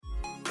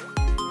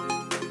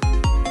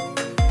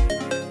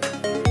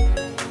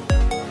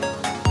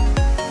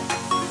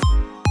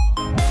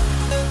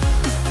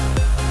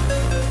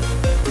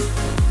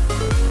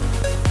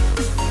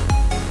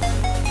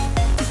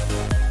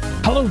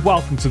Hello and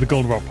welcome to the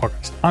Golden Rock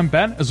Podcast. I'm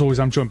Ben. As always,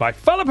 I'm joined by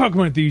fellow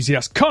Pokemon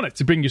enthusiast Connor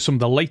to bring you some of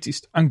the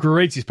latest and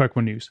greatest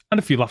Pokemon news and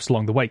a few laughs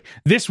along the way.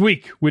 This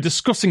week, we're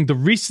discussing the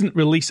recent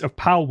release of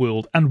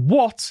Palworld and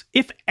what,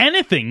 if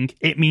anything,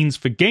 it means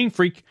for Game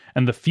Freak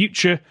and the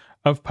future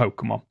of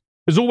Pokemon.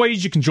 As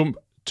always, you can jump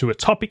to a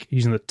topic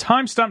using the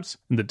timestamps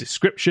in the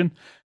description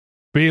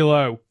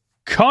below.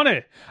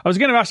 Connor, I was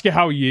going to ask you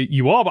how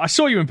you are, but I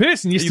saw you in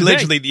person yesterday.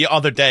 Literally the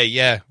other day,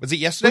 yeah. Was it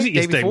yesterday? Was it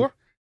yesterday? Day before?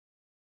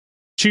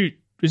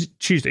 Was it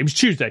Tuesday? It was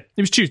Tuesday.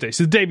 It was Tuesday,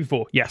 so the day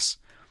before, yes.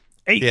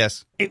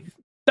 Yes.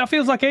 That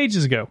feels like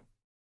ages ago.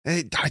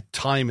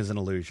 Time is an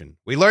illusion.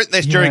 We learnt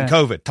this during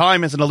COVID.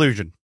 Time is an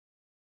illusion.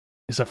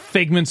 It's a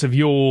figment of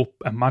your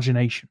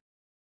imagination,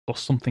 or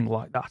something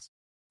like that.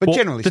 But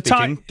generally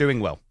speaking,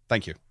 doing well.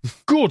 Thank you.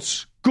 Good.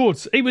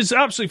 It was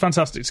absolutely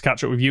fantastic to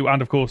catch up with you,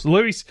 and of course,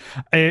 Lewis,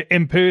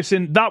 in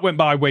person. That went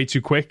by way too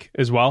quick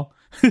as well.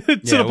 to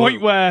the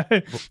point where...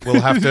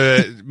 we'll have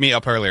to meet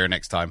up earlier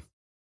next time.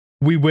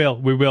 We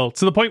will.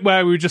 To the point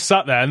where we just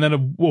sat there and then a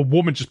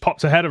woman just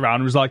popped her head around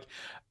and was like,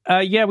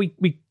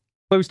 we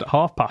closed at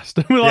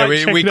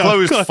 5:30. We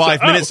closed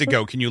 5 minutes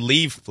ago. Can you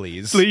leave,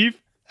 please?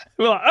 Leave?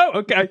 We're like, oh,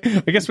 okay.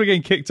 I guess we're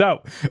getting kicked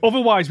out.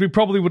 Otherwise, we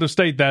probably would have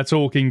stayed there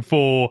talking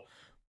for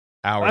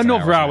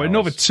another hour,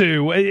 another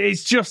two.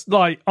 It's just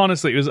like,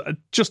 honestly, it was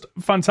just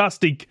a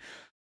fantastic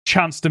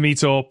chance to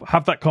meet up,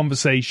 have that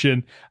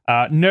conversation.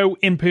 No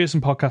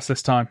in-person podcast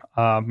this time,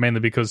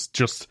 mainly because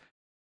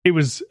it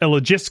was a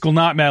logistical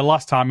nightmare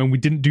last time, and we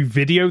didn't do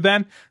video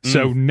then.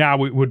 So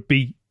now it would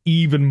be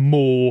even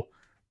more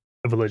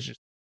of a logistical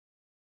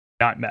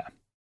nightmare.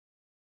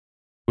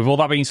 With all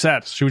that being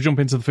said, should we jump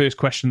into the first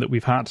question that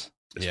we've had?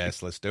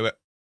 Yes, let's do it.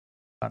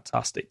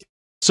 Fantastic.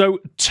 So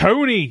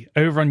Tony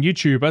over on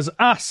YouTube has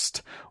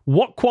asked,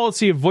 what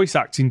quality of voice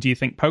acting do you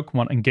think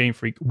Pokemon and Game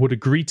Freak would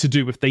agree to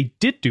do if they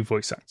did do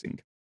voice acting?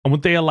 And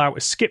would they allow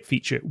a skip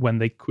feature when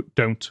they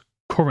don't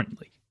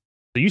currently?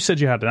 So you said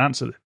you had an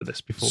answer for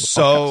this before the podcast.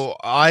 So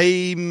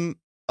I'm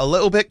a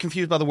little bit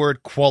confused by the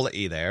word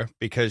quality there,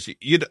 because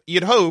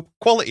you'd hope,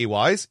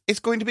 quality-wise, it's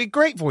going to be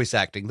great voice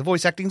acting. The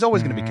voice acting is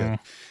always going to be good.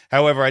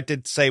 However, I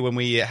did say when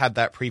we had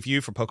that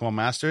preview for Pokemon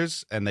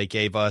Masters, and they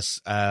gave us,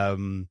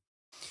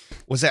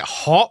 was it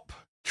Hop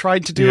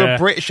tried to do a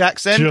British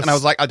accent? And I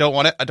was like, I don't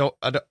want it. I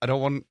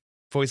don't want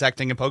voice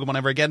acting in Pokemon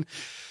ever again.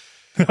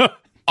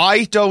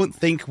 I don't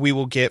think we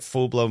will get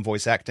full-blown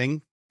voice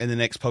acting in the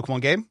next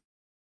Pokemon game.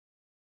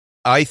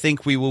 I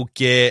think we will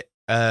get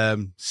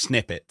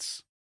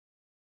snippets.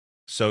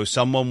 So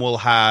someone will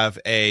have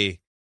a,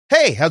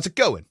 hey, how's it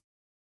going?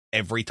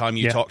 Every time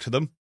you talk to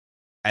them.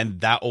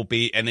 And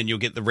then you'll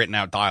get the written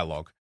out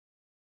dialogue.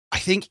 I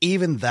think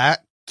even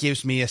that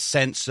gives me a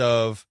sense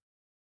of,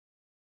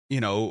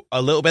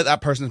 a little bit of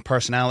that person's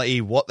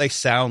personality, what they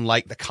sound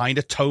like, the kind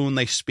of tone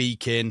they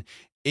speak in.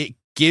 It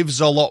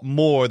gives a lot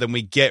more than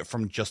we get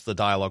from just the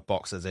dialogue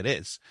box as it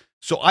is.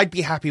 So I'd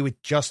be happy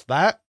with just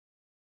that.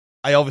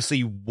 I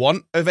obviously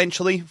want,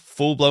 eventually,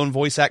 full-blown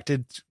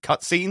voice-acted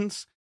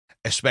cutscenes,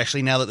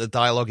 especially now that the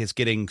dialogue is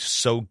getting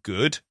so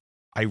good.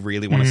 I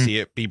really want to see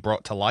it be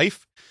brought to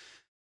life.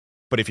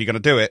 But if you're going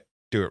to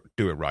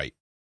do it right.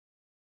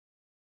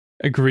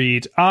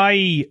 Agreed.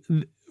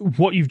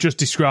 What you've just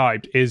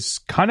described is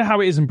kind of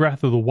how it is in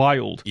Breath of the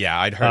Wild. Yeah,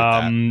 I'd heard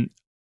that.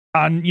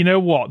 And you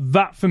know what?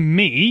 That, for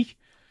me,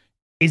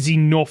 is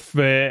enough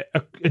for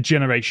a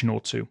generation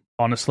or two,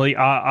 honestly.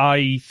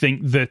 I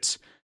think that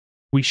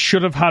we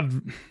should have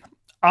had...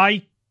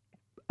 I'm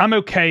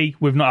okay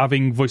with not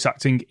having voice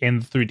acting in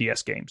the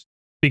 3DS games,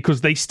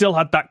 because they still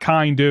had that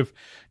kind of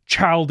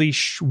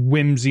childish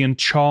whimsy and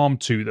charm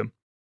to them.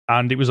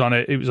 And it was on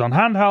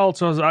handheld,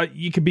 so I was like,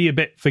 you could be a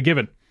bit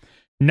forgiven.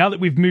 Now that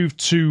we've moved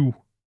to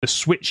the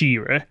Switch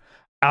era,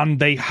 and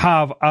they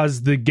have,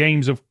 as the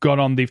games have gone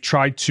on, they've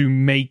tried to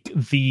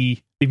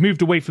they've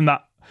moved away from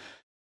that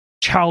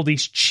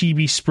childish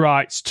chibi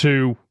sprites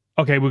to,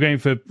 okay, we're going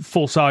for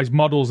full-size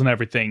models and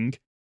everything.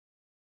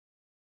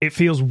 It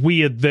feels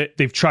weird that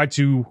they've tried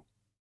to,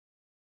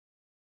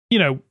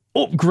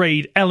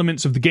 upgrade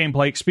elements of the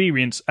gameplay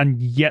experience,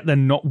 and yet they're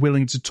not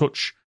willing to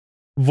touch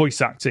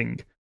voice acting.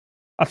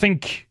 I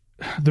think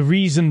the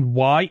reason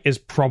why is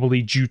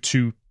probably due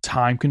to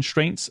time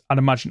constraints, I'd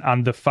imagine,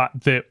 and the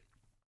fact that,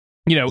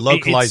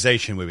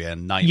 localization would be a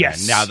nightmare.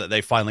 Yes. Now that they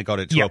finally got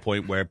it to a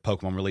point where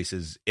Pokemon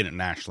releases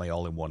internationally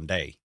all in one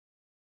day.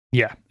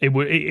 Yeah, it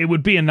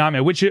would be a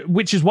nightmare, which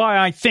is why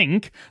I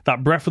think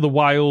that Breath of the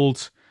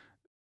Wild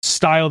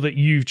style that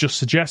you've just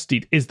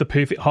suggested is the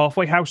perfect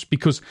halfway house,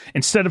 because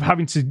instead of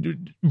having to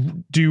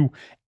do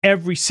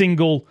every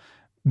single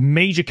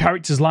major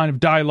character's line of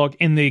dialogue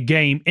in their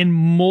game in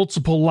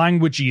multiple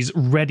languages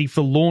ready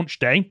for launch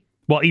day,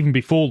 well, even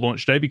before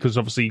launch day, because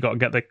obviously you got to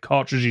get the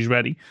cartridges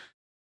ready,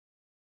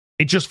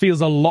 it just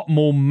feels a lot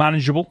more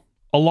manageable,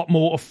 a lot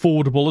more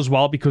affordable as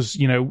well,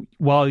 because,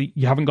 while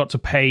you haven't got to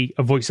pay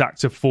a voice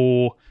actor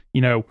for,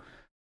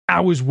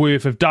 hours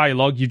worth of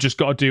dialogue, you've just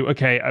got to do,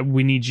 okay,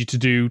 we need you to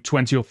do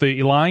 20 or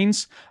 30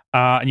 lines,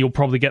 and you'll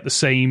probably get the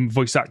same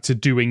voice actor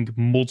doing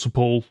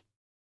multiple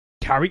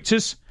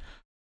characters.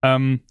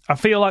 I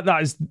feel like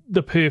that is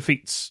the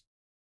perfect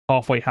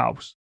halfway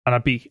house, and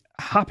I'd be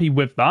happy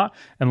with that.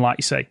 And like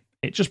you say,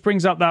 it just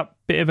brings out that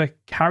bit of a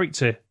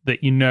character that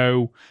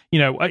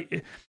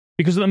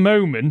because at the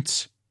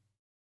moment,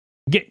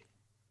 get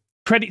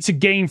credit to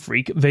Game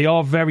Freak, they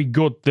are very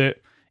good that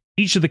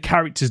each of the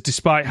characters,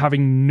 despite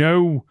having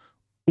no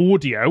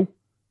audio,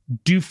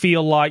 do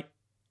feel like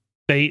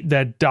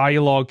their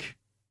dialogue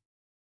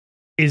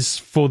is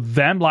for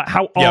them. Like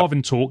how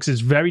Arven talks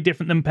is very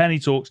different than Penny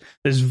talks.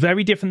 There's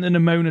very different than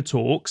Amona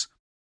talks.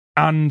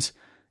 And,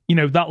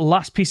 that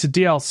last piece of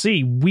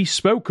DLC we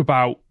spoke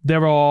about,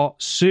 there are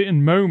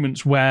certain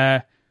moments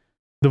where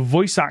the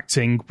voice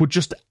acting would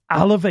just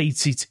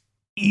elevate it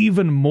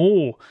even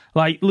more.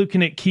 Like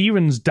looking at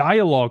Kieran's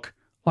dialogue,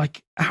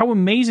 like how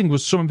amazing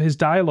would some of his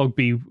dialogue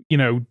be,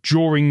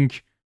 during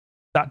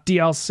that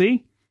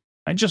DLC?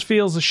 It just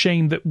feels a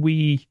shame that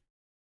we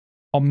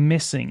are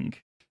missing.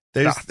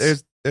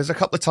 There's a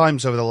couple of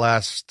times over the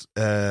last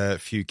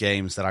few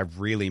games that I've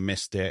really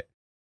missed it.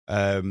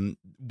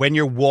 When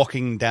you're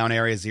walking down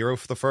Area Zero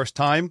for the first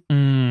time,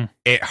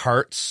 it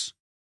hurts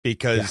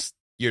because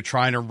you're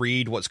trying to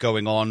read what's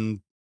going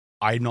on.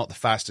 I'm not the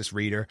fastest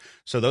reader,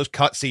 so those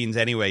cutscenes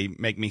anyway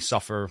make me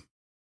suffer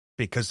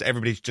because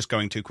everybody's just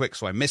going too quick,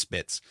 so I miss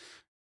bits.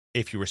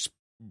 If you were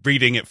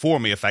reading it for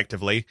me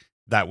effectively,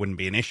 that wouldn't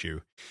be an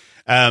issue.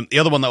 The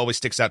other one that always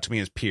sticks out to me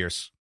is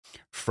Pierce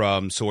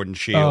from Sword and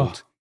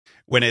Shield.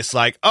 When it's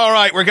like, all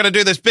right, we're going to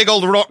do this big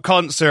old rock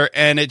concert,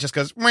 and it just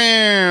goes,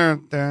 yeah.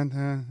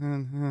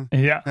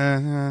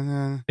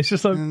 It's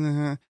just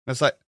like,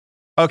 it's like,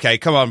 okay,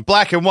 come on,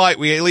 black and white,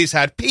 we at least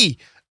had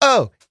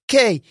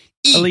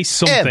P-O-K-E-M-O-N, at least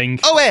something.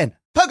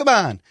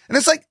 Pokemon. And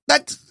it's like,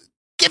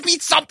 give me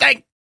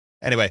something.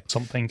 Anyway.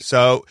 Something.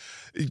 So,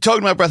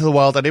 talking about Breath of the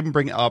Wild, I didn't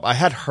bring it up. I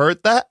had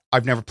heard that.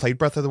 I've never played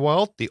Breath of the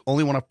Wild. The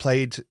only one I've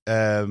played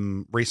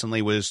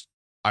recently was,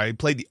 I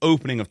played the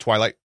opening of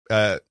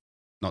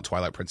not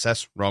Twilight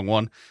Princess, wrong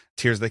one,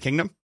 Tears of the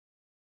Kingdom.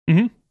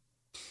 Mm-hmm.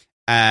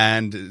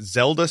 And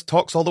Zelda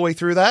talks all the way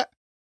through that.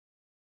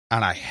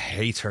 And I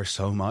hate her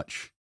so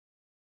much.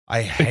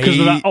 Because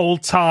of that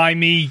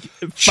old-timey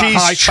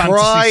She's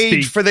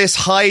tried for this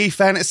high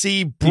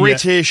fantasy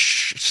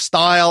British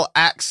style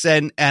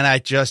accent, and I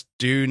just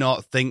do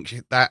not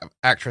think that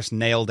actress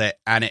nailed it,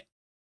 and it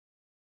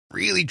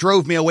really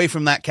drove me away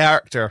from that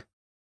character.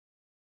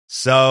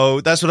 So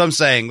that's what I'm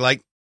saying.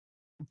 Like,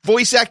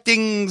 voice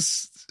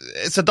acting's,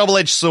 it's a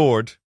double-edged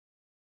sword.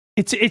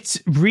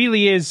 It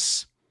really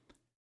is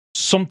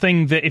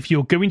something that if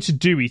you're going to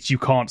do it, you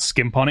can't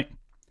skimp on it.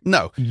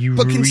 No,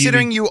 but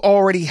considering you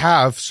already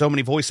have so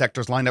many voice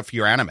actors lined up for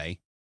your anime.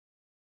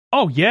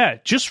 Oh, yeah,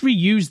 just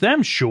reuse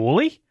them,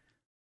 surely.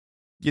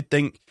 You'd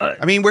think.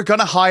 I mean, we're going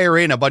to hire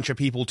in a bunch of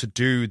people to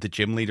do the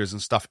gym leaders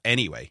and stuff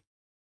anyway.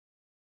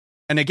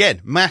 And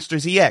again,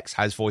 Masters EX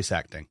has voice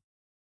acting.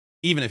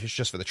 Even if it's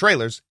just for the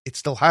trailers, it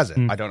still has it.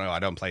 I don't know. I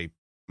don't play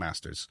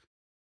Masters.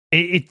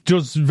 It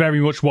does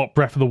very much what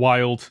Breath of the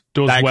Wild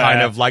does. That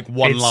kind of like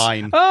one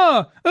line.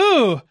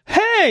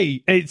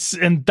 Hey!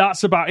 And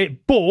that's about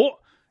it. But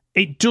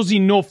it does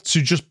enough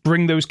to just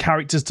bring those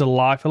characters to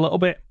life a little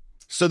bit.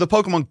 So the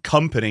Pokemon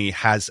Company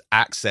has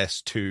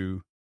access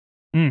to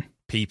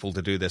people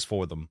to do this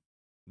for them.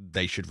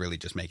 They should really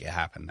just make it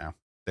happen now.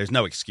 There's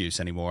no excuse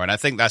anymore. And I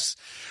think that's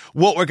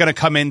what we're going to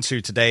come into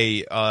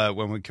today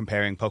when we're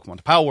comparing Pokemon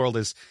to Palworld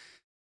is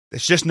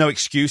there's just no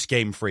excuse,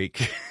 Game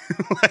Freak.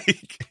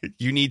 Like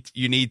you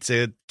need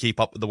to keep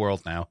up with the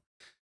world now.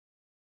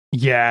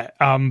 Yeah,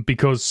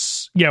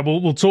 because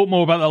we'll talk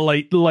more about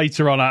that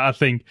later on, I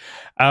think.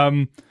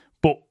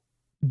 But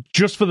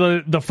just for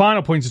the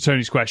final point of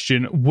Tony's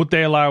question, would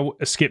they allow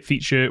a skip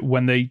feature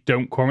when they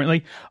don't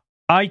currently?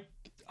 I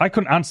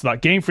couldn't answer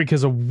that. Game Freak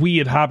has a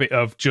weird habit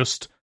of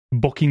just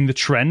bucking the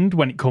trend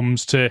when it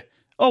comes to,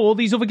 all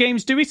these other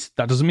games do it.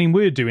 That doesn't mean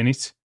we're doing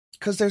it.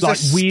 Because there's like a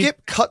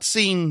skip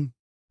cutscene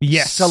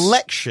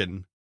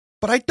selection,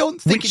 but I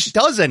don't think it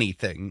does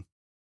anything.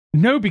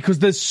 No, because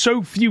there's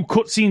so few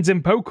cutscenes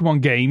in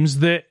Pokemon games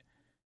that,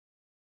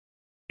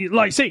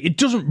 like I say, it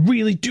doesn't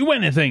really do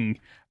anything.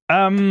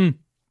 Could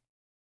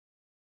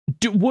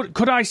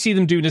I see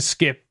them doing a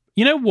skip?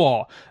 You know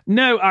what?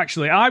 No,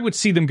 actually, I would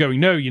see them going,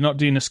 no, you're not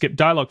doing a skip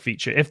dialogue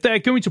feature. If they're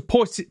going to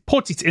put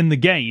it in the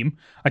game,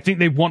 I think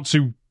they want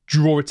to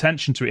draw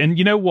attention to it. And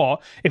you know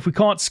what? If we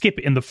can't skip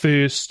it in the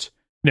first,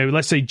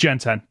 let's say Gen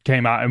 10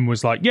 came out and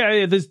was like,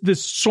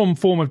 there's some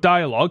form of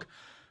dialogue,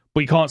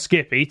 but you can't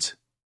skip it.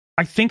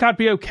 I think I'd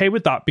be okay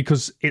with that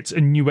because it's a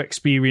new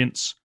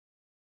experience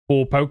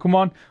for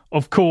Pokemon.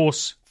 Of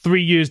course,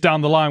 3 years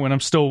down the line when I'm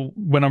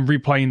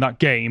replaying that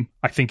game,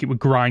 I think it would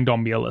grind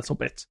on me a little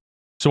bit.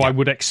 So I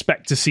would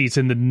expect to see it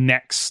in the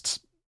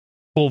next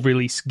full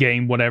release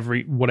game, whatever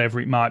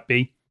it might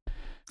be.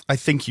 I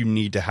think you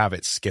need to have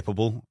it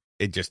skippable.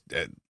 It just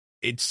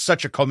it's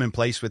such a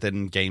commonplace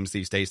within games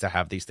these days to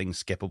have these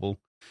things skippable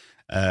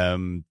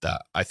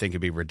that I think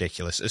it'd be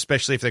ridiculous,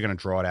 especially if they're going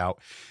to draw it out.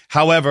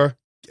 However,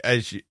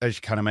 as you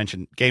kind of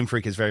mentioned, Game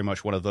Freak is very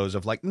much one of those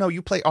of like, no,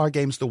 you play our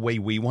games the way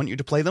we want you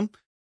to play them.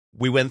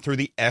 We went through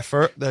the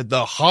effort,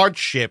 the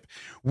hardship.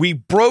 We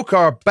broke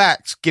our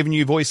backs giving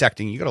you voice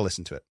acting. You got to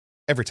listen to it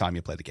every time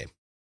you play the game.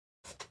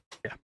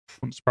 Yeah,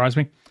 wouldn't surprise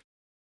me.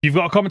 If you've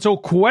got a comment or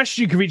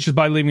question, you can reach us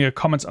by leaving a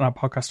comment on our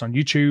podcast on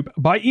YouTube,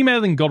 by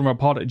emailing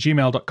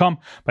goldenrelpod@gmail.com,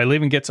 by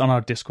leaving it on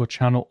our Discord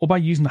channel, or by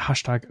using the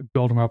hashtag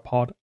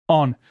goldenrelpod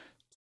on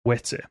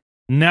Twitter.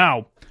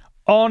 Now,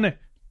 on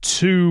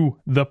to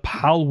the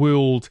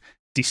Palworld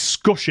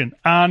discussion.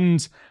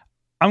 And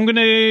I'm going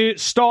to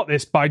start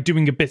this by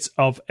doing a bit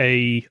of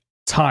a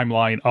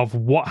timeline of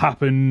what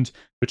happened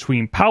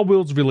between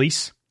Palworld's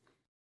release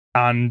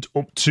and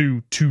up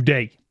to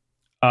today.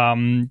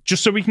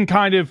 Just so we can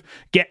kind of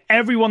get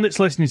everyone that's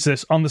listening to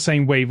this on the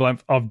same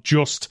wavelength of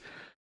just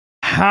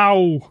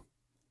how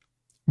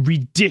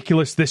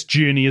ridiculous this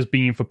journey has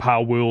been for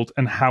Palworld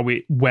and how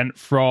it went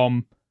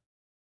from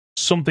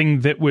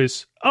something that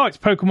was, it's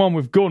Pokemon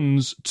with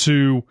guns,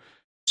 to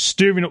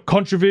stirring up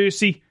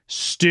controversy,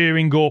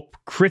 stirring up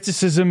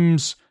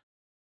criticisms,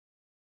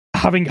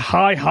 having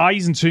high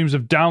highs in terms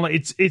of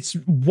download.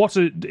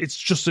 It's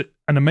just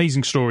an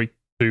amazing story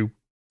to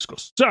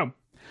discuss. So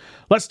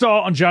let's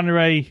start on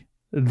January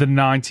the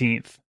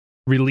 19th,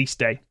 release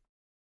day.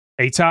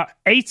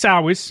 8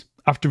 hours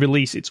after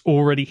release, it's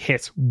already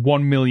hit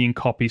 1 million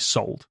copies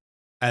sold.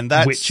 And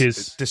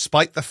that's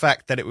despite the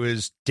fact that it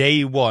was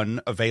day one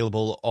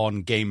available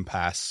on Game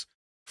Pass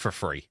for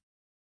free.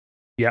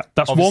 Yeah,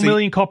 that's obviously 1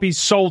 million copies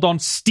sold on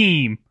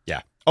Steam.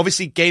 Yeah.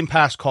 Obviously, Game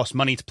Pass costs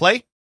money to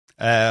play.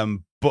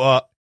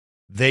 But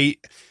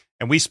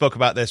and we spoke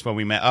about this when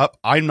we met up.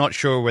 I'm not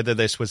sure whether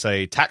this was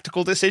a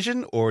tactical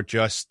decision or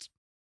just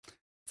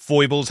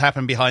foibles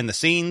happened behind the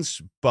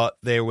scenes, but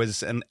there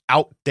was an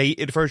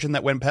outdated version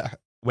that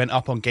went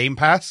up on Game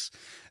Pass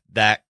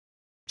that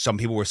some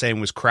people were saying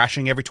was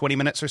crashing every 20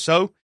 minutes or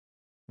so,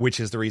 which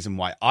is the reason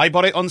why I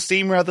bought it on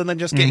Steam rather than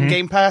just getting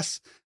Game Pass.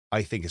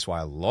 I think it's why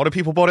a lot of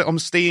people bought it on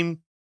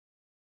Steam.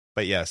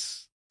 But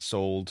yes,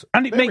 sold.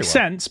 And it makes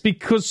sense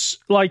because,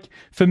 like,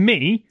 for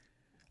me,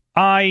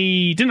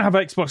 I didn't have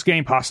Xbox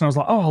Game Pass, and I was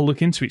like, I'll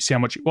look into it, see how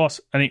much it was.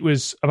 And it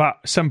was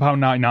about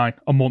 £7.99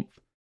 a month.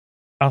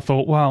 I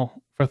thought, well,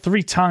 for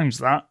 3 times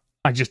that,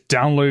 I just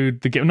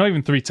download the game. Not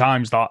even 3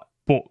 times that,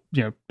 but,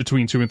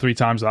 between 2 and 3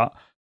 times that.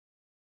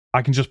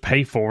 I can just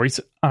pay for it,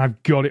 and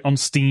I've got it on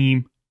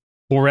Steam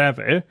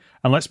forever.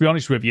 And let's be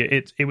honest with you,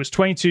 it was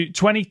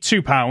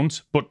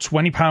 £22, but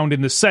 £20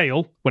 in the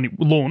sale when it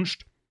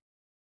launched.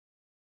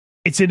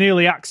 It's in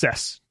early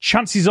access.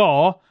 Chances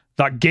are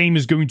that game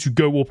is going to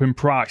go up in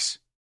price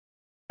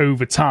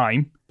over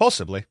time.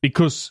 Possibly.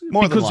 Because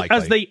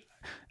as they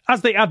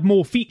add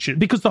more features,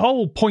 because the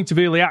whole point of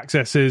early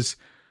access is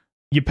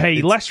you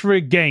pay less for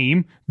a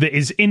game that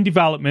is in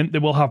development,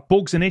 that will have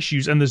bugs and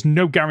issues, and there's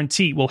no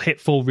guarantee it will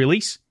hit full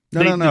release.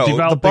 No.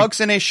 The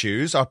bugs and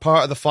issues are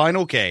part of the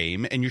final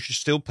game, and you should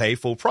still pay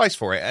full price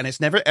for it, and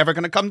it's never, ever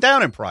going to come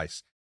down in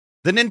price.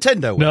 The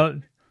Nintendo way.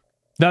 No,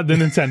 not the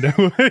Nintendo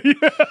way.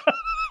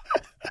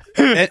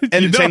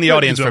 Entertain the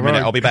audience for a minute.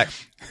 Right. I'll be back.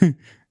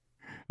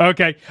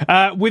 Okay.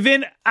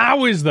 Within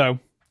hours, though,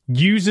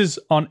 users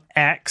on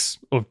X,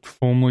 or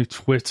formerly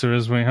Twitter,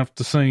 as we have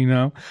to say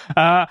now,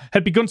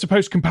 had begun to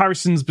post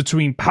comparisons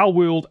between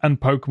Palworld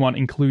and Pokemon,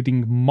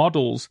 including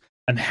models,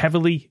 and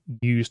heavily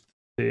used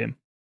the term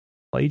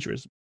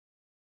plagiarism.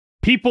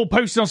 People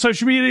posted on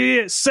social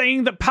media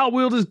saying that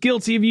Palworld is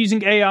guilty of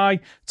using AI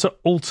to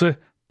alter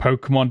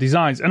Pokemon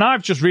designs. And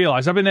I've just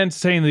realised, I've been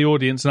entertaining the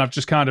audience and I've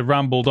just kind of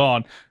rambled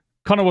on.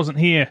 Connor wasn't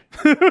here.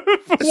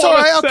 It's all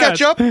right, I'll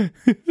catch up.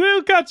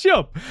 He'll catch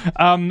up.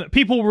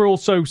 People were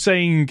also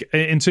saying,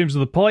 in terms of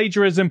the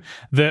plagiarism,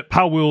 that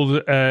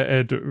Palworld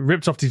had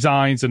ripped off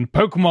designs and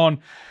Pokemon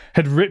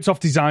had ripped off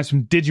designs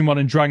from Digimon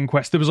and Dragon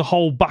Quest. There was a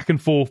whole back and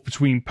forth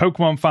between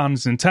Pokemon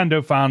fans,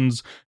 Nintendo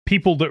fans,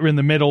 people that were in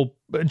the middle.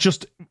 And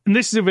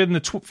this is within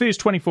the first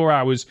 24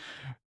 hours,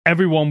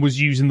 everyone was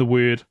using the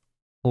word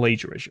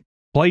plagiarism.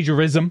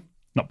 Plagiarism,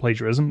 not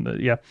plagiarism,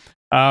 yeah.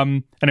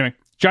 Anyway,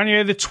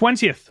 January the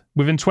 20th,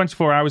 within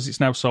 24 hours,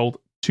 it's now sold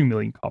 2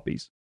 million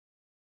copies.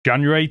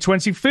 January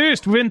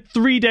 21st, within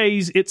 3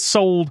 days, it's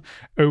sold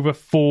over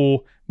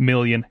 4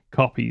 million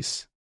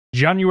copies.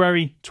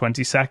 January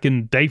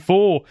 22nd, day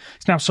 4,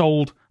 it's now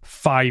sold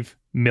 5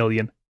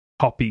 million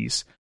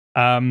copies.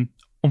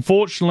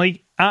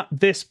 Unfortunately, at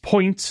this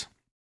point,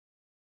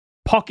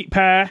 Pocket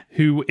Pair,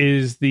 who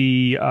is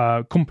the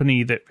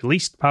company that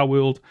released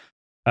Palworld,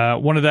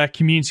 one of their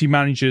community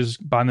managers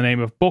by the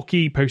name of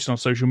Bucky posted on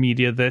social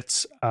media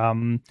that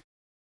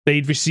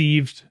they'd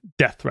received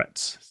death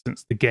threats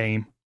since the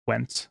game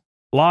went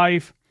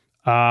live.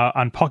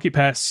 And Pocket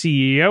Pair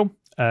CEO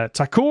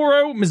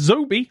Takuro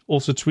Mizobi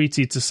also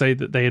tweeted to say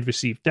that they had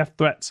received death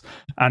threats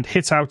and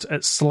hit out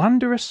at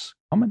slanderous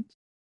comments.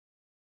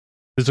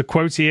 There's a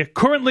quote here.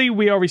 Currently,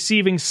 we are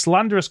receiving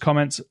slanderous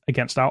comments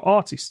against our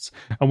artists,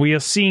 and we are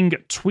seeing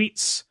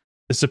tweets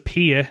that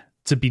appear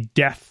to be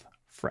death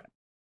threats.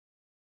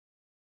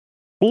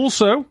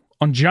 Also,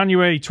 on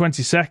January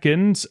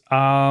 22nd,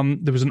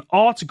 there was an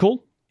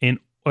article in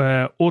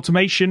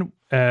Automation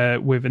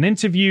with an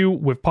interview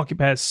with Pocket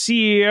Pair's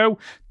CEO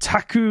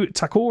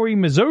Takori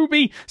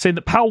Mizobi, saying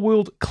that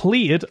Palworld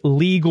cleared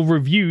legal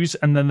reviews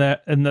and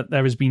that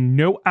there has been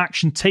no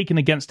action taken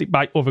against it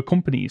by other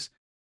companies.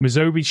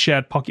 Mizobi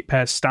shared Pocket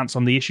Pair's stance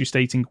on the issue,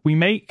 stating, "We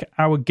make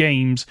our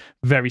games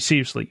very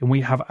seriously, and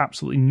we have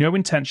absolutely no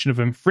intention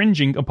of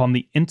infringing upon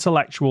the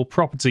intellectual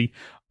property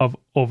of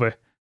other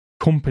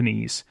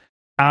companies."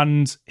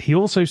 And he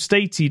also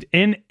stated,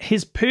 in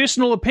his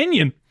personal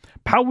opinion,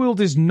 Palworld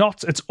is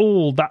not at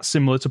all that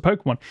similar to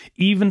Pokemon,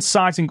 even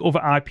citing other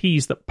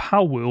IPs that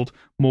Palworld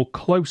more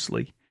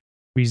closely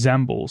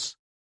resembles.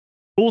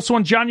 Also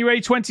on January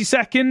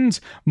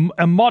 22nd,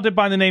 a modder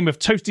by the name of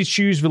Toasted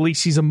Shoes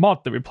releases a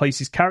mod that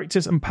replaces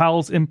characters and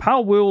pals in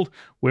Palworld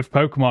with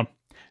Pokemon.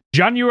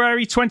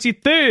 January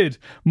 23rd,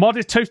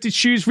 modder Toasted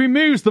Shoes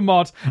removes the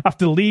mod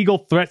after legal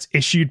threats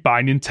issued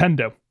by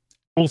Nintendo.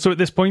 Also at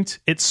this point,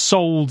 it's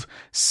sold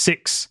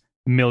 6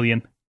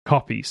 million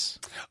copies.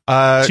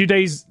 2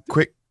 days...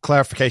 Quick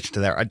clarification to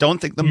there. I don't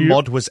think the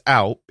mod was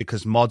out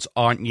because mods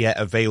aren't yet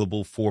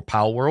available for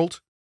Palworld.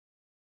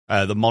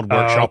 The mod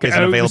workshop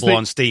isn't available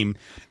on Steam.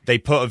 They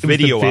put a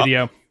video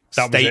up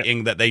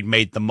stating that they'd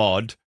made the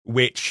mod,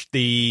 which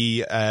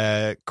the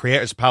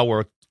creators of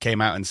Palworld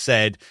came out and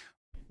said,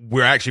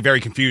 we're actually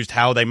very confused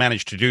how they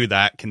managed to do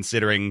that,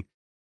 considering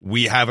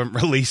we haven't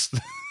released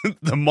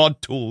the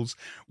mod tools,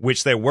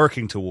 which they're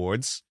working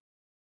towards.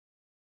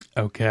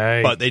 Okay.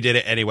 But they did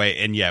it anyway,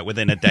 and yeah,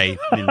 within a day,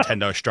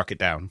 Nintendo struck it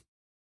down.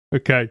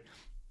 Okay.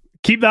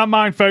 Keep that in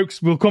mind,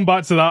 folks. We'll come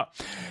back to that.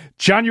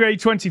 January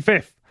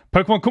 25th.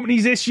 Pokemon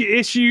Company's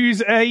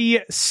issues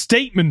a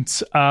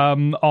statement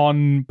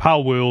on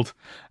Palworld.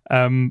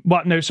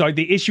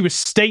 They issue a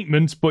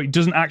statement, but it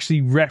doesn't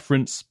actually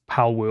reference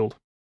Palworld.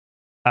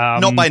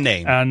 Not by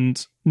name.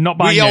 And not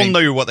by name. We all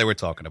knew what they were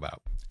talking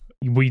about.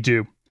 We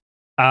do.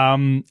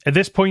 At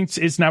this point,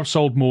 it's now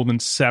sold more than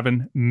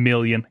 7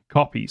 million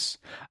copies.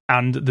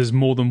 And there's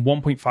more than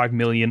 1.5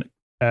 million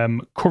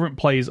current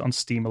players on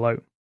Steam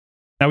alone.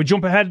 Now we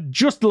jump ahead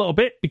just a little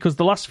bit because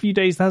the last few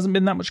days there hasn't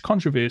been that much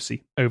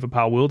controversy over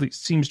Palworld. It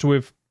seems to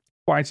have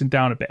quietened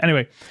down a bit.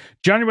 Anyway,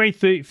 January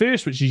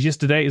 31st, which is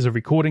yesterday as of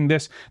recording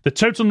this, the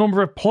total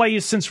number of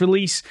players since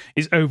release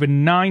is over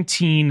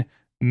 19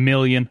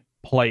 million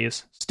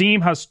players.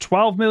 Steam has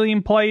 12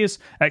 million players.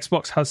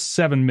 Xbox has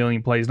 7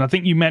 million players. And I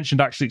think you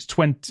mentioned actually it's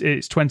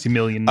 20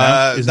 million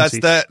now,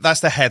 that's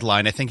the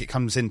headline. I think it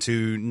comes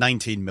into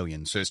 19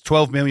 million. So it's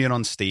 12 million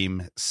on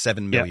Steam,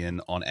 7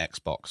 million on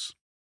Xbox.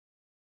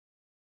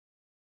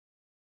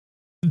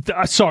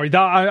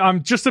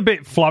 I'm just a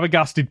bit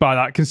flabbergasted by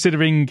that,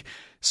 considering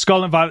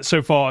Scarlet and Violet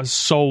so far has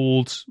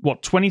sold,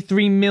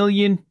 23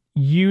 million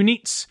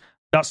units?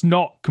 That's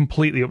not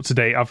completely up to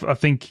date. I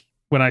think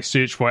when I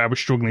searched for it, I was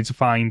struggling to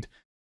find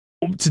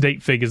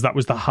up-to-date figures. That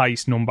was the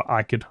highest number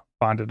I could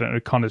find. I don't know,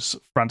 Connor's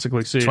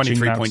frantically searching.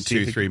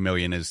 23.23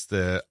 million is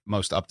the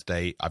most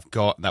up-to-date I've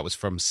got. That was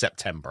from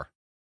September.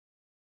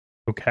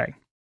 Okay.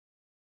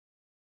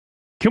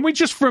 Can we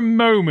just for a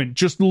moment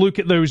just look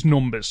at those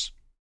numbers?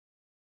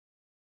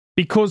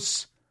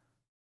 Because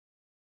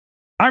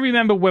I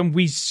remember when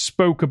we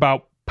spoke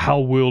about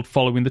Palworld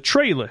following the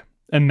trailer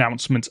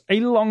announcement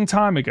a long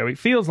time ago. It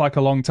feels like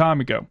a long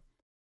time ago.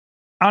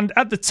 And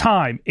at the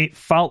time, it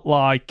felt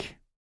like,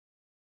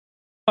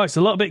 it's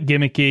a little bit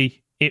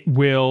gimmicky. It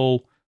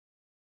will,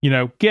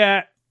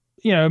 get,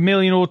 a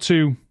million or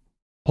two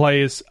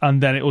players,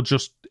 and then it'll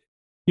just,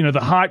 the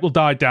hype will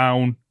die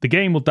down. The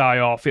game will die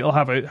off. It'll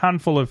have a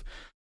handful of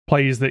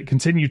players that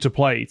continue to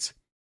play it.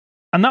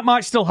 And that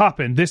might still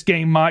happen. This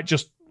game might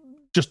just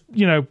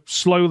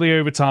slowly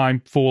over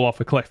time fall off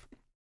a cliff.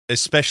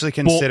 Especially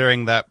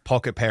considering that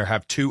Pocket Pair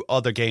have 2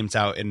 other games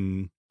out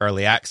in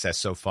early access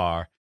so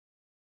far,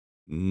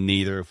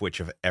 neither of which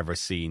have ever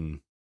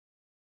seen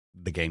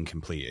the game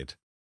completed.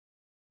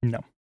 No.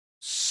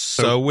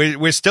 So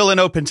we're still in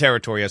open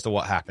territory as to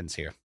what happens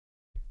here.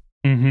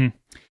 Mm-hmm.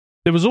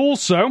 There was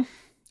also,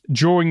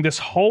 during this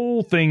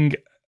whole thing,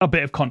 a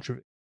bit of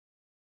controversy.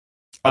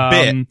 A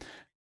bit?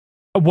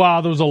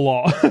 Wow, there was a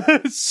lot.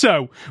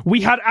 So,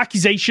 we had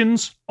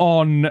accusations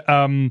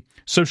on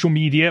social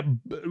media.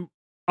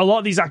 A lot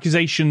of these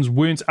accusations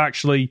weren't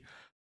actually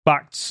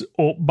backed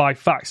up by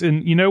facts.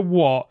 And you know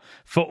what?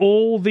 For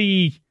all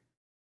the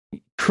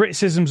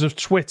criticisms of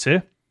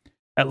Twitter,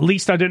 at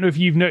least I don't know if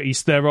you've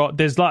noticed,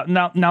 there's like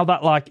now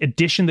that like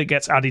addition that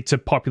gets added to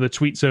popular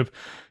tweets of,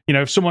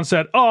 if someone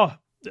said,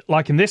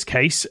 like in this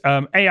case,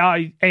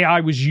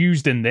 AI was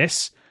used in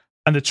this,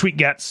 and the tweet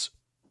gets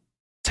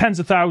tens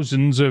of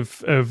thousands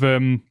of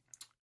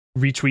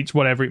retweets,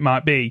 whatever it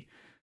might be.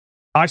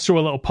 I saw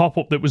a little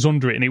pop-up that was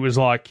under it, and it was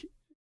like,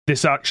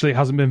 this actually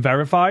hasn't been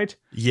verified.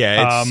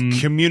 Yeah,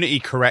 it's community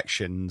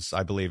corrections,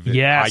 I believe.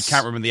 Yes. I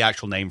can't remember the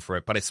actual name for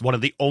it, but it's one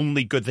of the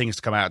only good things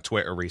to come out of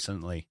Twitter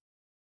recently.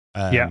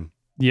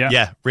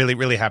 Yeah, really,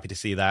 really happy to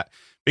see that.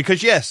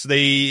 Because yes,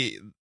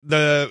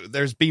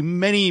 there's been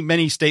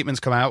many statements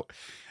come out.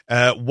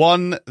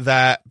 One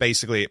that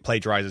basically it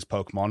plagiarizes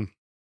Pokemon,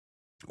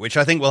 which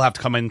I think we'll have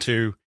to come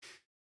into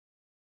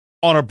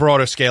on a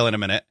broader scale in a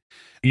minute.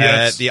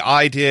 Yes. The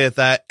idea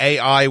that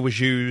AI was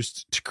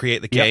used to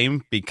create the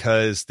game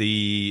because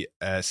the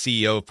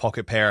CEO of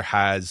Pocket Pair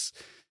has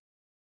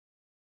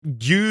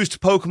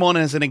used Pokemon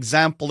as an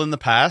example in the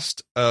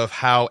past of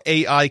how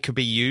AI could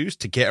be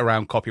used to get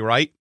around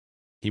copyright.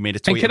 He made a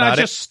tweet about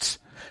it.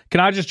 Can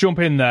I just jump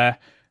in there?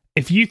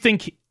 If you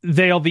think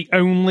they are the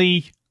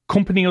only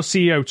company or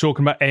CEO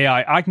talking about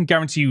AI, I can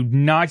guarantee you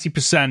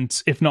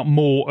 90%, if not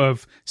more,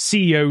 of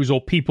CEOs or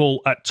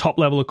people at top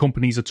level of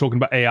companies are talking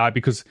about AI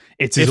because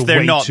it is if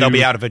they're not, they'll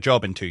be out of a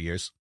job in 2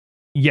 years.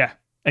 Yeah,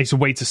 it's a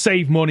way to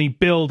save money,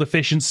 build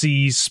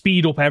efficiencies,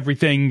 speed up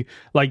everything.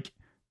 Like,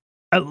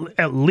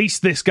 at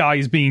least this guy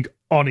is being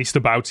honest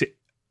about it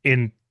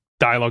in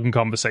dialogue and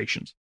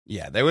conversations.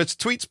 Yeah, there was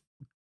tweets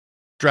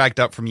dragged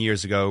up from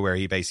years ago where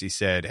he basically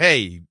said,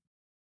 hey,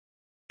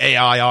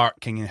 AI art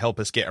can help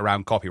us get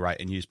around copyright,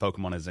 and use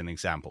Pokemon as an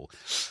example.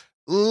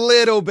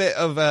 Little bit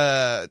of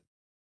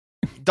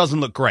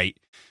doesn't look great.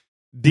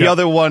 The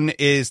other one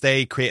is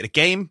they create a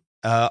game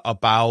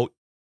about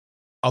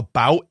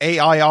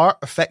AI art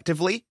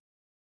effectively.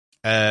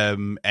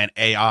 And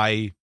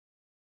AI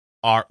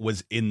art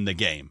was in the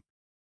game.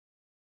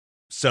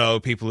 So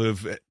people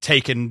who've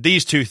taken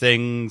these two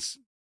things,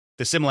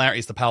 the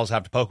similarities the pals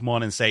have to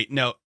Pokemon, and say,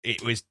 no,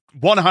 it was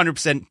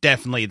 100%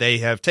 definitely they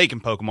have taken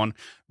Pokemon,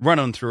 run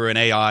them through an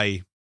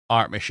AI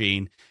art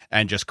machine,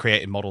 and just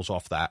created models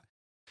off that.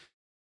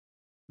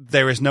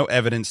 There is no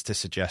evidence to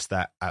suggest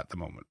that at the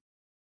moment.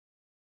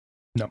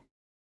 No.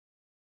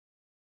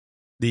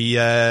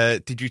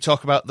 Did you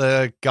talk about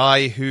the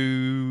guy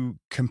who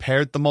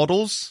compared the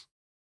models?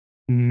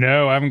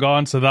 No, I haven't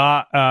gone to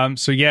that.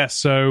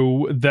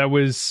 So there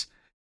was...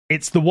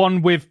 It's the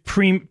one with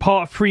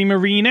part of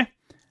Primarina,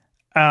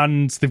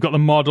 and they've got the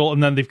model,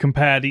 and then they've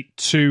compared it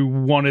to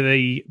one of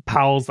the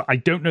pals that I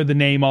don't know the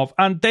name of,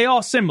 and they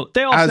are similar.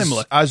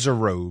 Similar.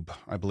 Azarobe,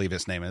 I believe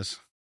its name is.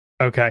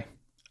 Okay.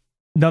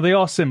 Now, they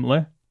are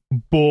similar,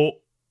 but,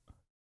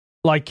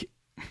 like,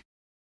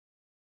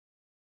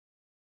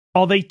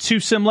 are they too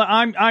similar?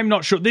 I'm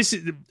not sure. This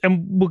is,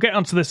 and we'll get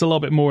onto this a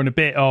little bit more in a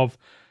bit of,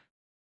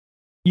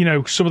 you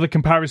know, some of the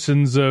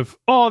comparisons of,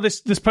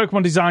 this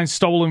Pokemon design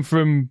stolen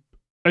from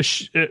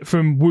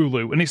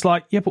Wooloo, and it's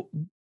like, yeah, but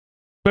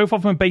both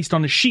of them are based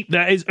on a sheep.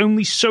 There is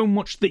only so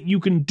much that you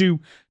can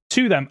do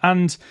to them,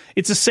 and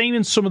it's the same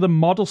in some of the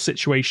model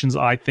situations,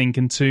 I think,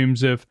 in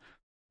terms of,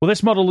 well,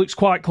 this model looks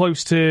quite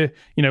close to,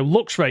 you know,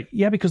 Luxray.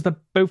 Yeah, because they're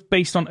both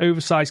based on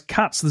oversized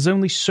cats. There's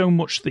only so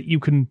much that you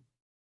can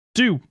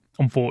do,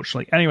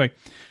 unfortunately. Anyway.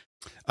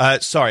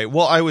 Sorry,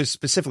 what I was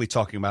specifically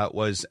talking about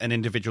was an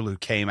individual who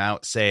came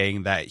out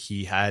saying that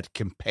he had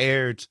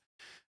compared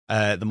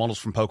the models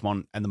from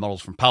Pokemon and the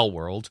models from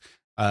Palworld,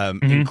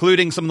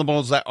 including some of the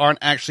models that aren't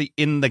actually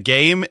in the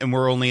game and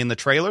were only in the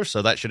trailer.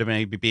 So that should have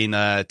maybe been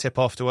a tip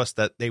off to us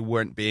that they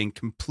weren't being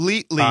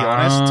completely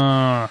honest.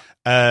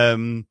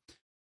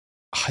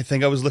 I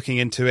think I was looking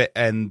into it,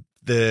 and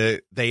they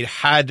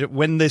had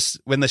when this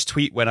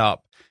tweet went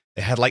up,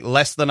 it had like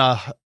less than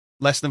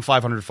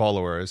 500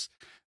 followers.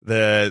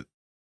 The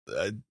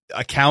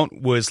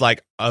account was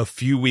like a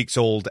few weeks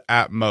old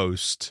at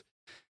most.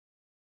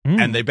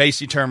 And they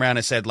basically turned around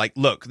and said, like,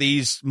 look,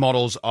 these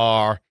models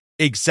are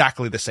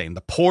exactly the same.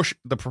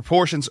 The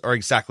proportions are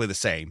exactly the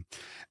same.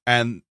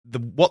 And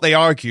what they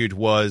argued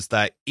was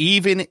that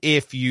even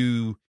if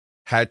you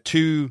had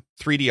two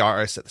 3D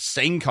artists at the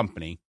same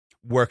company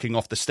working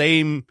off the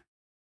same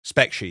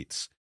spec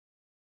sheets,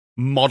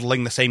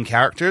 modeling the same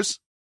characters,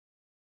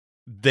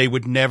 they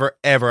would never,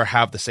 ever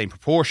have the same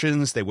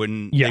proportions. They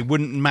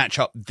wouldn't match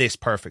up this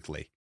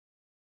perfectly.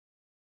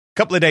 A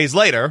couple of days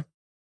later,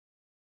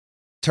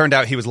 turned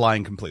out he was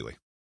lying completely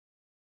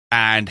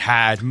and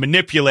had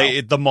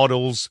manipulated the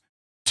models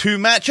to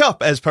match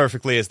up as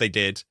perfectly as they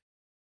did,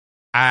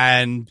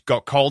 and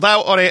got called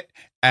out on it,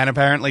 and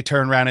apparently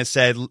turned around and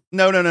said,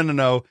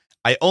 no.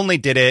 I only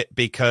did it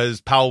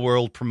because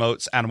Palworld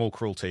promotes animal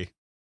cruelty.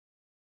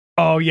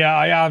 Oh, yeah,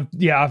 I have.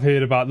 Yeah, I've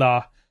heard about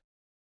that.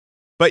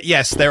 But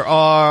yes, there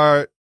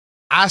are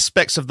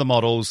aspects of the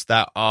models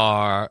that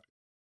are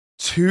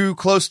too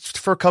close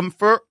for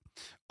comfort.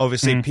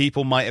 Obviously,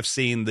 people might have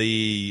seen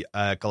the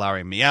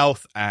Galarian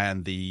Meowth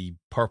and the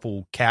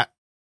purple cat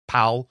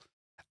Pal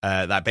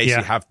that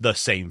basically have the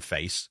same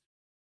face.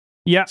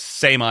 Yeah.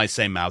 Same eyes,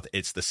 same mouth.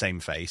 It's the same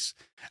face.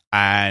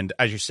 And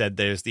as you said,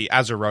 there's the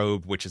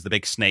Azarobe, which is the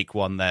big snake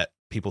one that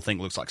people think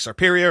looks like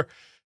Serperior.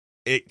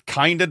 It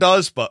kind of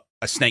does, but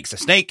a snake's a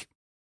snake.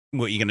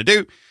 What are you going to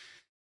do?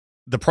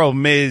 The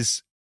problem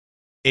is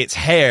its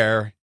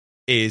hair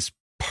is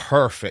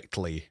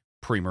perfectly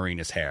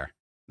Primarina's hair.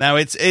 Now,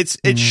 its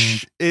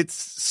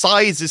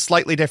size is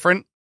slightly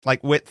different,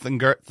 like width and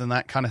girth and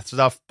that kind of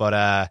stuff,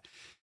 but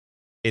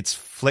its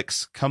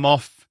flicks come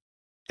off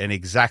in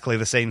exactly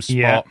the same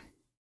spot,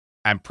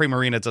 and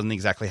Primarina doesn't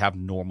exactly have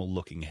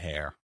normal-looking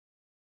hair.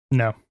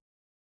 No.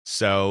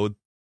 So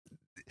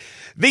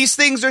these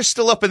things are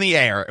still up in the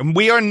air, and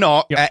we are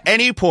not at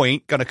any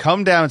point going to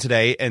come down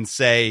today and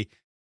say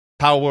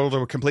Palworld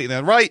are completely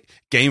right,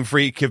 Game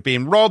Freak have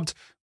been robbed.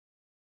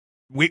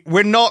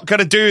 we're not going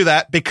to do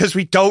that because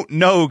we don't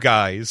know,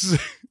 guys.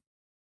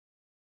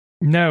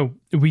 No,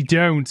 we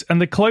don't.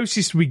 And the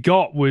closest we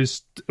got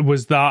was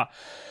that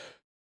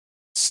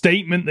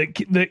statement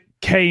that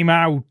came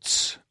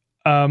out.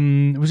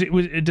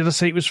 Did I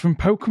say it was from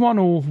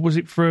Pokemon or was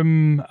it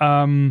from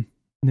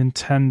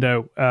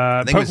Nintendo?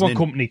 Pokemon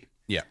Company.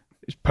 Yeah,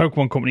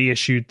 Pokemon Company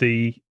issued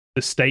the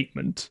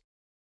statement,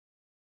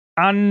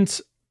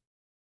 and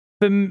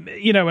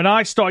and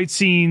I started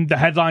seeing the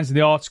headlines and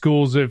the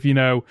articles of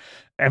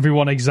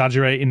everyone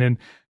exaggerating and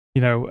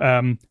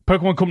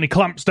Pokemon Company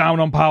clamps down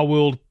on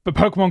Palworld, but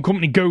Pokemon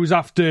Company goes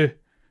after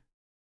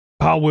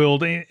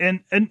Palworld,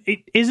 and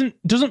it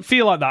doesn't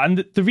feel like that.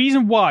 And the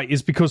reason why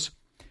is because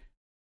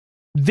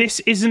this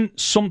isn't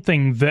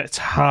something that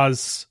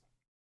has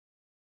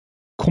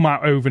come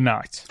out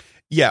overnight.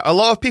 Yeah, a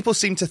lot of people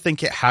seem to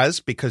think it has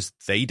because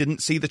they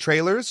didn't see the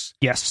trailers.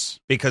 Yes.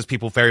 Because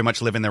people very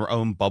much live in their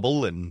own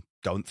bubble and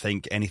don't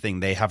think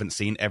anything they haven't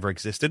seen ever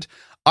existed.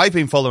 I've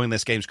been following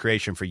this game's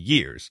creation for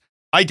years.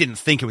 I didn't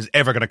think it was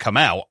ever going to come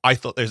out. I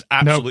thought there's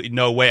absolutely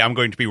no way I'm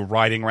going to be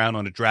riding around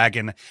on a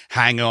dragon,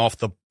 hanging off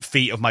the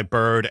feet of my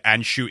bird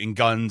and shooting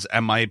guns,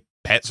 and my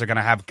pets are going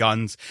to have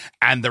guns,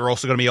 and they're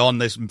also going to be on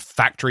this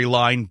factory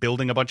line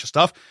building a bunch of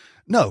stuff.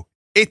 No,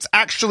 it's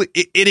actually,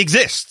 it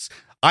exists.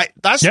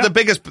 That's the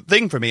biggest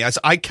thing for me.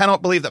 I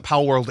cannot believe that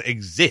Palworld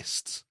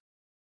exists.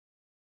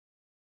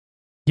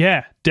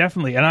 Yeah,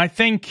 definitely. And I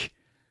think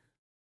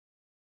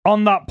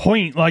on that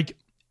point, like,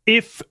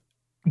 if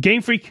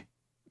Game Freak,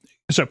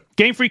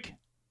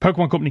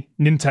 Pokemon Company,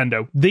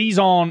 Nintendo, these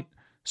aren't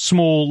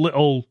small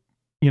little,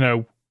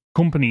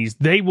 companies.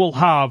 They will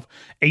have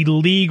a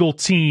legal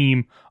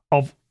team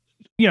of,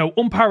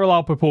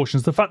 unparalleled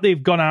proportions. The fact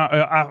they've gone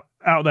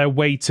out their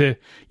way to,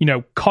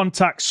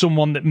 contact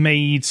someone that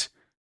made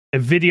a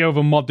video of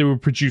a mod they were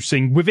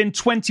producing within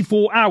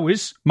 24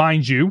 hours,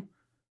 mind you,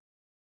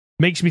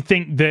 makes me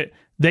think that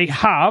they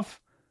have,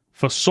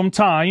 for some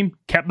time,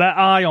 kept their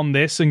eye on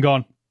this and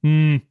gone,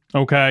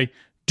 okay,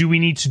 do we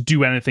need to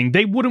do anything?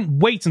 They wouldn't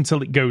wait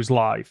until it goes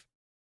live.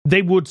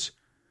 They would,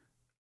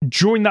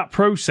 during that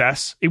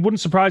process, it wouldn't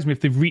surprise me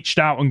if they've reached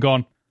out and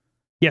gone,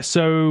 yeah,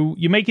 so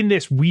you're making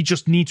this, we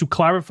just need to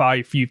clarify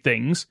a few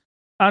things.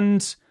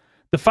 And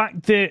the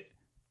fact that,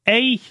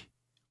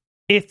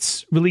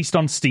 it's released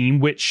on Steam,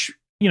 which,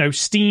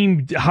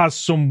 Steam has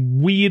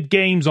some weird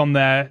games on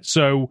there,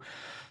 so,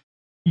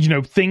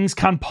 things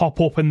can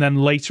pop up and then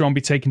later on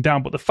be taken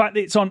down. But the fact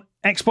that it's on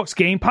Xbox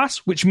Game Pass,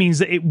 which means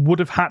that it would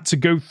have had to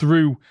go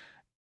through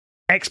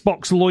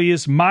Xbox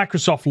lawyers,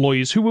 Microsoft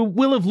lawyers, who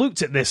will have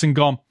looked at this and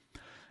gone,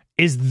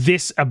 is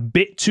this a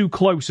bit too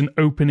close and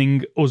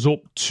opening us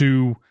up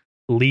to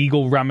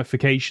legal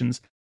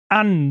ramifications?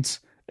 And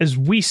as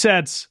we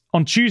said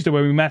on Tuesday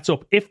when we met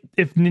up, if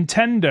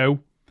Nintendo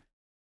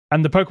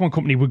and the Pokemon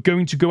Company were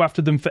going to go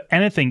after them for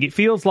anything, it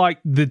feels like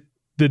the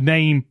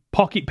name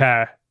Pocket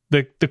Pair,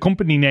 the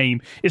company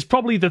name, is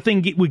probably the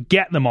thing it would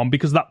get them on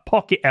because of that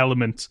pocket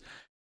element.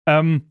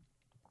 And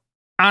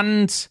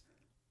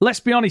let's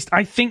be honest,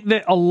 I think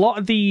that a lot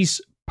of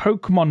these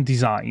Pokemon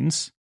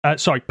designs,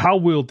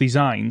 Palworld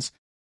designs,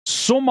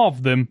 some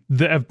of them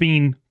that have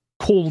been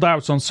called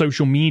out on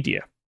social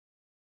media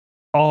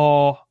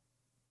are,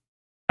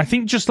 I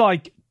think, just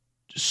like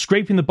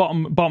scraping the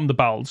bottom of the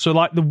barrel. So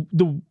like the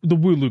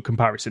Wooloo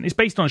comparison, it's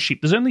based on a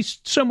sheep. There's only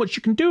so much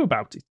you can do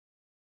about it.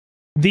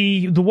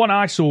 The one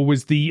I saw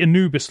was the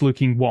Anubis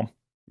looking one.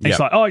 It's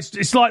like,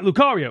 it's like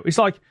Lucario. It's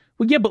like,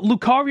 well, yeah, but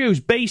Lucario's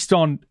based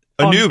on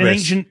Anubis. An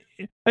ancient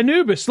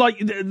Anubis. Like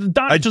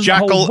that, a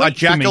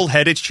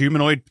jackal-headed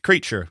humanoid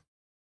creature.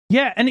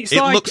 Yeah, and it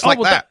looks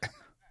like that.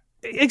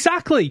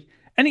 Exactly.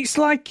 And it's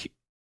like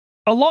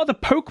a lot of the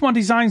Pokemon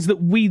designs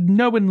that we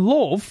know and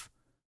love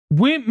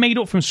weren't made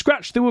up from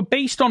scratch. They were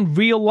based on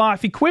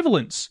real-life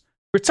equivalents.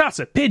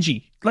 Rattata,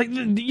 Pidgey, like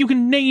you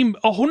can name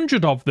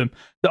 100 of them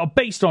that are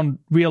based on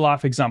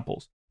real-life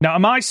examples. Now,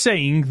 am I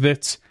saying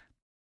that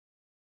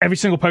every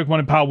single Pokemon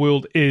in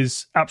Palworld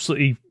is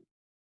absolutely,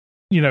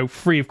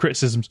 free of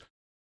criticisms?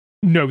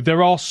 No,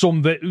 there are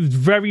some that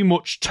very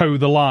much toe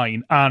the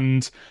line,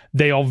 and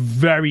they are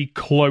very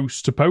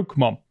close to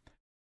Pokemon.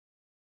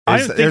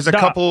 There's a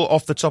couple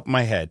off the top of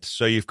my head.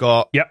 So you've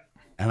got... Yep.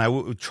 And I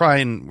will try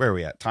and... Where are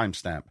we at?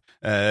 Timestamp.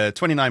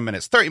 29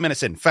 minutes. 30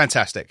 minutes in.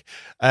 Fantastic.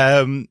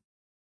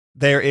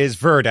 There is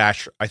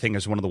Verdash, I think,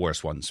 is one of the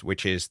worst ones,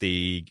 which is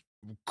the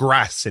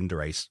grass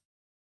Cinderace.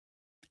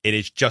 It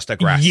is just a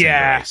grass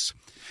Cinderace.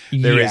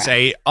 There is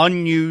a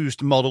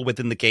unused model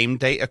within the game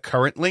data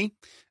currently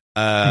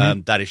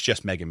that is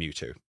just Mega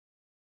Mewtwo.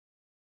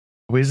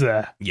 Who is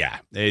there? Yeah,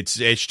 it's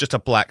just a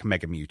black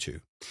Mega Mewtwo.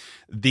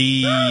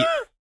 The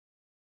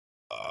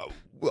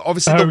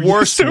obviously the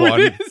worst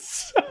one.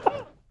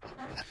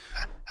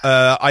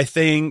 I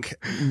think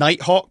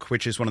Nighthawk,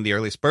 which is one of the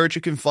earliest birds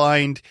you can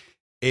find,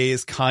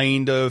 is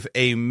kind of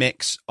a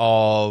mix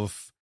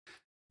of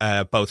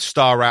both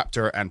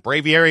Staraptor and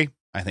Braviary.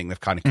 I think they've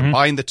kind of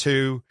combined the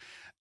two.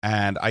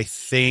 And I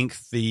think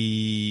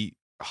I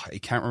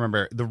can't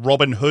remember, the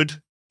Robin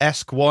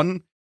Hood-esque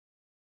one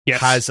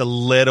has a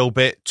little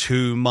bit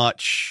too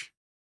much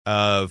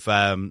of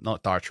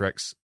not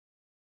Dartrix.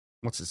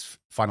 What's his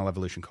final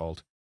evolution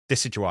called?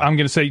 Decidueye. I'm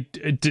going to say,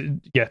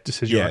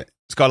 Decidueye. Yeah,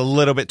 it's got a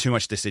little bit too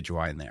much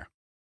Decidueye in there.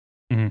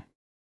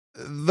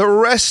 Mm-hmm. The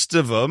rest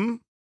of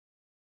them,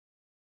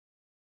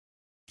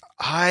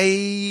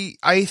 I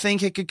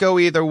think it could go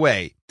either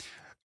way.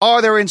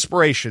 Are there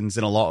inspirations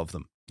in a lot of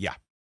them? Yeah.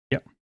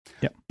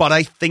 But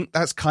I think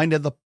that's kind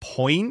of the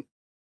point,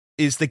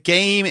 is the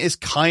game is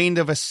kind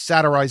of a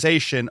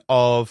satirization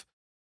of,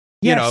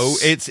 you know,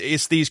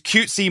 it's these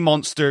cutesy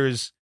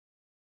monsters,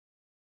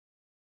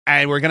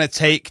 and we're going to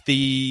take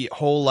the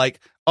whole,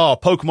 like, oh,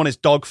 Pokemon is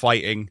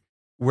dogfighting.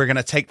 We're going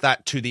to take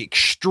that to the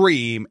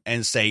extreme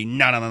and say,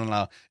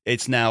 no.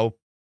 It's now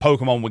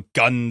Pokemon with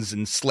guns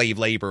and slave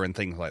labor and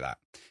things like that.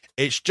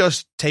 It's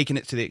just taking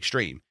it to the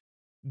extreme.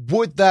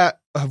 Would that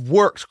have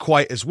worked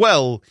quite as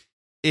well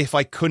if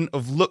I couldn't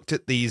have looked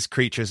at these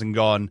creatures and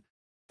gone,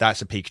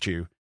 that's a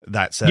Pikachu,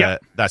 that's a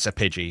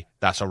Pidgey,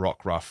 that's a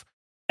Rockruff?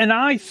 And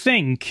I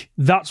think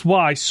that's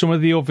why some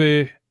of the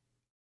other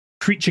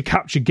creature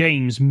capture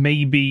games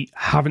maybe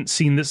haven't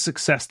seen the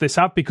success this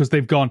have, because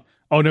they've gone,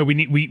 oh no, we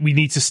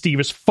need to steer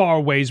as far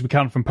away as we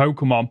can from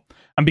Pokemon.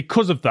 And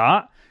because of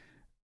that,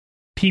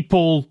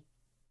 people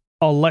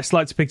are less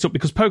likely to pick it up,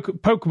 because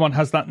Pokemon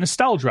has that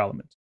nostalgia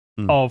element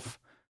of,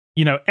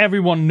 you know,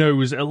 everyone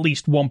knows at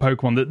least one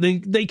Pokemon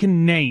that they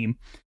can name.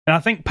 And I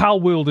think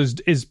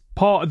Palworld is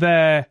part of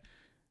their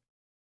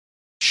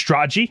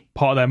strategy,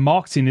 part of their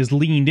marketing is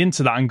leaned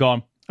into that and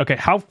gone, okay,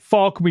 how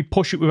far can we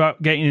push it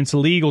without getting into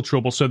legal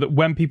trouble, so that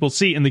when people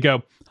see it and they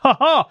go,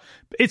 haha,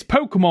 it's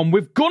Pokemon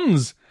with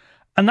guns.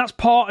 And that's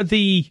part of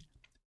the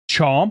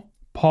charm,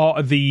 part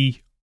of the,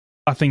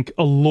 I think,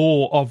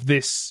 allure of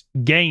this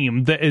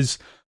game that has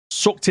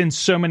sucked in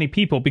so many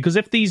people. Because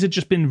if these had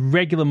just been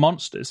regular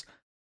monsters,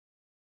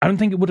 I don't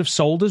think it would have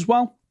sold as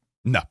well.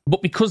 No.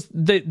 But because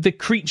the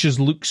creatures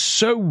look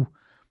so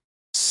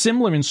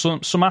similar in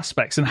some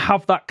aspects and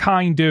have that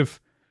kind of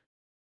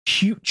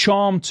cute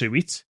charm to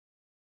it,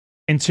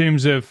 in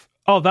terms of,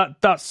 oh,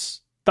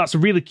 that's a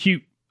really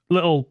cute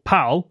little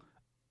pal.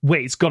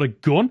 Wait, it's got a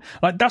gun?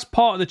 Like, that's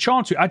part of the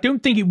charm to it. I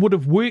don't think it would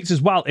have worked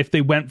as well if they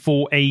went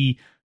for a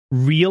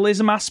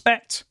realism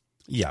aspect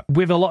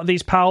with a lot of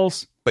these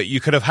pals. But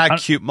you could have had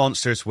cute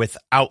monsters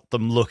without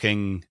them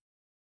looking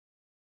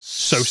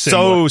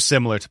so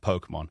similar to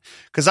Pokemon.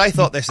 Because I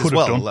thought this as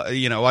well.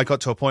 You know, I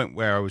got to a point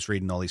where I was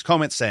reading all these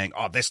comments saying,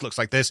 oh, this looks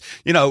like this.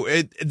 You know,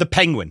 the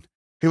penguin.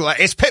 People are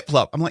like, it's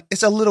Piplup. I'm like,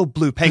 it's a little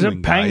blue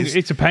penguin, guys.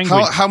 It's a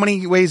penguin. How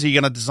many ways are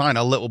you going to design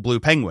a little blue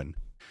penguin?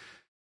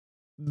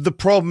 The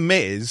problem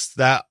is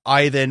that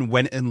I then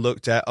went and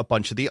looked at a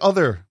bunch of the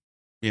other,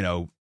 you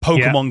know,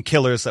 Pokemon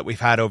killers that we've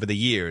had over the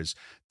years.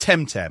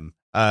 Temtem,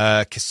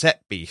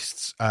 Cassette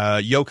Beasts,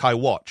 Yokai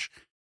Watch.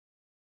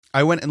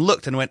 I went and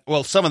looked and went,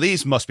 well, some of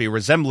these must be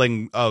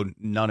resembling,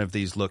 none of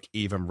these look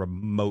even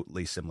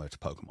remotely similar to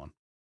Pokemon.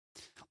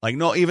 Like,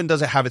 not even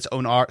does it have its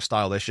own art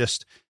style. There's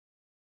just,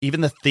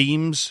 even the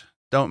themes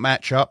don't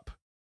match up.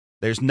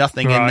 There's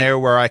nothing in there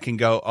where I can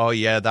go, oh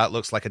yeah, that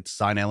looks like a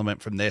design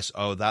element from this.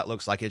 Oh, that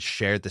looks like it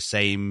shared the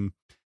same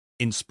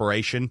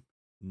inspiration.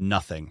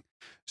 Nothing.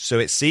 So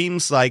it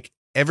seems like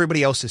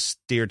everybody else has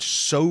steered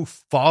so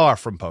far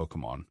from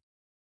Pokemon.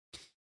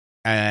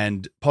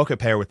 And Pocket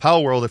Pair with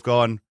Palworld have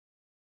gone,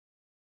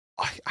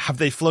 have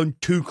they flown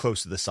too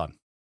close to the sun?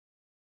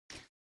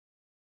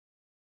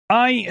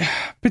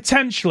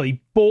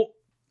 Potentially, but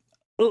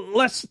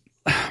let's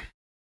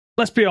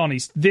be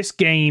honest, this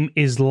game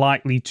is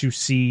likely to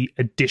see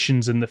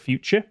additions in the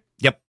future.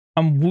 Yep.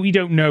 And we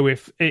don't know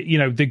if,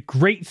 the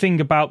great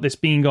thing about this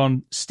being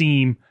on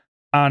Steam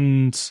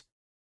and,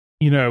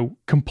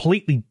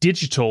 completely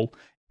digital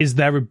is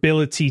their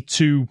ability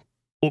to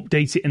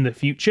update it in the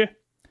future.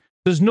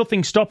 There's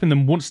nothing stopping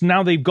them. Once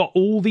now they've got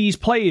all these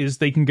players,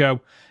 they can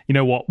go, you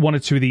know what, one or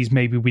two of these,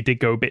 maybe we did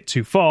go a bit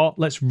too far.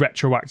 Let's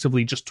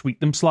retroactively just tweak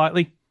them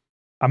slightly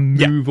and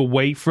move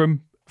away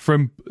from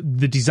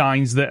the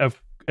designs that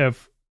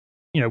have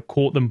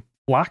caught them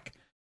flack.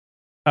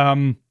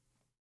 I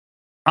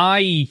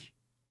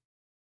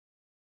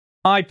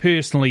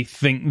personally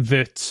think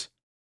that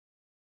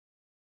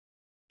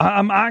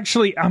I'm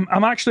actually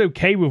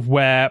okay with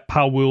where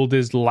Palworld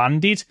has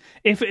landed.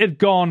 If it had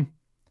gone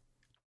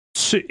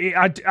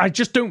I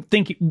just don't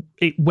think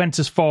it went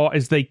as far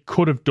as they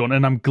could have done,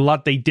 and I'm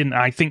glad they didn't.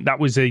 I think that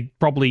was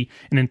probably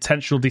an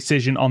intentional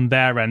decision on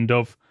their end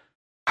of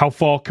how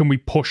far can we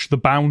push the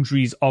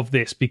boundaries of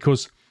this,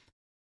 because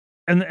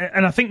and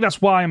I think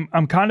that's why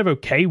I'm kind of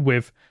okay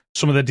with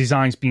some of the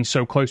designs being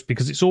so close,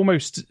 because it's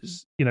almost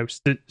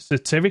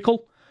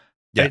satirical.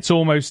 Yeah. It's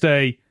almost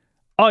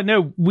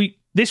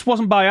this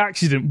wasn't by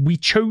accident. We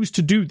chose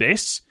to do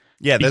this.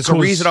 Yeah, there's a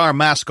reason our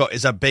mascot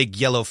is a big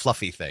yellow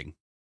fluffy thing.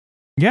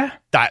 Yeah.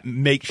 That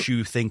makes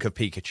you think of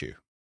Pikachu.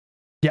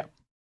 Yeah.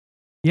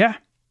 Yeah.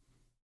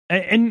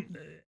 And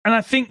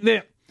I think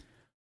that,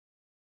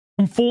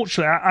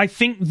 unfortunately, I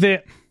think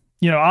that,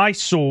 I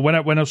saw, when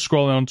I was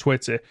scrolling on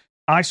Twitter,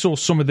 I saw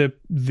some of the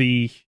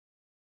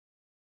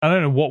I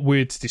don't know what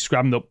word to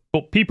describe them,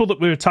 but people that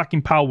were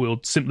attacking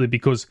Palworld simply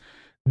because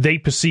they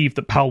perceived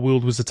that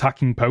Palworld was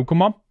attacking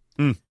Pokemon.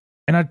 Mm.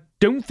 And I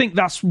don't think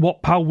that's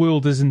what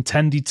Palworld is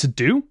intended to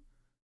do.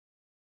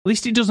 At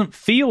least it doesn't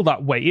feel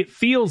that way. It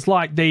feels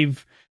like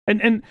they've...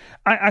 And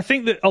I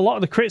think that a lot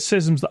of the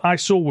criticisms that I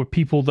saw were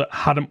people that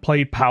hadn't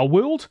played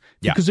Palworld.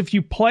 Yeah. Because if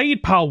you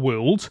played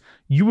Palworld,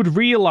 you would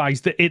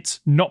realize that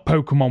it's not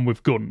Pokemon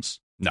with guns.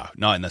 No,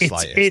 not in the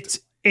slightest.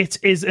 It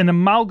is an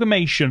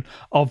amalgamation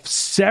of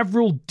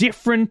several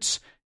different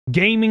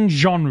gaming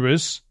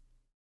genres,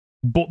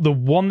 but the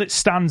one that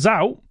stands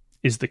out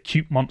is the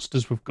cute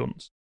monsters with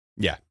guns.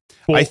 Yeah.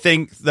 But I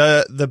think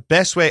the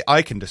best way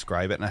I can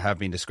describe it, and I have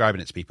been describing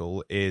it to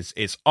people, is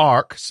it's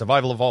Ark,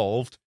 Survival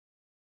Evolved,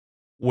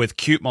 with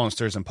cute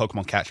monsters and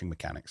Pokemon catching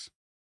mechanics.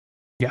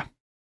 Yeah.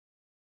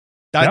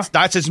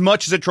 That's as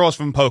much as it draws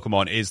from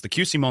Pokemon, is the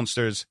cutesy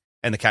monsters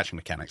and the catching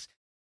mechanics.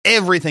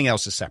 Everything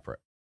else is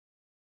separate.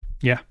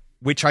 Yeah.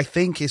 Which I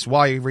think is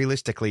why,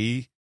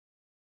 realistically,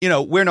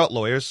 we're not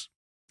lawyers.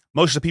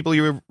 Most of the people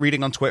you're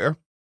reading on Twitter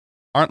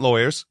aren't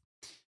lawyers.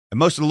 And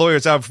most of the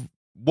lawyers I've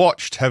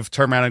watched have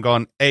turned around and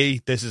gone,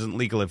 this isn't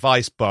legal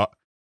advice, but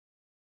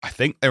I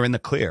think they're in the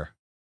clear.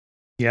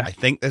 Yeah. I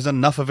think there's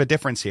enough of a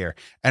difference here.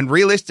 And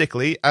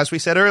realistically, as we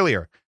said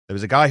earlier, there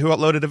was a guy who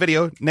uploaded a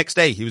video. Next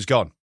day, he was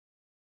gone.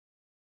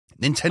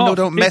 Nintendo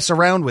don't mess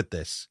around with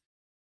this.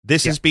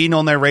 This has been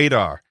on their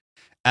radar.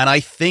 And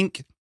I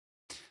think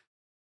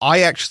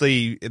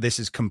this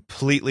is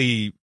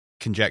completely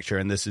conjecture,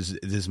 and this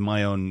is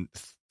my own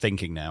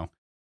thinking now.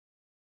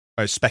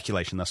 Or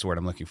speculation, that's the word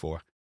I'm looking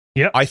for.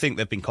 Yeah. I think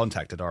they've been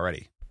contacted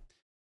already.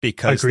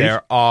 Because Agreed.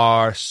 there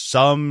are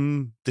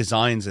some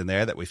designs in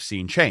there that we've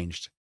seen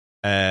changed.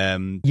 Yes.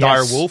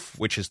 Direwolf,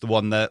 which is the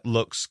one that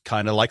looks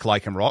kind of like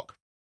Lycanroc,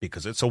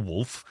 because it's a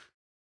wolf.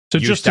 So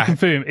just to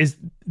confirm,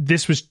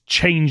 this was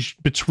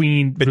changed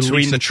between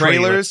the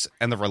trailers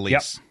and the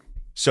release. Yep.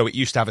 So it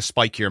used to have a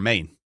spikier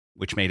mane,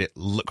 which made it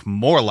look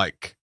more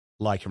like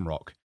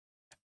Lycanroc.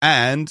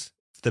 And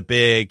the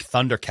big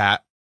Thundercat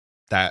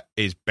that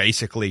is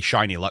basically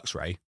shiny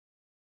Luxray.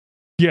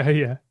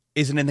 Yeah.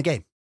 Isn't in the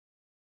game.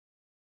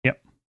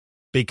 Yep.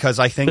 Because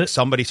I think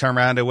somebody turned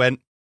around and went,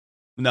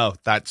 no,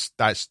 that's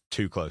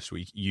too close.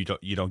 You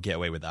don't get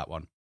away with that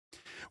one.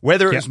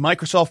 Whether it was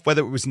Microsoft,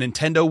 whether it was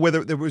Nintendo,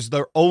 whether it was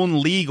their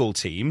own legal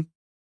team,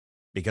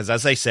 because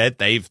as they said,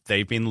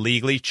 they've been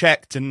legally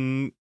checked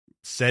and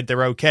said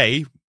they're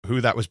okay.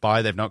 Who that was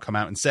by, they've not come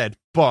out and said.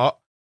 But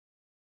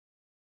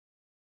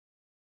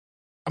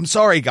I'm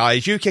sorry,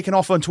 guys, you kicking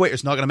off on Twitter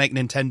is not going to make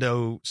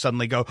Nintendo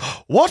suddenly go,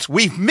 what?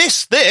 We've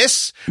missed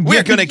this?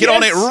 We're going to get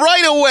on it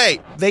right away.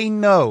 They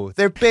know.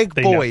 They're big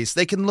boys.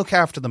 They can look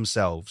after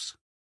themselves.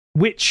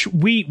 Which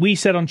we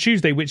said on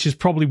Tuesday, which is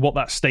probably what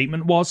that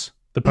statement was.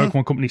 The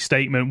Pokemon Company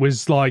statement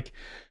was like,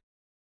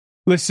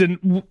 listen,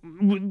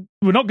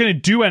 we're not going to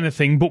do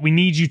anything, but we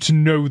need you to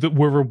know that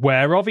we're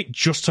aware of it,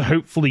 just to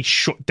hopefully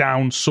shut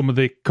down some of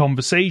the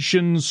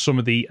conversations, some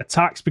of the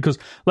attacks. Because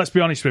let's be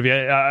honest with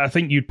you, I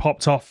think you'd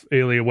popped off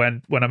earlier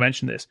when I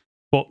mentioned this,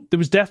 but there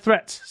was death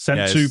threats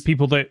sent to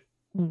people that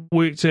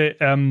worked at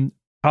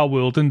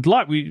Palworld, and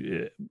like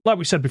we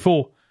said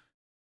before,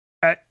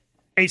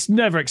 it's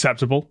never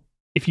acceptable.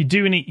 If you're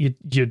doing it,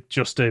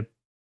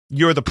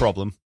 you're the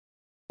problem.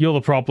 You're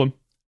the problem.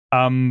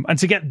 And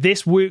to get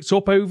this worked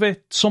up over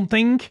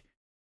something,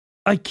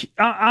 like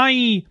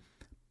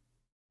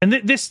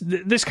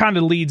this kind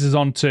of leads us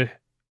on to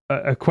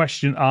a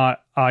question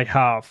I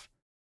have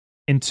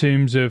in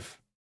terms of,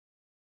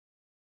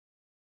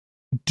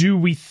 do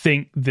we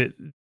think that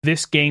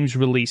this game's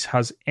release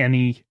has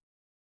any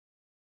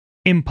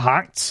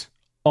impact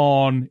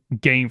on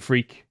Game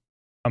Freak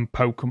and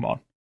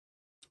Pokemon?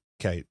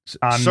 Okay,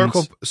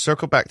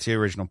 circle back to the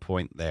original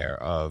point there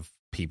of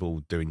people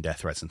doing death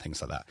threats and things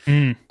like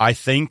that. I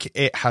think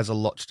it has a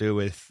lot to do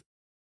with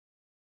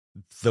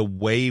the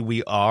way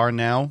we are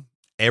now.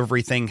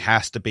 Everything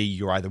has to be,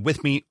 you're either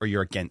with me or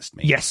you're against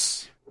me.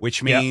 Yes.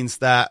 Which means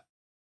that,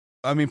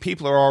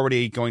 people are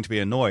already going to be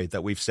annoyed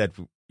that we've said,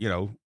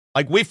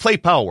 like we've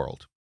played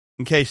Palworld.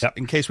 In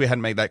case we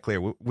hadn't made that clear,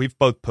 we've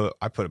both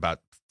I put about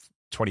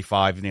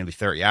 25, nearly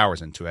 30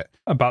 hours into it.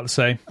 About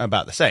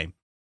the same.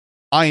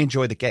 I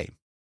enjoy the game.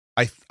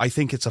 I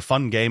think it's a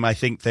fun game. I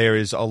think there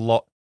is a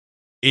lot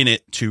in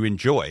it to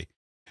enjoy.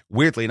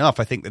 Weirdly enough,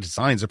 I think the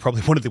designs are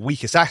probably one of the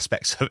weakest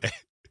aspects of it.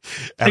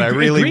 And I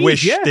really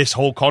wish this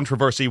whole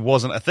controversy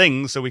wasn't a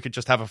thing so we could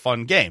just have a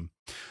fun game.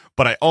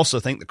 But I also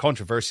think the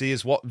controversy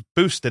is what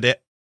boosted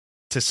it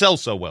to sell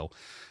so well.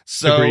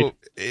 So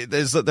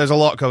there's a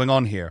lot going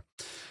on here.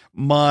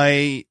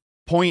 My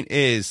point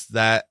is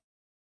that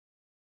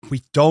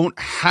we don't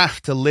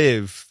have to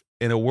live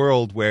in a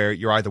world where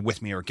you're either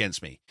with me or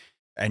against me.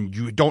 And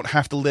you don't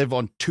have to live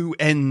on two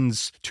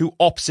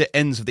opposite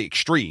ends of the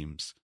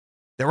extremes.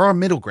 There are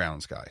middle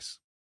grounds, guys.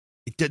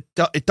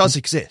 It does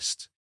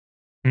exist.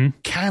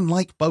 Can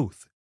like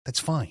both. That's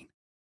fine.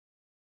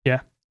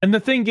 Yeah. And the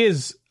thing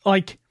is,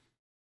 like,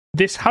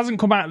 this hasn't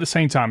come out at the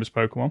same time as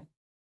Pokemon.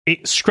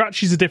 It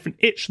scratches a different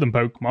itch than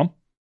Pokemon.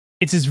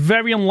 it is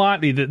very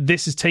unlikely that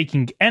this is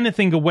taking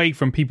anything away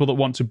from people that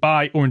want to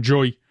buy or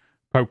enjoy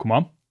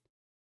Pokemon.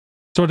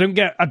 So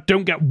I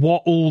don't get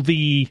what all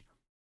the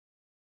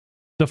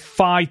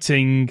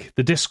fighting,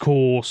 the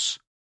discourse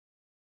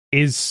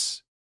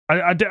is.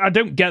 I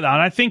don't get that,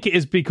 and I think it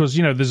is because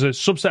there's a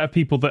subset of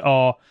people that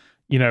are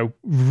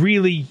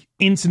really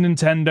into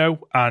Nintendo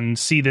and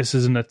see this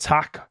as an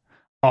attack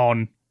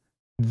on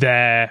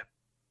their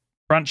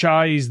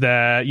franchise,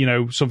 they're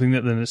something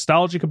that they're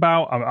nostalgic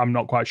about. I'm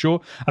not quite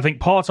sure. I think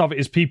part of it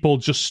is people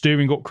just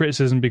stirring up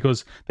criticism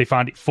because they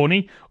find it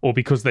funny or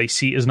because they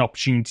see it as an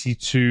opportunity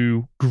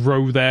to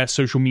grow their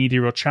social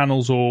media or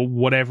channels or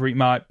whatever it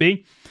might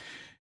be.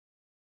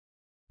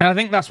 And I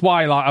think that's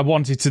why I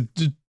wanted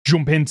to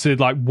jump into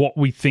what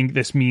we think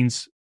this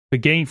means for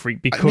Game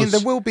Freak, because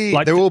there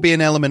will be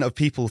an element of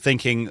people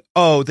thinking,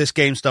 oh, this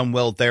game's done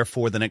well,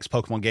 therefore the next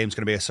Pokemon game's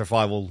going to be a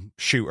survival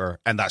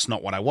shooter, and that's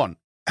not what I want.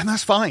 And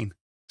that's fine.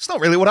 It's not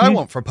really what I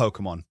want for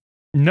Pokemon.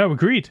 No,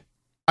 agreed.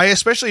 I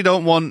especially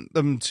don't want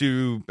them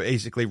to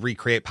basically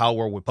recreate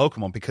Palworld with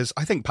Pokemon, because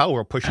I think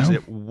Palworld pushes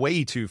it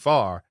way too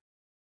far.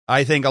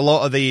 I think a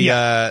lot of the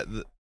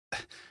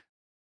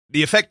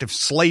effect of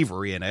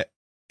slavery in it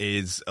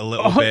is a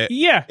little bit...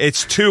 Yeah.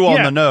 It's too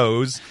on the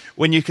nose.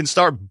 When you can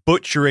start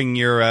butchering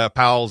your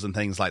pals and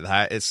things like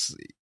that,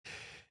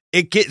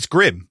 it gets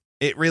grim.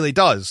 It really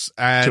does.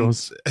 And,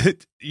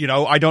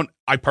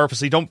 I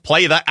purposely don't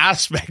play that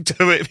aspect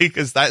of it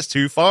because that's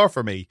too far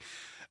for me.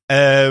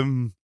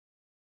 So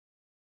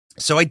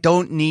I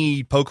don't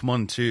need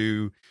Pokemon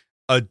to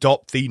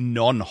adopt the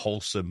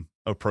non-wholesome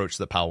approach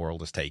that Palworld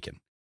has taken.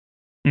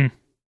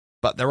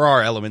 But there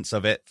are elements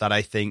of it that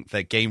I think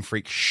that Game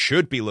Freak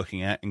should be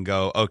looking at and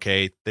go,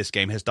 okay, this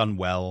game has done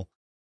well.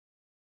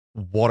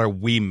 What are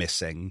we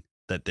missing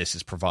that this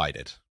has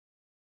provided?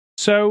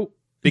 So...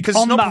 Because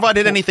it's not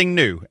provided anything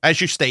new, as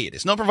you stated.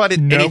 It's not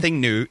provided anything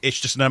new. It's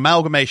just an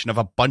amalgamation of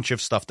a bunch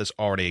of stuff that's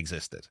already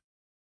existed.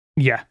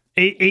 Yeah.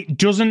 It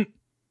doesn't...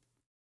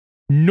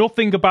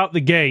 Nothing about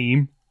the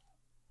game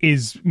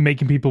is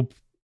making people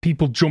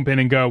jump in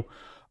and go,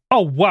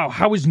 oh, wow,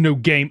 how has no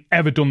game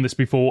ever done this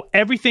before?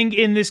 Everything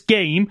in this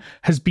game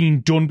has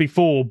been done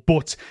before,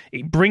 but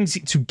it brings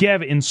it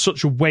together in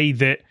such a way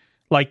that,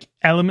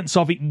 elements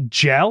of it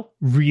gel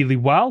really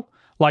well.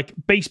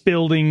 Base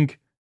building...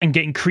 and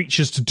getting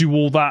creatures to do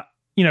all that.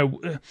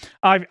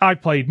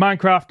 I've played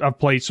Minecraft, I've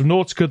played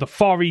Subnautica, the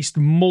Far East,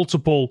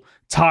 multiple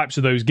types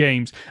of those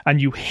games, and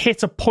you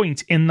hit a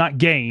point in that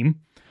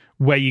game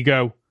where you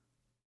go,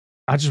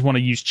 I just want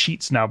to use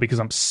cheats now because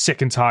I'm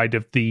sick and tired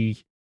of the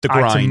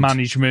item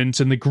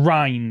management and the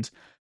grind.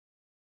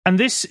 And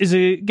this is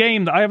a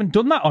game that I haven't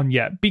done that on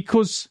yet,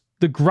 because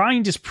the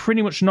grind is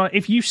pretty much not...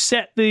 If you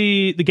set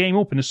the game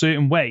up in a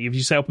certain way, if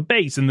you set up a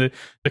base and the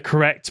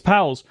correct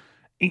pals...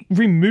 It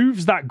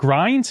removes that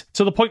grind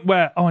to the point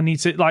where, I need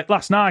to,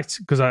 last night,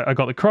 because I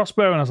got the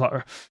crossbow and I was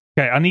like,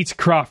 okay, I need to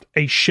craft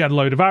a shed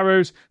load of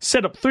arrows,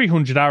 set up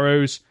 300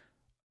 arrows.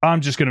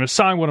 I'm just going to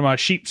assign one of my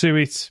sheep to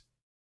it.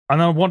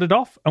 And then I wandered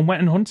off and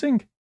went and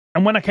hunting.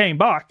 And when I came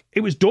back,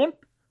 it was done.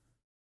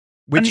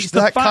 Which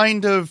that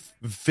kind of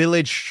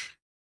village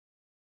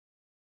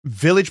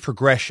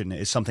progression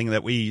is something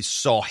that we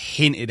saw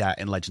hinted at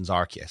in Legends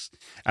Arceus.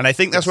 And I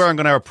think that's where I'm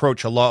going to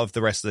approach a lot of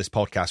the rest of this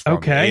podcast from.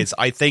 Okay.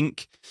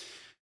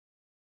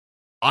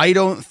 I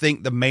don't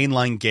think the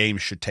mainline game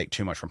should take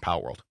too much from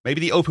Palworld. Maybe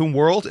the open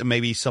world and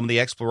maybe some of the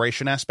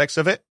exploration aspects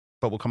of it,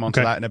 but we'll come on to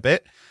that in a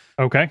bit.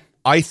 Okay.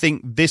 I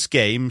think this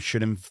game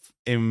should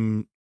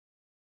inform?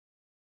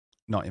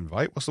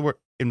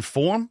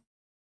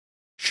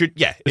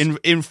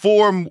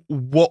 Inform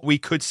what we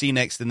could see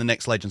next in the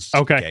next Legends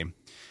game.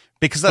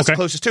 Because that's the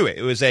closest to it.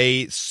 It was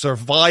a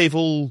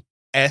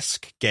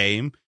survival-esque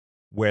game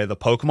where the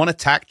Pokemon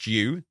attacked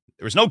you.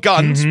 There was no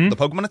guns. The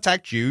Pokemon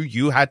attacked you.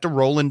 You had to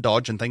roll and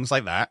dodge and things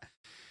like that.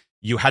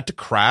 You had to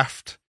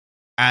craft.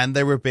 And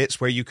there were bits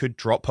where you could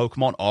drop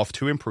Pokemon off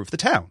to improve the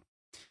town.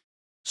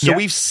 So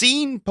we've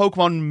seen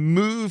Pokemon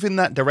move in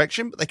that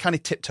direction, but they kind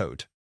of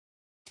tiptoed.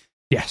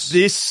 Yes.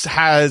 This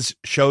has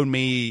shown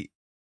me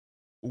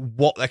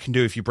what they can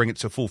do if you bring it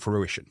to full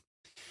fruition.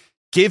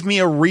 Give me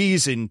a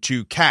reason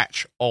to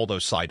catch all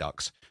those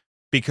Psyducks,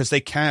 because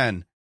they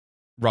can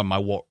run my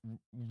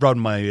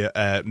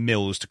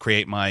mills to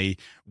create my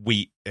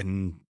wheat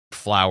and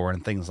flour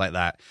and things like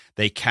that.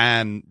 They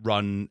can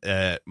run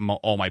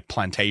all my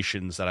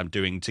plantations that I'm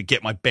doing to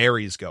get my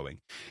berries going.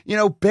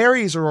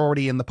 Berries are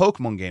already in the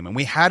Pokemon game, and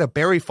we had a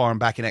berry farm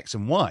back in X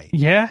and Y.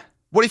 Yeah.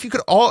 What if you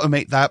could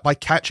automate that by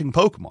catching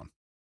Pokemon?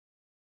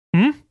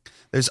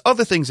 There's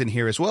other things in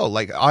here as well.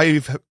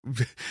 I've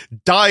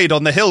died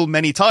on the hill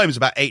many times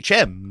about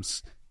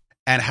HMs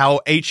and how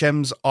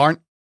HMs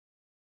aren't...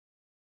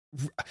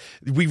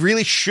 We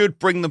really should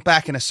bring them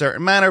back in a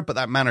certain manner, but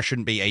that manner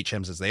shouldn't be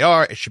HMs as they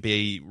are. It should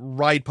be a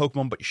ride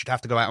Pokemon, but you should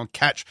have to go out and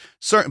catch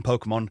certain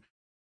Pokemon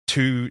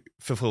to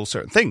fulfill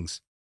certain things.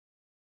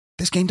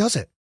 This game does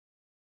it.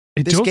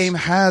 This game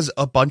has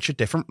a bunch of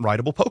different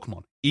rideable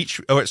Pokemon.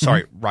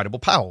 Rideable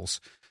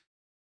pals.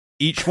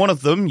 Each one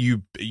of them,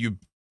 you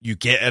you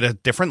get at a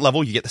different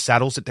level, you get the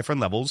saddles at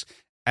different levels,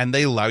 and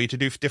they allow you to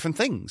do different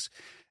things.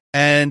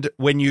 And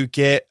when you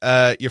get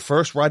your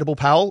first rideable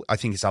pal, I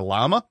think it's a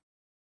llama,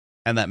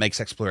 and that makes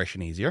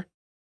exploration easier.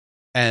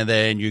 And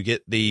then you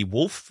get the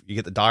wolf, you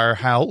get the dire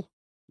howl,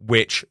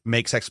 which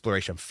makes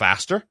exploration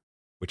faster,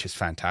 which is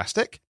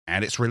fantastic.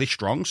 And it's really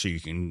strong, so you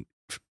can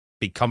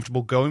be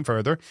comfortable going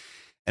further.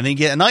 And then you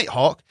get a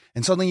nighthawk,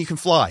 and suddenly you can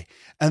fly.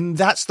 And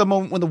that's the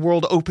moment when the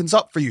world opens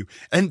up for you.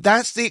 And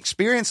that's the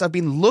experience I've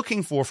been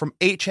looking for from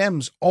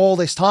HMs all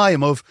this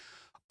time of,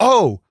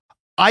 oh,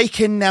 I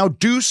can now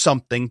do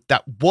something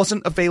that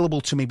wasn't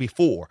available to me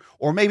before.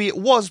 Or maybe it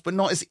was, but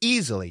not as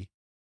easily.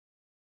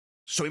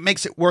 So it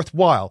makes it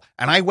worthwhile.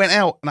 And I went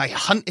out and I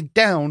hunted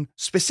down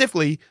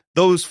specifically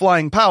those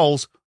flying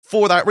pals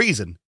for that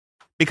reason.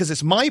 Because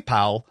it's my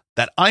pal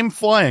that I'm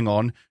flying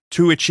on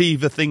to achieve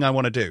the thing I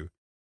want to do.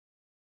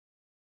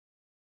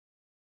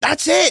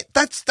 That's it.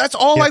 That's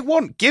all I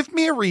want. Give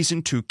me a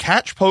reason to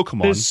catch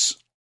Pokemon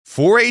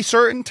for a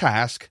certain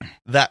task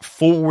that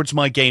forwards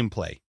my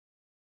gameplay.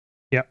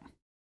 Yep.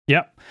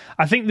 Yep.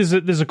 I think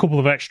there's a couple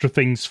of extra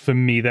things for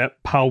me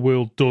that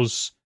Palworld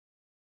does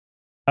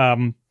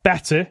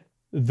better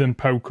than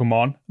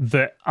Pokemon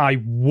that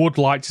I would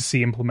like to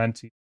see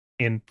implemented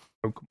in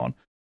Pokemon.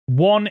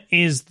 One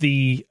is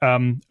the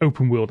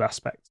open world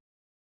aspect,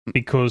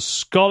 because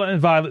Scarlet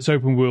and Violet's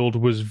open world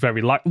was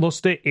very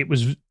lackluster. It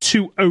was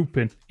too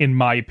open, in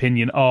my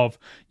opinion, of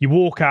you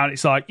walk out,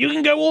 it's like, you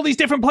can go all these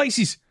different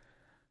places.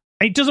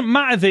 It doesn't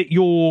matter that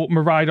your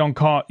Miraidon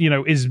car,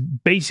 is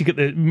basic at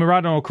the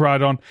Miraidon or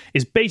Koraidon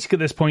is basic at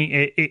this point.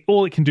 It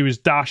all it can do is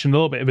dash and a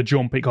little bit of a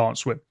jump. It can't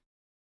swim.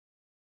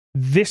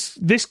 This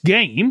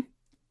game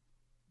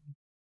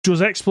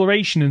does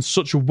exploration in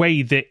such a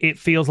way that it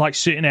feels like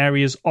certain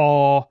areas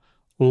are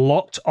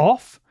locked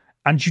off,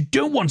 and you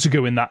don't want to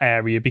go in that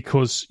area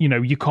because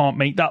you can't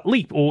make that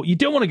leap, or you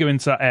don't want to go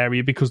into that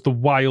area because the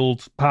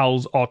wild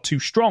pals are too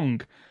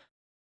strong,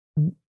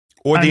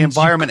 or the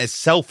environment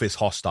itself is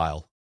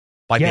hostile.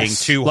 By being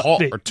too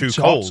hot or too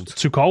cold.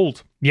 Too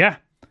cold, yeah.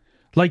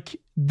 Like,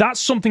 that's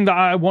something that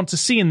I want to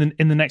see in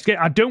the next game.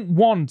 I don't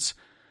want,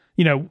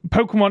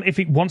 Pokemon, if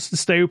it wants to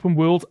stay open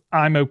world,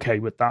 I'm okay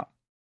with that.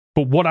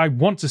 But what I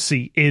want to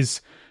see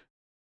is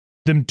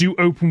them do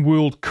open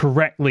world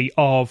correctly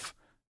of,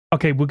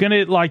 okay, we're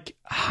going to,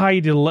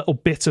 hide a little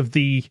bit of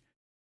the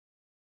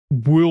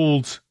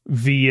world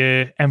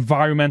via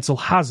environmental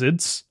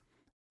hazards,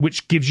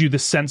 which gives you the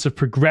sense of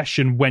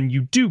progression when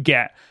you do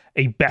get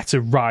a better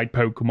ride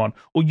Pokemon,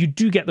 or you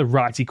do get the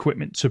right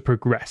equipment to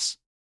progress.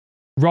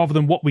 Rather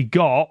than what we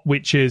got,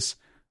 which is,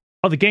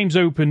 the game's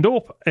opened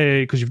up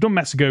because you've done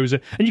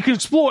Metagoza, and you can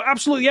explore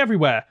absolutely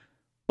everywhere,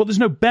 but there's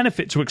no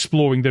benefit to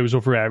exploring those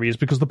other areas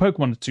because the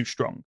Pokemon are too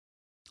strong.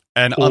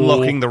 And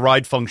unlocking the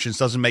ride functions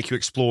doesn't make you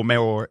explore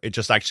more, it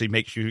just actually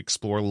makes you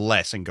explore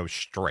less and go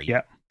straight.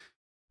 Yeah.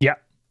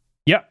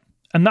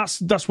 And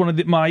that's one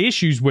of my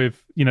issues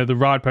with, the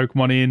ride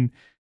Pokemon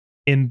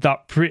in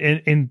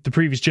the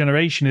previous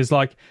generation is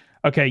like,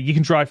 okay, you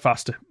can drive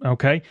faster,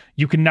 okay?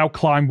 You can now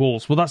climb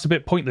walls. Well, that's a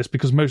bit pointless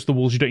because most of the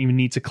walls you don't even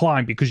need to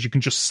climb because you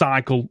can just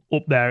cycle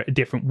up there a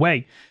different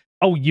way.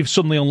 Oh, you've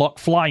suddenly unlocked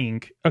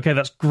flying. Okay,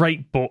 that's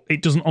great, but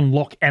it doesn't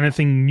unlock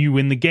anything new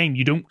in the game.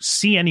 You don't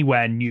see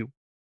anywhere new.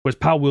 Whereas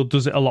Palworld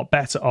does it a lot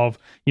better of,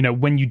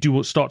 when you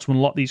do start to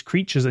unlock these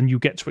creatures and you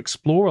get to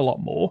explore a lot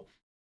more,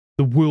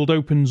 the world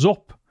opens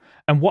up.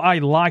 And what I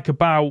like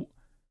about,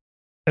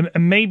 and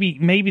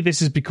maybe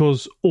this is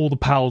because all the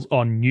pals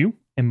are new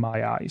in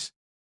my eyes,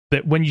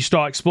 that when you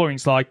start exploring,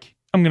 it's like,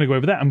 I'm going to go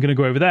over there, I'm going to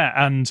go over there.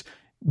 And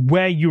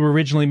where you were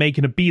originally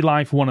making a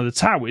beeline for one of the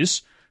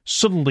towers,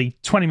 suddenly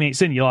 20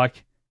 minutes in, you're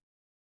like,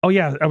 oh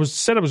yeah, I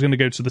was going to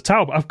go to the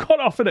tower, but I've got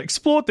off and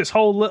explored this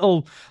whole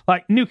little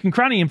nook and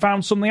cranny and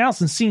found something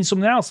else and seen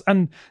something else.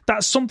 And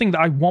that's something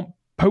that I want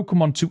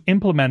Pokemon to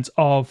implement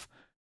of,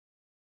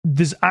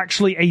 there's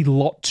actually a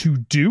lot to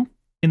do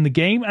in the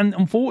game. And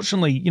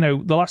unfortunately,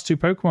 the last two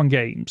Pokemon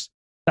games,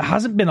 there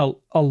hasn't been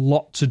a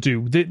lot to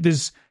do.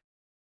 There's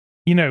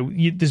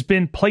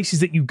been places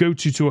that you go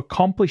to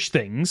accomplish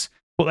things,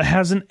 but there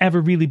hasn't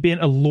ever really been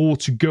a lore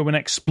to go and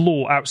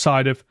explore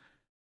outside of,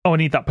 I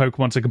need that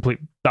Pokemon to complete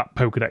that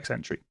Pokedex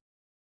entry.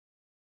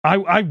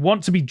 I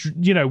want to be,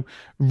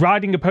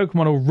 riding a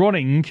Pokemon or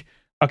running,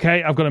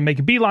 okay, I've got to make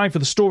a beeline for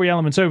the story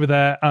elements over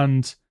there,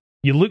 and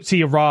you look to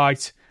your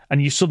right,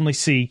 and you suddenly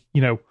see,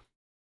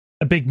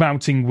 a big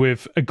mountain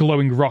with a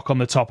glowing rock on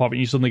the top of it, and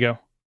you suddenly go,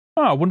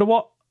 oh, I wonder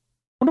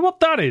what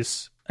that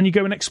is, and you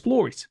go and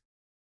explore it.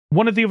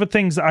 One of the other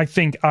things that I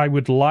think I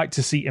would like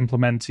to see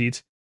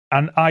implemented,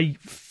 and I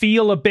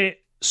feel a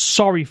bit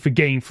sorry for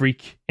Game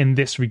Freak in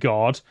this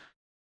regard,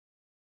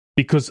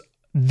 because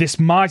this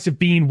might have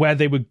been where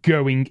they were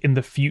going in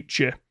the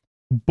future,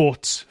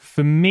 but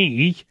for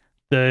me,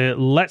 the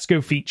Let's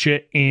Go feature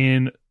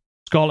in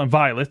Scarlet and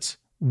Violet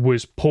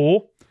was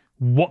poor.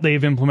 What they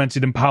have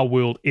implemented in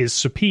Palworld is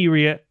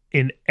superior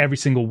in every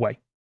single way.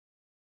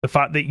 The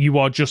fact that you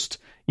are just,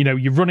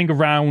 you're running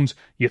around,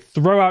 you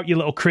throw out your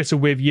little critter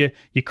with you,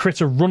 your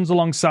critter runs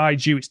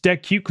alongside you. It's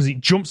dead cute because it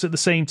jumps at the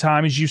same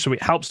time as you, so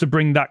it helps to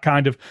bring that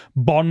kind of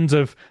bond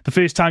of the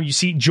first time you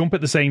see it jump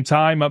at the same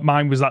time.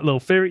 Mine was that little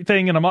fairy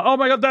thing, and I'm like, oh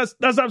my god, that's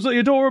absolutely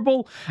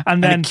adorable.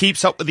 And then it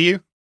keeps up with you.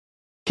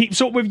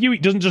 Keeps up with you.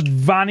 It doesn't just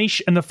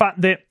vanish. And the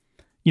fact that,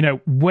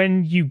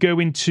 when you go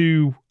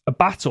into a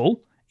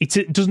battle,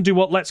 it doesn't do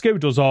what Let's Go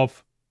does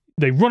of,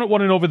 they run at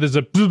one another, there's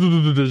a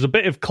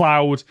bit of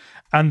cloud,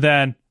 and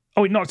then,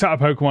 it knocked out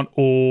a Pokemon,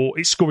 or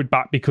it scurried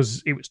back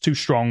because it was too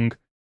strong.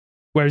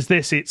 Whereas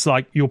this, it's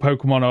like your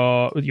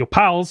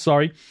pals,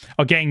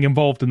 are getting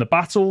involved in the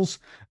battles.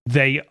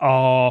 They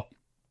are,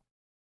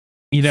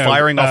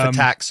 firing off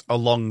attacks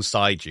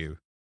alongside you.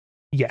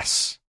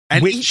 Yes.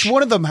 And each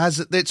one of them has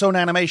its own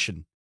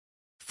animation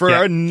for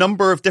a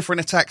number of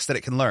different attacks that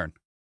it can learn.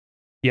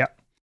 Yeah.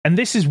 And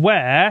this is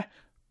where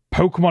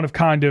Pokemon have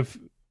kind of,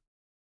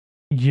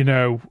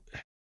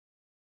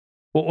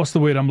 what's the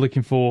word I'm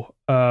looking for?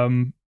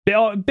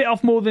 Bit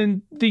off more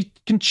than they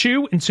can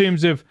chew in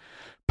terms of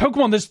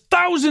Pokemon. There's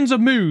thousands of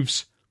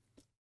moves,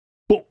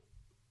 but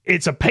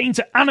it's a pain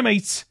to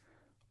animate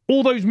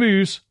all those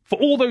moves for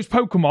all those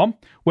Pokemon,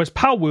 whereas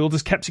Palworld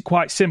has kept it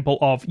quite simple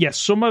of, yes,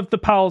 some of the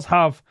pals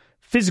have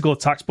physical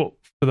attacks, but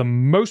for the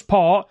most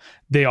part,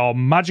 they are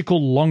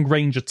magical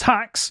long-range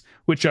attacks,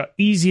 which are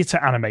easier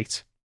to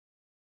animate.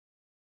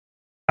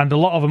 And a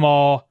lot of them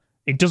are,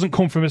 it doesn't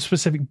come from a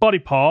specific body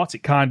part,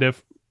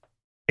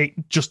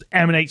 it just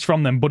emanates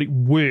from them, but it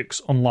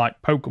works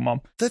unlike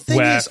Pokemon. The thing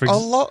is, a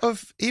lot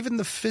of even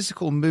the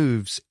physical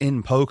moves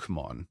in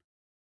Pokemon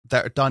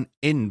that are done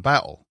in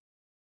battle,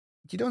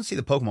 you don't see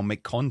the Pokemon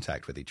make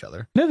contact with each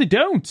other. No, they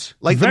don't.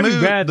 Like it's very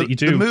rare that you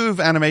do. The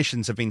move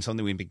animations have been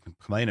something we've been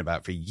complaining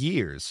about for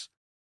years.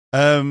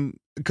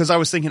 Because I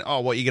was thinking,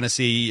 what are you going to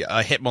see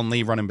a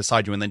Hitmonlee running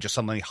beside you and then just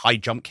suddenly high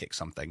jump kick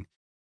something?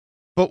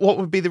 But what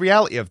would be the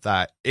reality of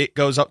that? It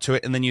goes up to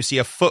it and then you see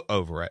a foot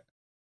over it.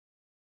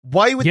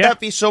 Why would that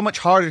be so much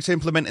harder to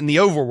implement in the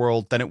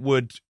overworld than it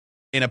would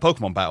in a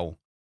Pokemon battle?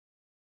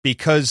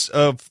 Because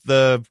of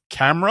the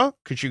camera?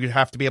 Because you would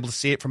have to be able to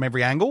see it from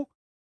every angle?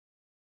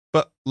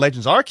 But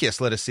Legends Arceus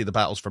let us see the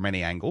battles from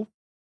any angle.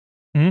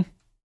 Mm-hmm.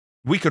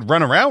 We could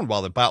run around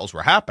while the battles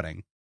were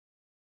happening.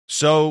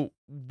 So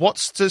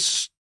what's to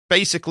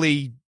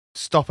basically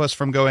stop us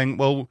from going,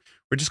 well,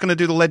 we're just going to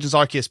do the Legends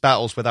Arceus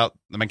battles without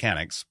the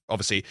mechanics,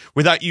 obviously,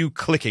 without you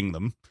clicking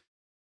them.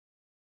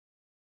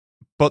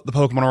 But the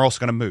Pokemon are also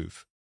going to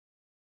move.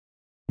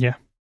 Yeah.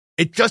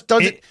 It just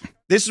doesn't.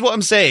 This is what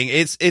I'm saying.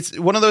 It's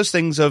one of those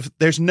things of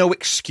there's no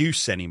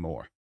excuse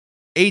anymore.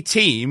 A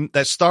team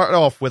that started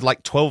off with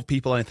like 12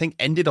 people and I think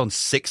ended on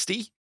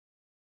 60.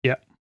 Yeah.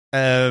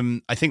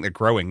 I think they're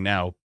growing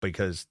now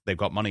because they've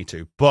got money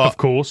to. But of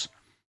course.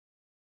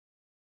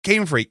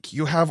 Game Freak,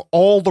 you have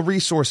all the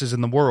resources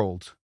in the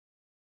world.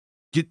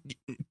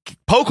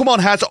 Pokemon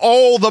has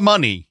all the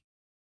money.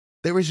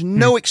 There is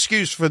no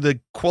excuse for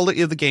the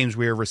quality of the games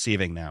we are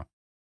receiving now.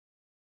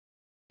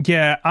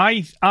 Yeah,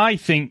 I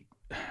think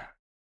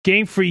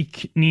Game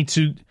Freak need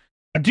to.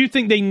 I do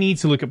think they need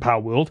to look at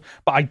Palworld,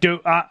 but I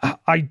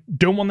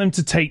don't want them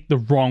to take the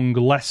wrong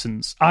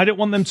lessons. I don't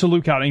want them to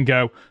look at it and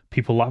go,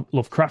 people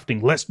love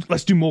crafting.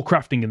 Let's do more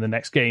crafting in the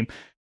next game.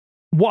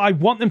 What I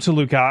want them to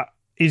look at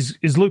is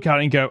look at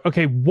it and go,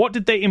 okay, what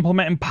did they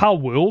implement in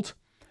Palworld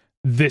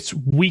that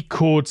we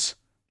could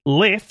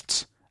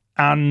lift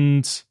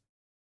and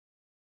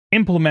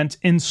implement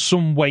in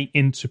some way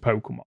into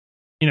Pokemon?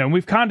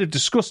 We've kind of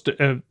discussed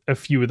a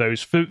few of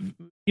those. For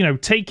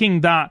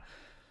taking that,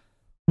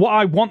 what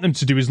I want them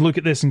to do is look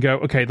at this and go,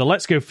 okay, the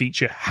Let's Go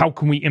feature, how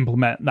can we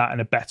implement that in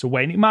a better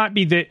way? And it might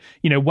be that,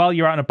 while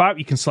you're out and about,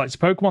 you can select a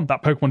Pokemon,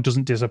 that Pokemon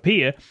doesn't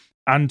disappear.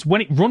 And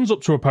when it runs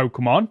up to a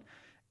Pokemon,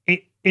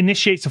 it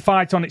initiates a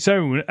fight on its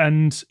own.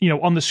 And,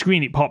 on the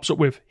screen, it pops up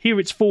with, here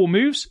it's 4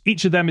 moves.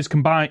 Each of them is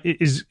combined,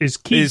 is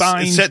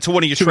keybind. Is set to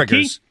one of your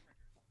triggers.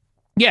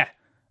 Yeah.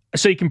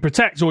 So you can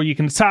protect or you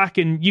can attack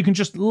and you can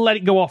just let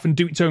it go off and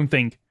do its own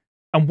thing.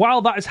 And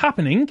while that is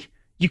happening,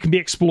 you can be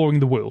exploring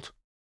the world.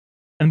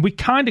 And we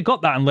kind of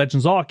got that in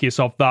Legends Arceus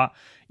of that,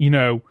 you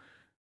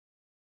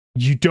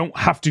don't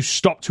have to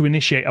stop to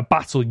initiate a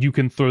battle. You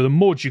can throw the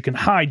mud, you can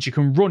hide, you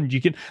can run,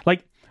 you can,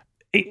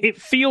 it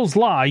feels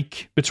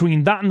like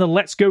between that and the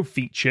Let's Go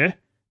feature,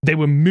 they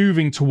were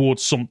moving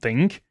towards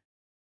something.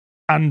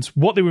 And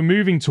what they were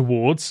moving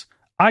towards,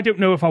 I don't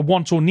know if I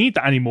want or need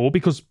that anymore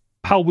because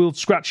Palworld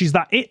scratches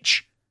that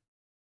itch.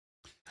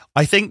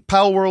 I think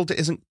Palworld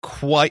isn't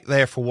quite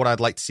there for what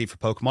I'd like to see for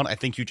Pokemon. I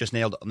think you just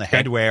nailed it on the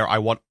head where I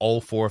want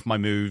all 4 of my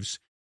moves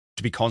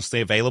to be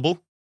constantly available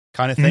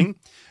kind of thing.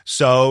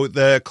 So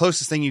the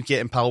closest thing you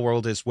get in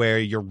Palworld is where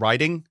you're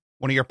riding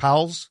one of your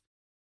pals.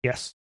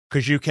 Yes.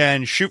 Because you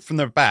can shoot from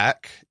their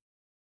back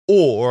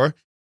or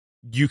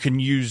you can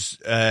use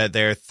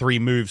their 3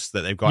 moves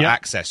that they've got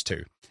access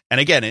to. And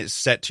again, it's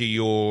set to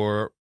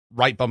your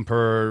right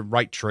bumper,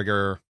 right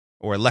trigger,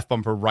 or left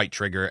bumper, right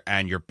trigger,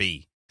 and your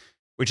B.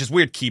 Which is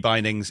weird key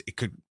bindings. It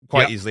could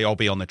quite easily all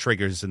be on the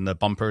triggers and the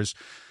bumpers.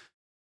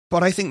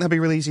 But I think that'd be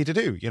really easy to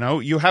do.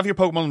 You have your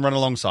Pokemon run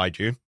alongside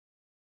you.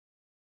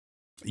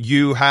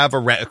 You have a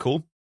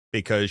reticle,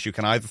 because you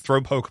can either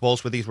throw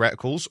Pokeballs with these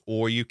reticles,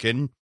 or you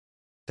can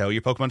tell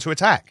your Pokemon to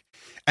attack.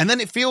 And then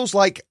it feels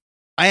like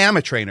I am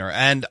a trainer,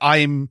 and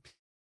I'm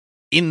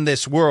in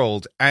this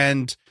world.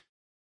 And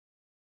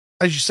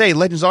as you say,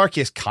 Legends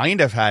Arceus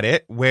kind of had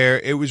it, where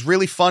it was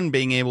really fun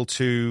being able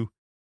to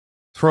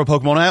throw a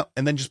Pokemon out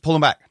and then just pull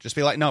them back. Just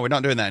be like, no, we're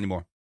not doing that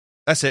anymore.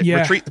 That's it.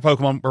 Yeah. Retreat the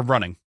Pokemon. We're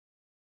running.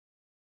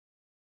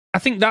 I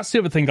think that's the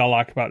other thing I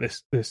like about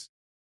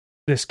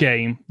this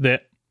game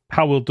that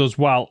Palworld does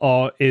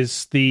well,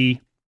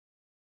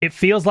 it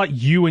feels like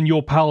you and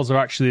your pals are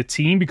actually a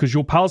team, because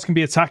your pals can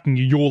be attacking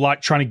you. You're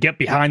like trying to get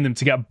behind them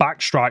to get a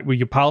back strike with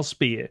your pal's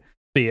spear.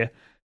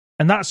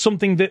 And that's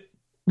something that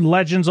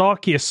Legends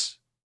Arceus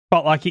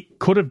felt like it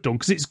could have done,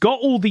 because it's got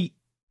all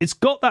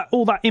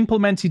that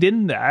implemented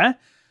in there.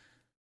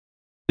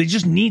 They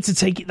just need to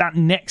take it that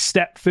next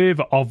step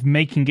further of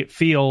making it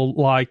feel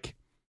like,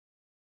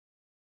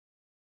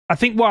 I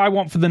think what I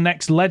want for the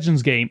next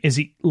Legends game is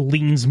it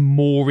leans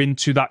more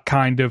into that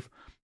kind of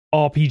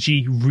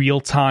RPG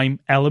real-time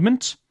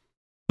element,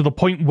 to the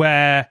point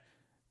where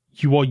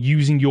you are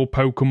using your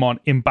Pokemon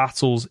in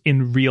battles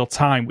in real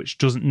time, which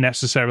doesn't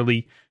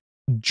necessarily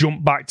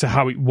jump back to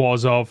how it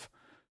was of,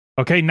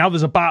 okay, now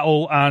there's a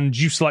battle and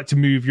you select a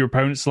move, your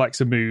opponent selects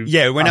a move.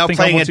 Yeah, we're now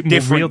playing a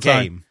different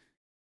game.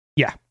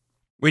 Yeah.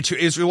 Which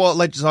is what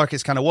Legends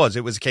Arceus kind of was.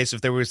 It was a case of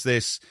there was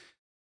this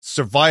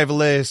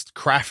survivalist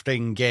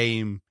crafting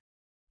game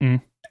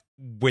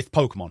with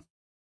Pokemon.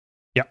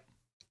 Yep.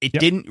 It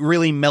didn't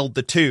really meld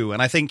the two.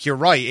 And I think you're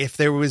right. If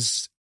there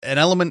was an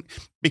element,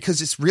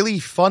 because it's really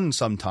fun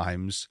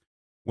sometimes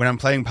when I'm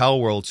playing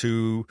Palworld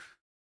to,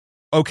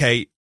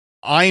 okay,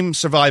 I'm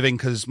surviving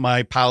because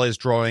my pal is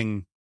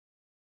drawing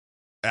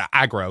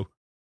aggro,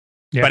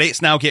 but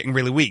it's now getting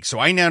really weak. So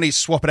I now need to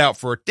swap it out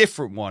for a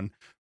different one.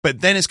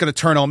 But then it's going to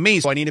turn on me,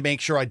 so I need to make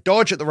sure I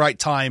dodge at the right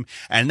time.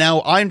 And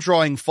now I'm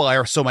drawing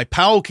fire, so my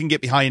pal can get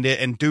behind it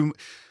and do.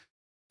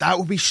 That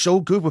would be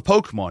so good with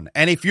Pokemon.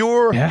 And if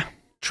you're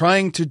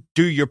trying to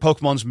do your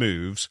Pokemon's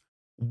moves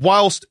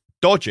whilst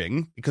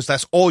dodging, because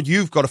that's all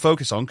you've got to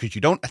focus on, because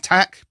you don't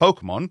attack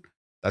Pokemon.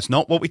 That's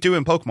not what we do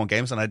in Pokemon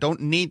games, and I don't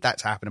need that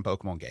to happen in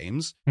Pokemon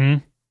games.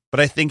 But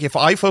I think if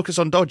I focus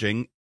on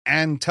dodging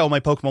and tell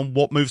my Pokemon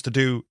what moves to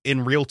do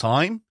in real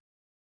time,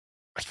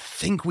 I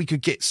think we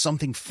could get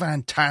something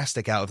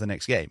fantastic out of the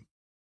next game.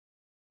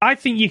 I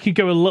think you could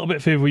go a little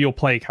bit further with your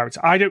player character.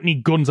 I don't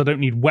need guns, I don't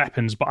need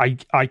weapons, but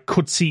I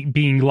could see it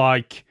being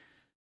like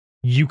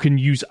you can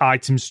use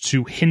items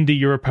to hinder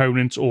your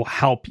opponent or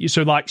help you.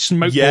 So like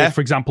Smoke Ball, for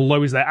example,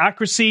 lowers their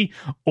accuracy,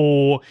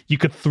 or you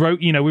could throw,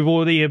 we've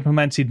already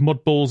implemented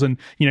Mud Balls, and,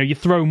 you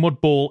throw Mud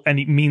Ball and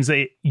it means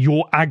that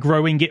you're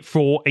aggroing it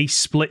for a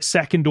split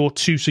second or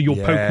two so your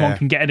Pokemon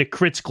can get a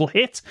critical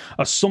hit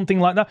or something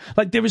like that.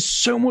 Like, there is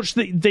so much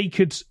that they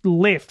could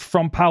lift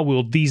from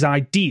Palworld, these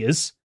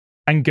ideas,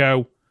 and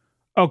go,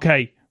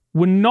 okay,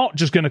 we're not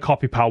just going to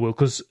copy Palworld,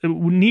 because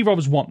neither of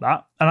us want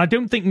that, and I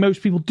don't think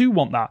most people do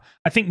want that.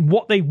 I think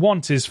what they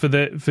want is for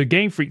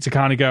Game Freak to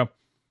kind of go,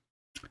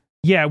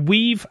 yeah,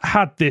 we've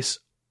had this,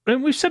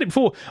 and we've said it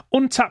before,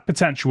 untapped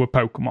potential with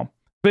Pokemon.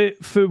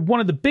 But for one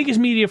of the biggest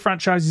media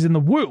franchises in the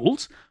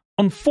world,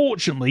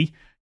 unfortunately,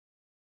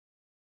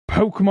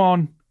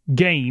 Pokemon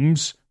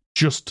games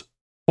just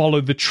follow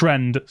the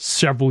trend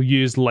several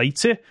years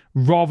later,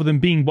 rather than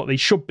being what they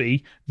should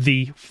be,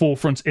 the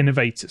forefront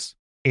innovators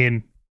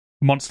in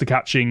monster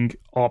catching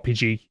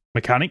RPG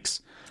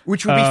mechanics.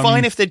 Which would be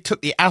fine if they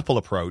took the Apple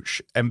approach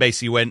and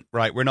basically went,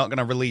 right, we're not going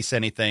to release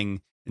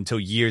anything until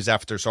years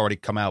after it's already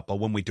come out, but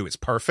when we do, it's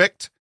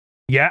perfect.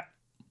 Yeah.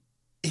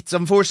 It's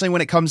unfortunately,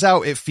 when it comes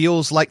out, it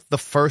feels like the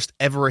first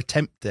ever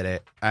attempt at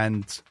it.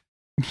 And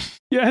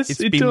yes, it's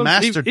been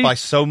mastered by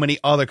so many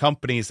other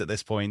companies at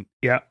this point.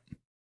 Yeah.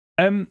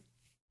 You're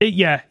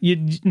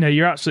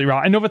absolutely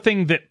right. Another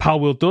thing that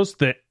Palworld does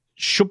that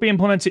should be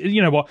implemented,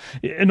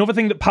 another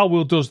thing that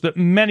Palworld does that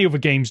many other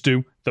games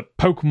do, that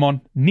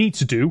Pokemon need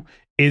to do,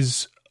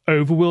 is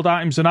overworld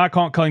items. And I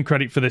can't claim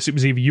credit for this. It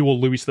was either you or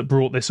Lewis that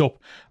brought this up.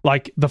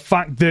 Like, the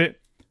fact that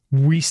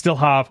we still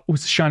have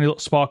it's a shiny little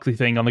sparkly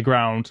thing on the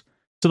ground,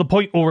 to the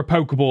point, or a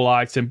Pokeball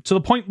item, to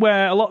the point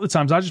where a lot of the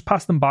times I just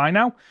pass them by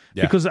now,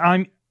 because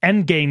I'm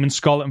endgame in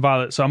Scarlet and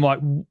Violet. So I'm like,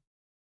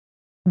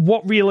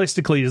 what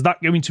realistically is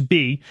that going to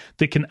be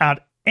that can add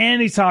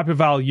any type of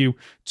value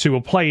to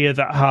a player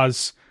that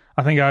has,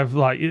 I think I have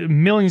like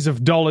millions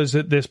of dollars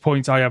at this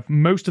point. I have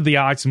most of the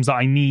items that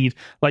I need.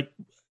 Like,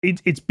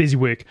 it's busy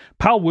work.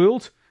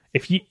 Palworld,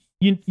 if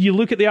you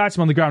look at the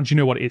item on the ground, you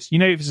know what it is. You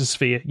know if it's a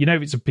sphere. You know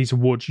if it's a piece of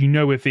wood. You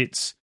know if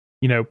it's,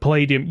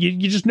 palladium.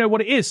 You just know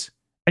what it is.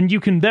 And you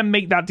can then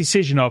make that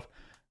decision of,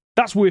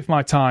 that's worth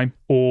my time,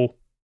 or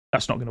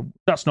that's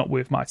not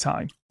worth my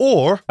time.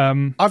 Or,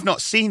 I've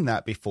not seen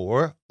that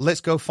before.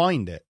 Let's go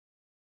find it.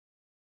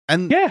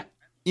 And,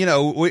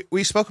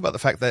 we spoke about the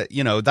fact that,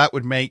 that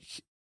would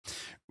make...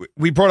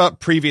 We brought up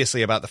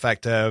previously about the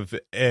fact of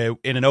in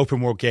an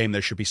open world game,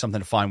 there should be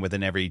something to find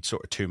within every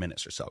sort of 2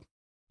 minutes or so.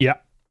 Yeah.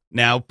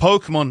 Now,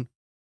 Pokemon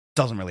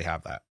doesn't really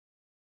have that.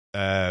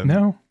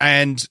 No.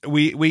 And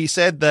we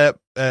said that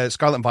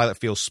Scarlet and Violet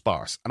feels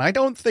sparse. And I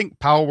don't think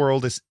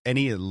Palworld is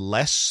any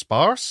less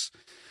sparse.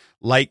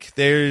 Like,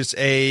 there's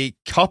a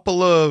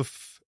couple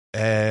of,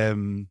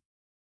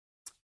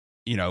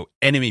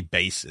 enemy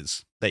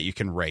bases that you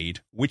can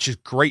raid, which is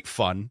great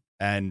fun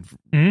and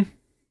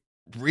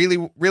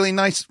really, really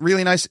nice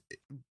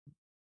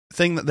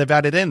thing that they've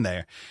added in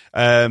there.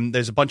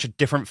 There's a bunch of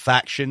different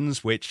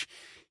factions, which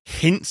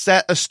hints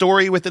at a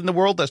story within the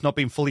world that's not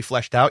been fully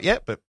fleshed out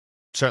yet, but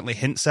certainly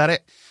hints at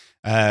it.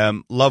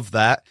 Love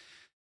that.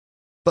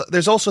 But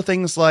there's also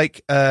things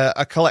like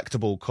a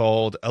collectible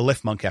called a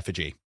Liftmonk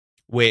effigy,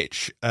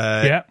 which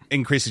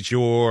increases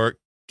your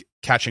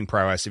catching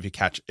prowess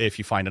if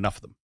you find enough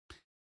of them.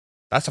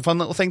 That's a fun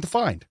little thing to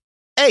find.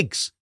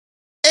 Eggs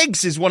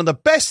is one of the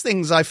best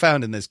things I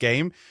found in this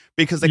game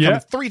because they come in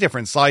 3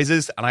 different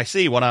sizes, and I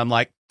see one, I'm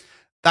like,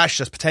 that's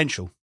just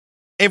potential.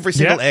 Every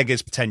single egg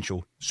is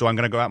potential, so I'm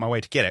going to go out my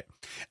way to get it.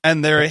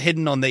 And they're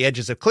hidden on the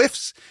edges of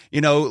cliffs,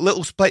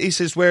 little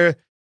places where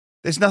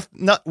there's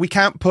we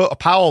can't put a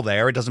Powell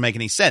there. It doesn't make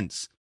any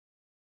sense.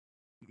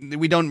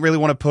 We don't really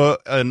want to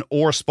put an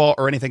ore spot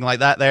or anything like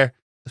that there.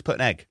 Let's put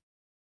an egg.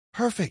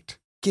 Perfect.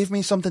 Give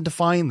me something to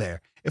find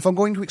there. If I'm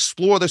going to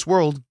explore this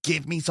world,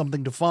 give me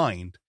something to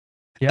find.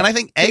 Yep. And I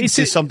think eggs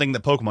is something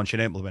that Pokemon should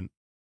implement.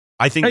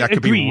 I think that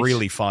could be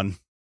really fun.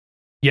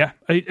 Yeah,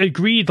 I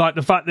agreed. Like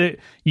the fact that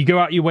you go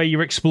out your way,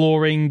 you're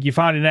exploring, you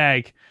find an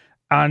egg,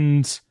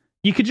 and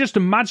you could just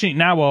imagine it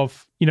now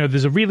of,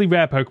 there's a really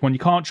rare Pokemon, you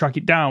can't track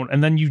it down,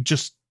 and then you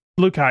just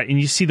look at it and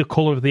you see the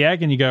color of the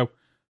egg and you go,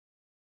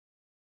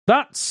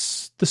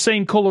 that's the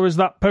same color as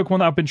that Pokemon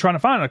that I've been trying to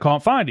find. I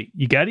can't find it.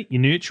 You get it, you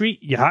nurture it,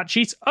 you hatch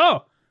it.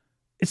 Oh,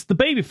 it's the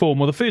baby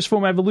form or the first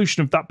form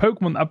evolution of that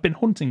Pokemon that I've been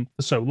hunting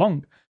for so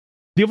long.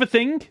 The other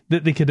thing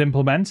that they could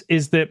implement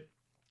is that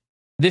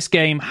this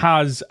game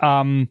has,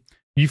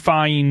 you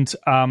find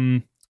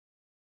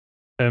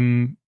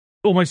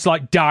almost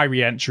like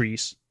diary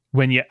entries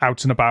when you're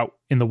out and about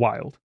in the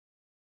wild.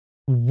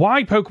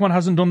 Why Pokemon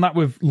hasn't done that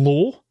with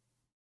lore,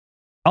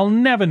 I'll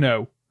never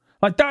know.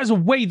 Like, that is a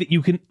way that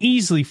you can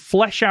easily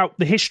flesh out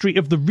the history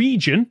of the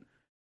region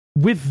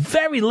with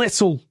very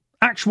little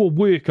actual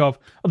work of,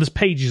 there's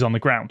pages on the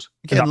ground.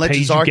 Again,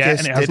 Legends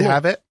Arceus did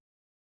have it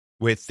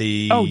with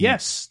the... Oh,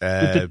 yes.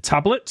 With the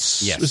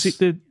tablets? Yes. Was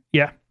it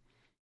yeah.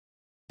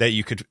 That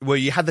you could... Well,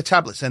 you had the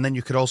tablets, and then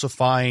you could also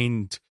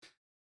find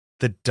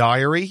the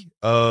diary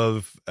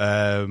of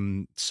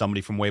somebody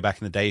from way back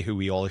in the day who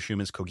we all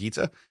assume is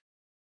Kogita.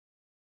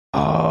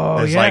 Oh,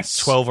 there's yes.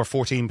 like 12 or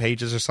 14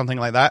 pages or something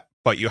like that,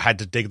 but you had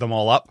to dig them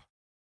all up.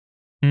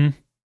 And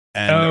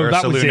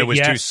Ursaluna was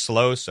too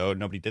slow, so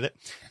nobody did it.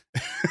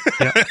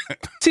 Yeah.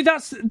 See,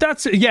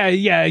 that's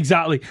yeah,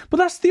 exactly. But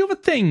that's the other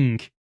thing.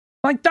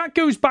 Like, that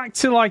goes back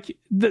to like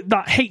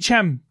that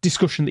HM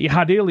discussion that you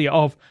had earlier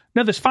of,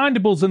 no, there's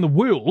findables in the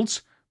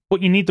world,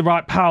 but you need the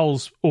right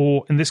pals,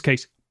 or in this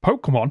case,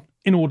 Pokemon,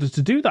 in order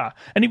to do that.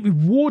 And it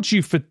rewards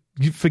you for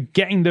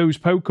getting those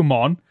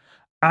Pokemon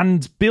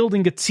and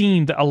building a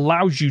team that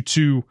allows you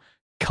to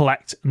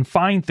collect and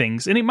find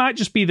things. And it might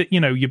just be that,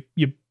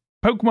 your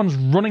Pokemon's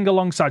running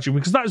alongside you,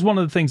 because that is one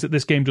of the things that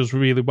this game does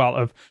really well,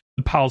 of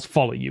the pals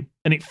follow you.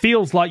 And it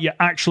feels like you're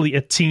actually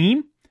a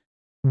team,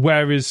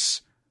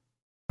 whereas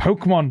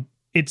Pokemon,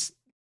 it's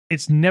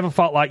never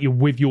felt like you're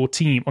with your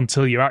team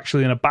until you're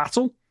actually in a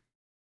battle.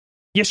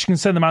 Yes, you can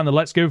send them out in the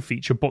Let's Go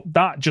feature, but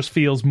that just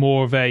feels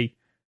more of a,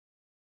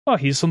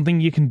 here's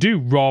something you can do,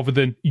 rather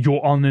than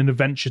you're on an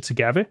adventure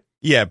together.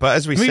 Yeah, but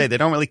as we say, they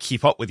don't really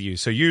keep up with you.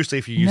 So usually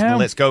if you use the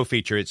Let's Go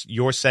feature, it's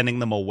you're sending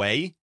them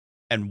away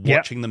and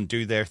watching them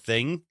do their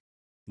thing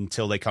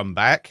until they come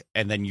back,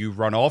 and then you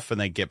run off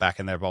and they get back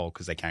in their ball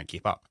because they can't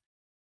keep up.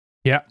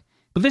 Yeah.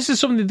 But this is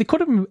something that they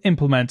could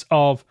implement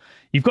of,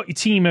 you've got your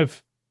team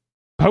of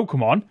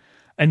Pokemon,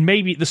 and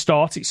maybe at the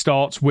start it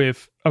starts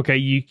with, okay,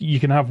 you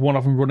can have one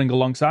of them running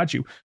alongside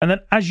you. And then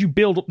as you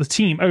build up the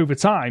team over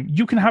time,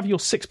 you can have your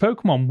 6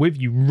 Pokemon with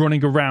you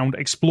running around,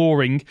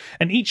 exploring,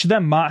 and each of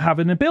them might have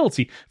an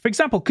ability. For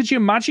example, could you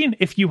imagine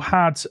if you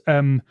had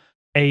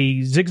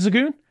a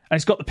Zigzagoon, and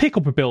it's got the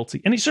pickup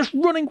ability, and it's just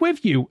running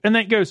with you, and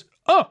then it goes,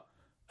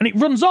 and it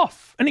runs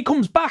off, and it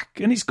comes back,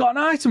 and it's got an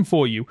item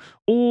for you.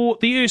 Or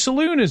the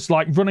Ursaluna's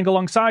like running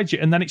alongside you,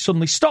 and then it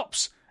suddenly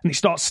stops, and it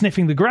starts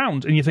sniffing the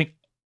ground, and you think,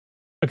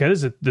 okay,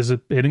 there's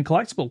a hidden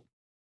collectible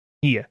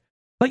here.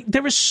 Like,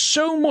 there is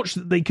so much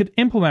that they could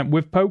implement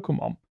with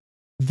Pokemon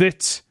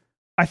that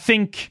I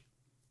think,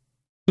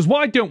 because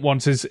what I don't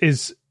want is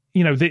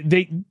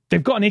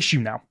they've got an issue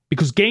now,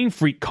 because Game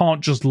Freak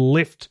can't just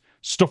lift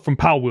stuff from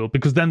Palworld,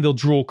 because then they'll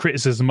draw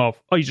criticism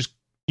of, you're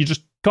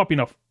just copying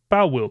off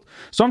Palworld.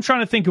 So I'm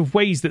trying to think of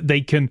ways that they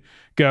can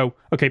go,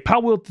 okay,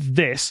 Palworld did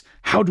this,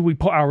 how do we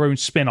put our own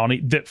spin on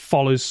it that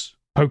follows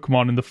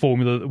Pokemon in the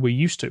formula that we're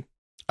used to?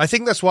 I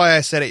think that's why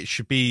I said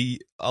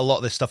a lot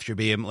of this stuff should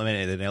be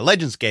implemented in a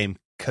Legends game,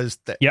 because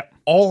they're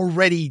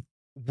already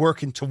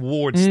working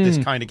towards this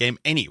kind of game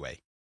anyway.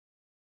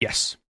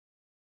 Yes.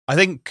 I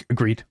think...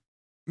 Agreed.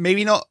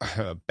 maybe not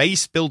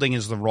base building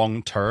is the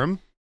wrong term,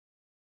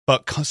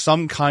 but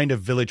some kind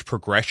of village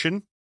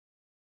progression,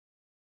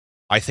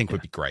 I think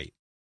would be great.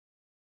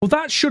 Well,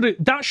 that should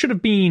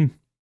have been,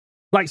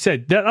 like I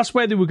said, that's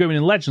where they were going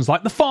in Legends,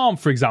 like the farm,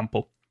 for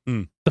example.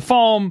 The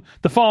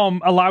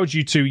farm allows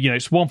you to,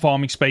 it's one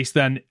farming space,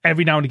 then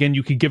every now and again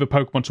you could give a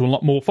Pokemon to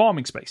unlock more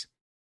farming space.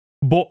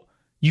 But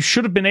you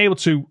should have been able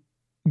to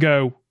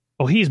go,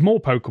 well, here's more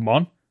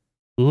Pokemon,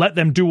 let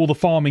them do all the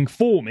farming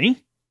for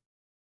me,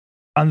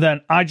 and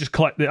then I just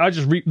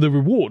reap the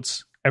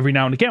rewards every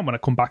now and again when I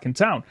come back in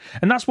town.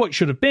 And that's what it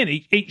should have been.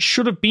 It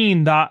should have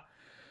been that.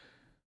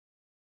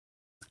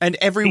 And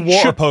every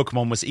water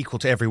Pokemon was equal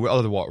to every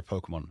other water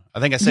Pokemon. I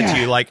think I said to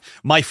you, like,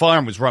 my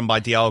farm was run by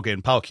Dialga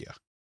and Palkia.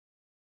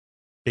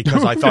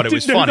 Because I thought it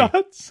was funny.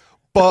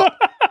 But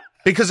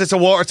because it's a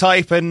water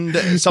type and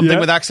something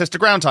with access to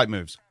ground type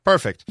moves.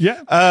 Perfect.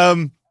 Yeah.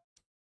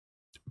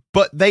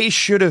 But they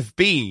should have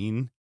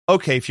been,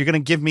 okay, if you're going to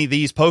give me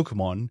these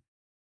Pokemon,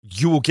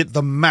 you will get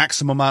the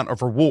maximum amount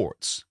of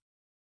rewards.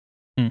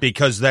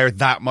 Because they're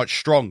that much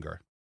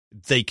stronger.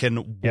 They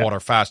can water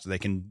faster. They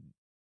can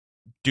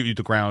do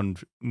the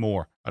ground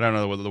more. I don't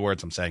know what the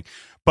words I'm saying.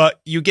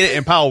 But you get it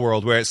in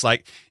Palworld where it's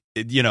like,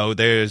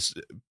 there's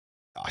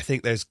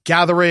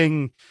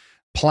gathering,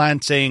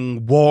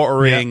 planting,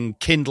 watering,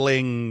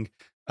 kindling,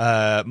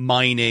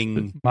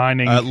 mining,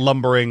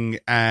 lumbering,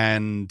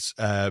 and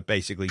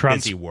basically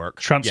busy work.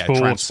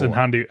 Transport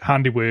and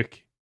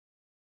handiwork.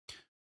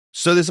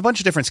 So there's a bunch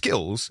of different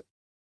skills,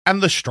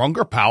 and the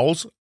stronger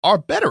pals are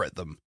better at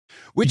them.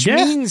 Which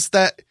means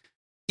that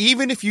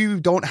even if you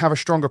don't have a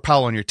stronger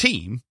pal on your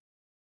team,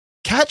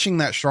 catching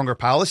that stronger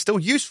pal is still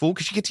useful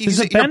because you get to use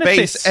it in your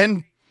base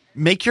and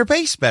make your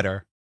base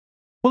better.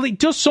 Well, it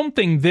does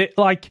something that,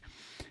 like,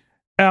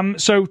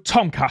 so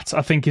Tomcat,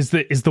 I think, is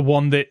the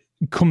one that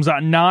comes out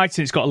at night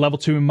and it's got a level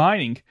 2 in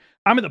mining.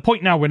 I'm at the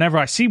point now, whenever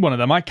I see one of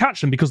them, I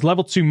catch them because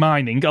level 2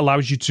 mining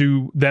allows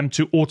them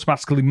to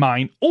automatically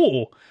mine,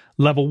 or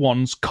level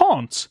 1s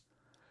can't.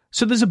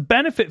 So there's a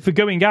benefit for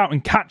going out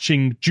and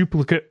catching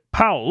duplicate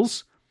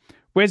pals,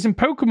 whereas in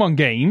Pokemon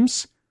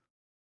games,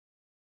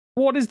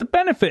 what is the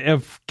benefit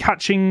of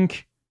catching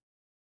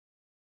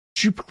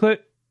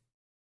duplicate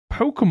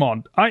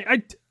Pokemon?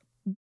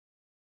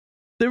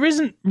 There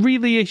isn't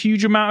really a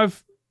huge amount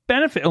of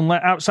benefit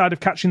outside of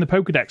catching the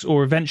Pokedex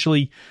or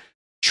eventually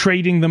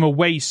trading them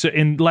away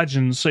in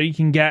Legends so you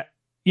can get,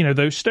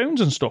 those stones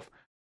and stuff.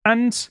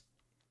 And,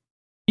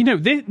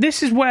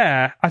 this is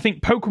where I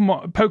think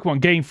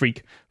Pokemon Game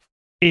Freak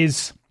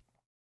is,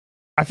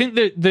 I think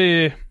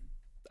I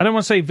don't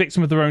want to say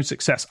victim of their own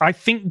success. I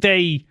think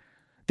they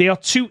are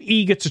too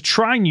eager to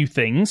try new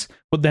things,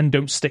 but then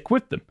don't stick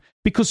with them.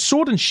 Because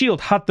Sword and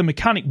Shield had the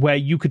mechanic where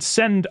you could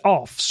send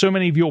off so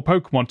many of your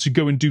Pokemon to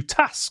go and do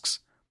tasks.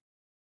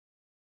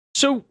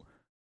 So,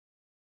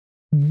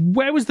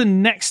 where was the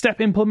next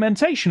step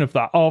implementation of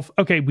that? Of,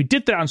 okay, we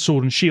did that on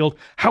Sword and Shield.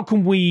 How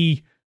can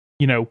we,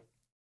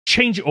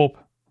 change it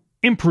up,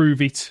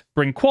 improve it,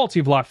 bring quality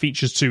of life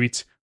features to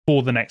it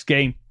for the next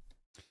game?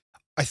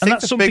 I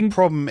think the big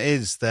problem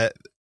is that,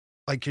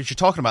 like, because you're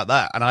talking about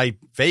that, and I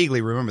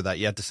vaguely remember that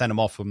you had to send them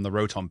off from the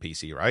Rotom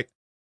PC, right?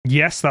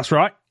 Yes, that's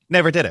right.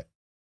 Never did it.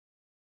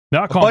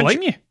 No, I can't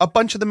blame you. A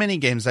bunch of the mini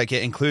games that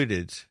get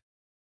included,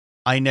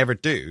 I never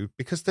do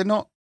because they're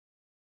not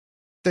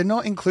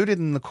included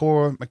in the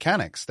core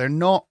mechanics. They're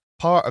not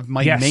part of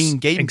my main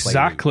gameplay.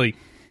 Exactly.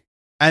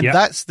 And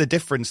that's the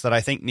difference that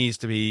I think needs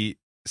to be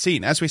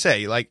seen. As we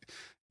say, like,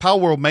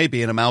 Palworld may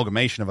be an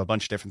amalgamation of a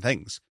bunch of different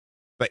things,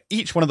 but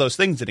each one of those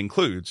things it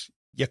includes,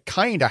 you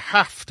kind of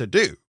have to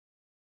do.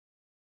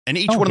 And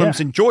each one of them's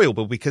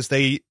enjoyable because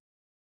they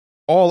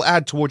all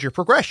add towards your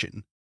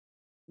progression.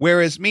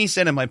 Whereas me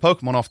sending my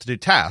Pokemon off to do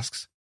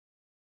tasks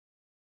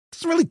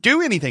doesn't really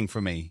do anything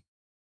for me.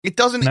 It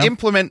doesn't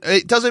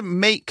it doesn't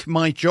make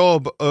my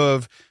job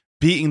of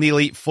beating the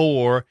Elite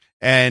Four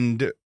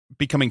and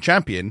becoming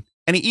champion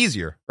any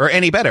easier or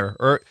any better.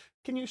 Or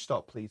can you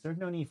stop, please? There's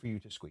no need for you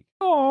to squeak.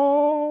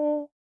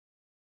 Oh,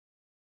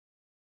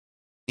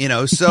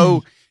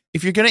 so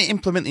if you're going to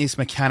implement these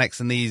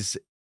mechanics and these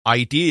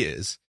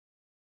ideas,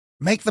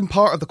 make them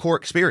part of the core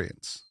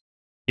experience.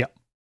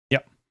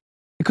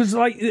 Because,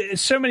 like,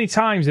 so many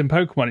times in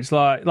Pokemon, it's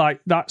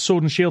like that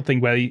Sword and Shield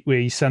thing where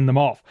you send them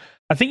off.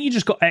 I think you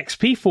just got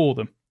XP for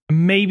them,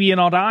 and maybe an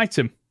odd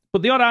item.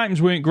 But the odd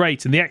items weren't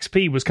great, and the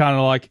XP was kind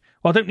of like,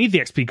 well, I don't need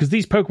the XP because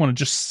these Pokemon are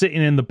just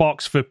sitting in the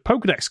box for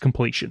Pokedex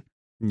completion.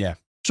 Yeah.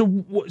 So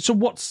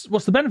what's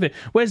the benefit?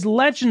 Whereas the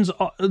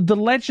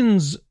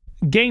Legends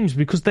games,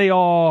 because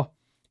of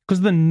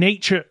the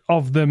nature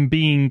of them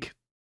being,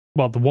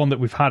 well, the one that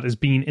we've had has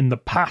been in the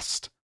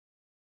past.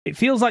 It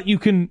feels like you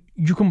can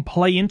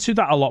play into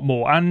that a lot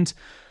more, and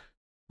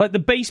like the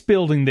base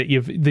building that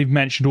they've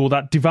mentioned, or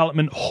that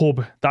development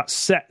hub, that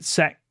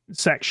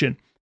section.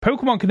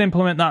 Pokemon can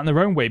implement that in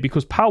their own way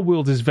because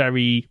Palworld is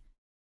very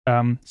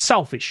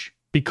selfish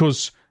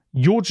because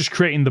you're just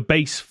creating the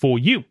base for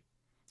you.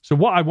 So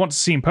what I want to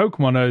see in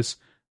Pokemon is,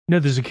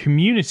 there's a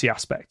community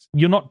aspect.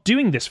 You're not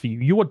doing this for you.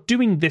 You are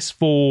doing this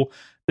for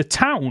the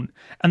town,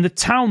 and the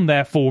town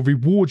therefore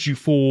rewards you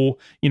for,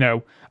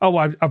 I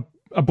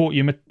bought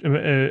you a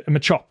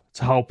Machop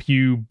to help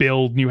you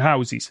build new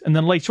houses. And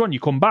then later on, you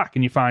come back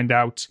and you find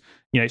out,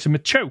 it's a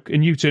Machoke,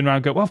 and you turn around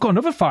and go, well, I've got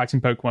another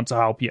fighting Pokemon to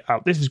help you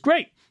out. This is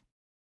great.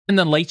 And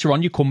then later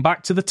on, you come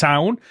back to the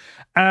town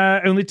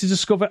only to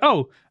discover,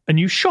 a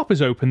new shop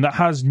is open that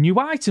has new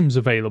items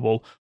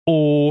available.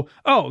 Or,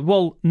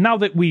 now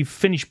that we've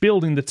finished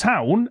building the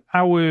town,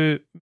 our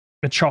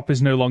Machop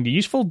is no longer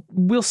useful.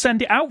 We'll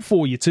send it out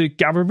for you to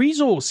gather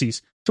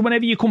resources. So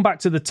whenever you come back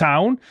to the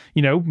town,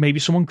 maybe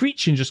someone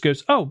greets you and just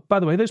goes, oh, by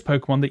the way, those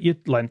Pokemon that you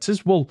lent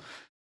us, well,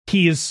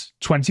 here's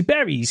 20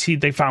 berries.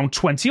 They found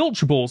 20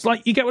 Ultra Balls.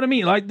 Like, you get what I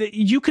mean? Like,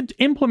 you could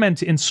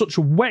implement it in such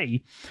a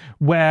way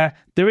where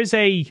there is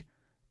a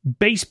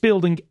base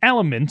building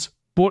element,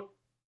 but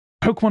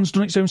Pokemon's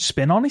done its own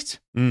spin on it,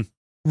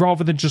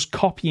 rather than just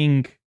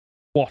copying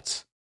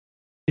what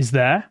is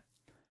there.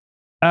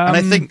 And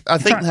I think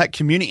that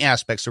community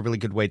aspect's a really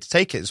good way to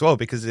take it as well,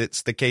 because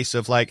it's the case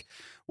of like,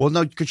 well,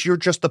 no, because you're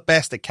just the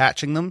best at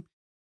catching them.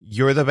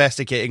 You're the best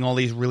at getting all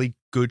these really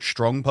good,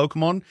 strong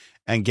Pokemon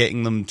and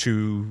getting them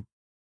to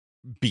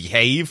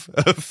behave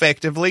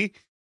effectively.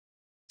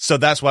 So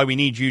that's why we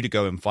need you to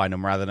go and find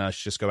them rather than us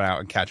just going out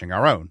and catching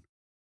our own.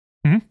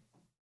 Mm-hmm.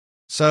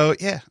 So,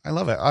 yeah, I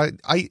love it.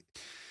 I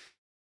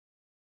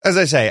as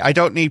I say, I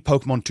don't need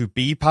Pokemon to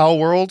be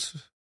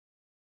Palworld,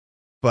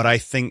 but I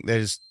think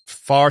there's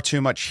far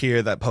too much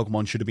here that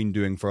Pokemon should have been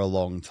doing for a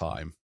long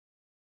time.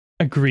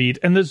 Agreed.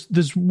 And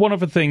there's one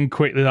other thing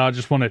quickly that I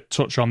just want to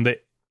touch on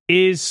that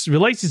is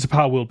related to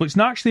Palworld, but it's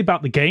not actually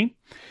about the game.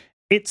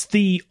 It's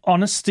the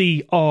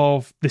honesty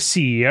of the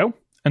CEO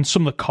and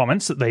some of the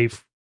comments that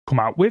they've come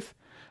out with.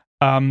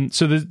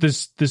 So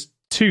there's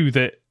two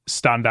that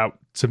stand out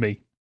to me.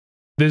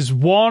 There's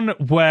one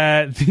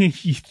where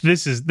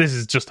this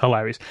is just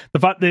hilarious. The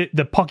fact that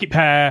the Pocket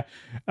Pair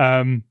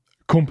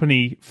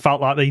company felt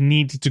like they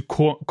needed to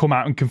come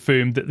out and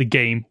confirm that the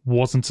game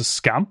wasn't a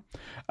scam,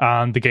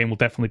 and the game will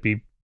definitely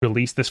be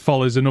released. This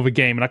follows another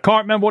game, and I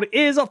can't remember what it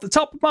is off the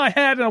top of my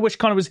head, and I wish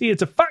Connor was here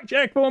to fact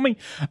check for me.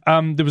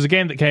 There was a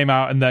game that came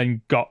out and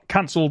then got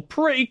cancelled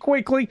pretty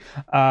quickly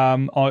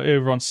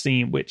over on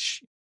Steam,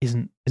 which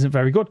isn't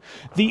very good.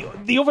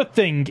 The other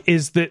thing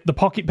is that the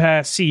Pocket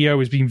Pair CEO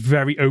has been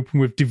very open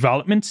with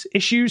development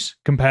issues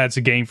compared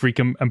to Game Freak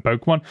and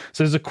Pokemon.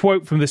 So there's a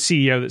quote from the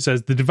CEO that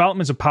says, the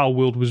development of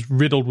Palworld was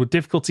riddled with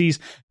difficulties.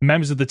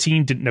 Members of the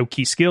team didn't know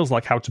key skills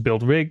like how to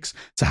build rigs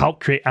to help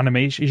create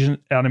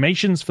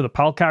animations for the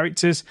Pal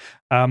characters.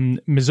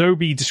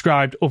 Mizobi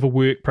described other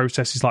work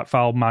processes like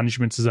file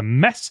management as a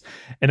mess.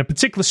 In a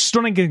particular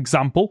stunning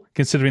example,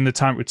 considering the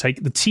time it would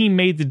take, the team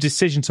made the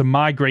decision to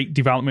migrate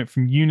development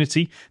from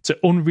Unity to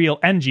Unreal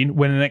Engine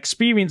when an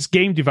experienced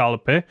game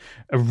developer,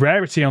 a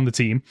rarity on the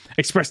team,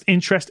 expressed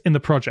interest in the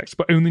project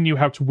but only knew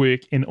how to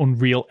work in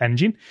Unreal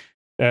Engine.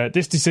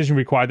 This decision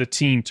required the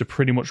team to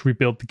pretty much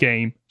rebuild the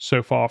game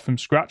so far from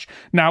scratch.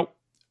 Now,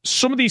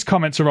 some of these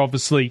comments are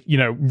obviously,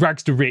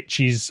 rags to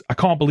riches. I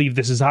can't believe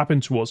this has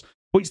happened to us.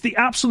 But it's the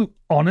absolute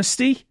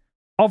honesty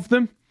of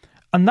them.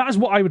 And that is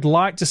what I would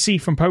like to see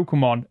from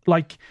Pokemon.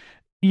 Like,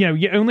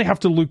 you only have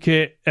to look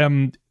at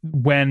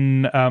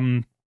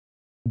when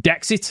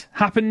Dexit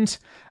happened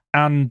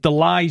and the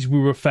lies we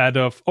were fed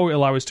of, it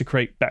allows us to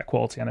create better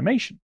quality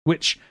animation,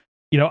 which,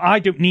 I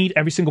don't need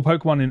every single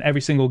Pokemon in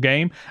every single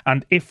game.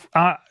 And if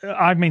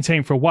I've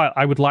maintained for a while,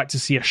 I would like to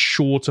see a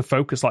shorter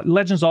focus. Like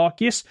Legends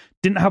Arceus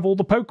didn't have all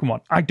the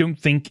Pokemon. I don't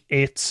think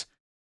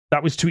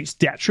that was to its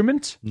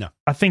detriment. No.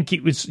 I think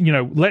it was,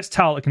 let's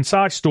tell a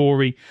concise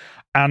story,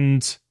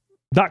 and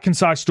that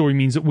concise story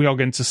means that we are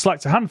going to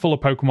select a handful of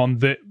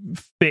Pokemon that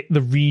fit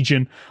the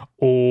region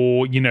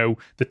or,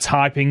 the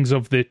typings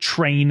of the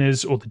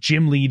trainers or the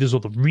gym leaders or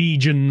the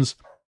regions.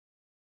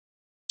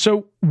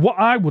 So what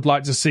I would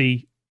like to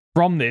see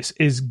from this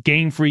is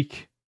Game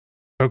Freak,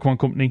 Pokemon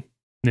Company,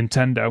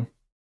 Nintendo,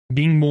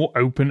 being more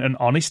open and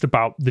honest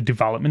about the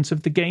development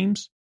of the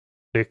games,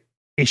 the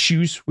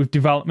issues with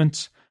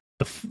development,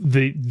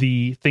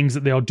 the things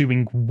that they are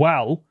doing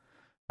well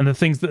and the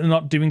things that they're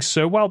not doing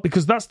so well,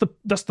 because that's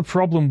the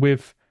problem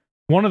with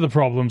one of the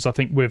problems I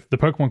think with the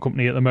Pokemon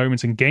Company at the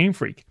moment and Game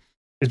Freak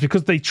is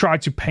because they try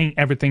to paint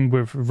everything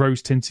with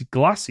rose tinted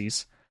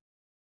glasses.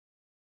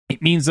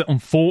 It means that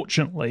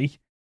unfortunately,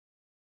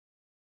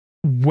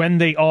 when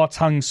they are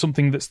telling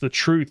something that's the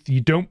truth, you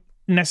don't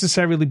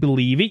necessarily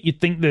believe it. You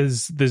think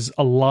there's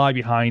a lie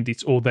behind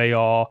it, or they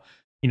are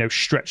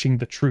stretching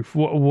the truth,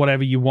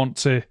 whatever you want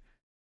to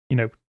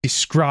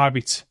describe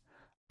it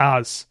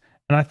as.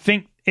 And I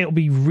think it'll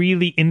be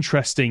really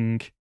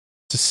interesting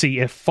to see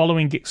if,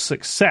 following its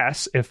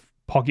success, if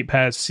Pocket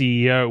Pair's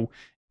CEO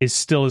is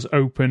still as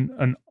open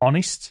and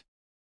honest.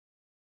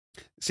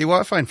 See, what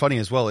I find funny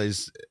as well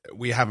is,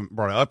 we haven't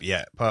brought it up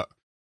yet, but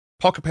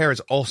Pocket Pair is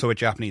also a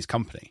Japanese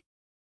company.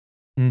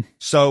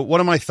 So one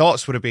of my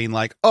thoughts would have been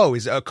like,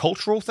 is it a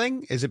cultural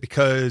thing? Is it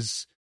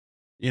because,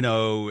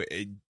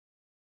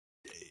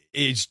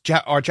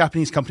 are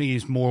Japanese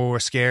companies more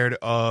scared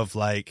of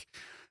like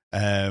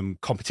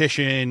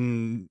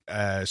competition,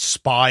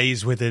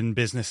 spies within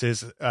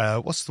businesses.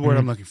 What's the word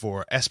I'm looking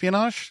for?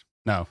 Espionage?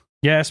 No.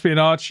 Yeah,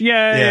 espionage.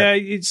 Yeah.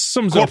 It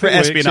sums corporate up.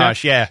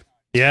 espionage, yeah.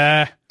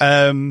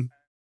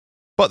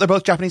 But they're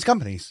both Japanese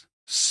companies.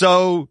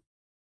 So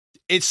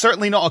it's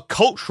certainly not a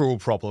cultural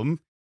problem.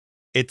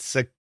 It's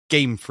a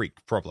Game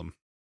Freak problem.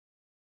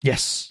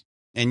 Yes.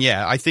 And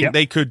yeah, I think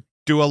they could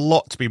do a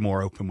lot to be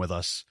more open with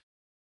us.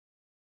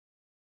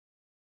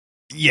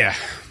 Yeah.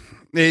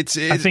 It's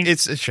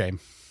a shame.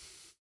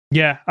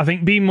 Yeah, I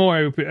think being more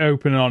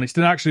open and honest.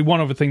 And actually, one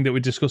other thing that we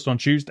discussed on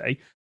Tuesday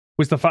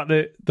was the fact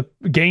that the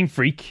Game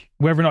Freak,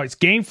 whether or not it's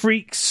Game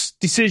Freak's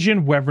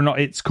decision, whether or not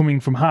it's coming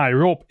from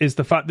higher up, is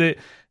the fact that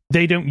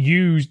they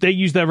use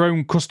their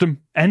own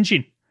custom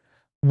engine,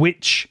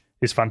 which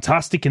is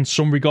fantastic in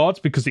some regards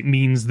because it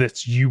means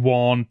that you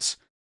aren't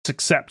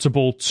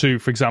acceptable to,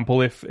 for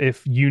example,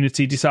 if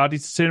Unity decided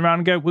to turn around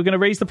and go, we're going to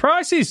raise the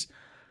prices.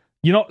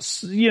 You're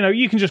not,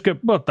 you can just go,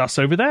 well, that's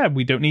over there.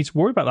 We don't need to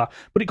worry about that.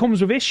 But it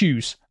comes with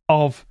issues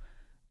of,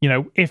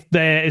 if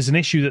there is an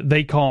issue that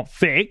they can't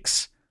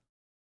fix,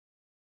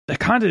 they're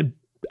kind of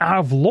out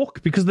of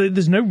luck because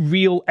there's no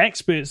real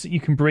experts that you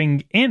can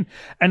bring in.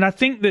 And I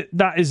think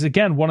that is,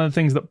 again, one of the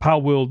things that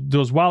Palworld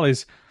does well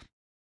is,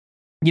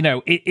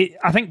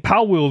 I think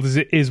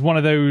Palworld is one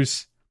of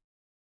those,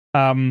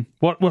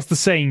 what's the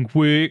saying?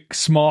 Work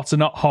smarter,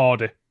 not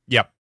harder.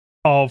 Yep.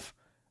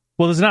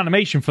 There's an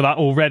animation for that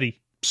already.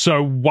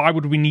 So why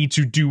would we need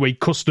to do a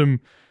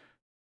custom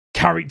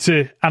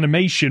character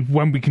animation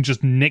when we can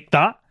just nick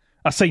that?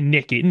 I say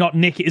nick it, not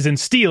nick it as in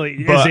steal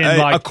it, but, as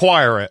in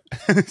acquire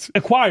it.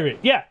 acquire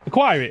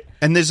it.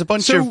 And there's a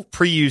bunch of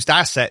pre-used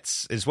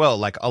assets as well.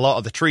 Like a lot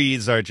of the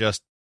trees are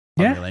just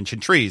Unreal Engine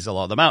trees. A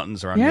lot of the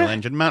mountains are Unreal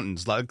Engine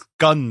mountains, like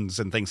guns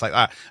and things like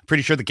that. I'm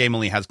pretty sure the game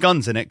only has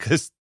guns in it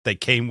because they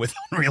came with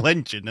Unreal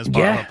Engine as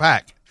part of the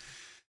pack.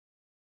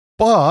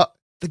 But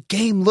the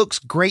game looks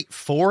great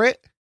for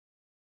it.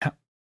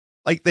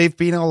 Like, they've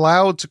been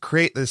allowed to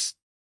create this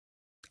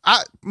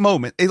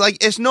moment.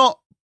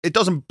 It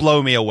doesn't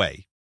blow me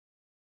away.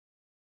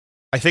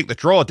 I think the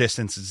draw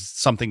distance is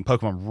something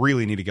Pokemon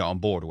really need to get on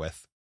board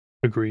with.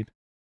 Agreed.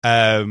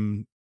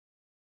 But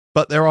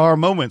there are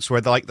moments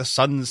where the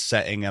sun's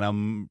setting and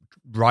I'm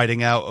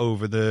riding out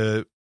over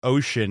the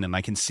ocean and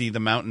I can see the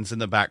mountains in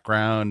the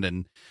background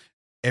and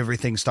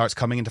everything starts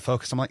coming into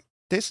focus. I'm like,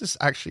 this is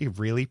actually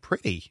really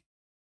pretty.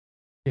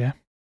 Yeah.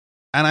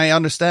 And I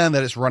understand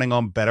that it's running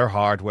on better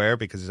hardware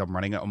because I'm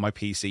running it on my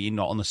PC,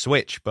 not on the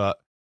Switch, but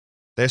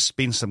there's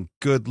been some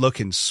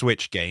good-looking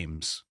Switch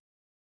games.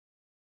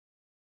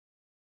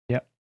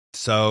 Yep.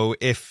 So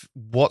if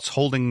what's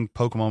holding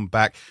Pokemon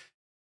back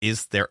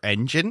is their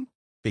engine,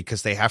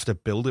 because they have to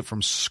build it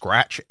from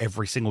scratch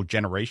every single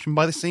generation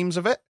by the seams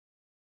of it,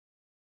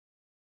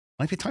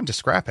 might be time to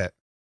scrap it.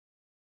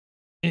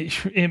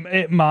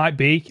 It might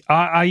be.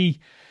 I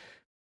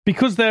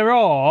because there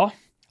are...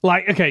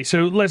 okay,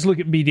 so let's look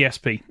at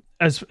BDSP.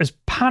 As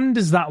panned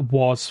as that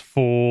was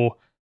for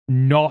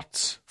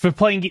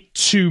playing it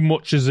too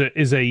much as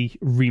a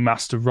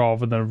remaster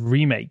rather than a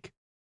remake,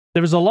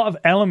 there was a lot of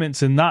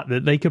elements in that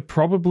they could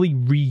probably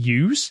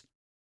reuse.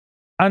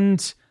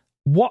 And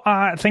what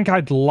I think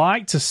I'd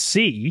like to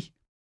see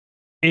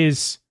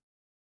is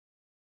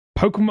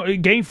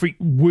Pokemon Game Freak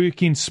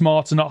working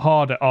smarter, not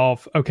harder.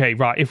 Okay,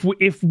 right,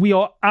 if we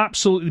are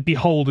absolutely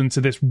beholden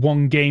to this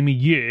one game a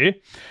year,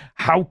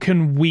 how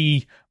can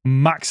we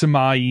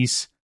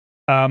maximize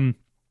on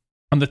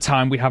the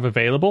time we have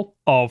available?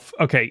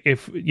 Okay,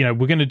 if we're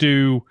going to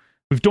do,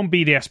 we've done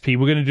BDSP,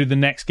 we're going to do the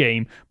next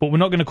game, but we're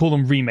not going to call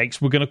them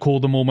remakes. We're going to call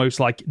them almost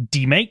like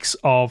demakes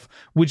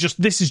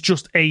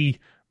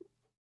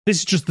this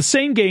is just the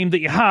same game that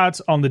you had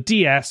on the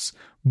DS,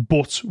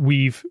 but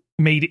we've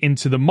made it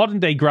into the modern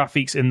day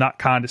graphics in that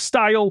kind of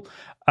style,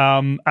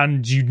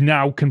 and you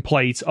now can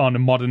play it on a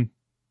modern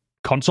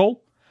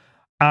console.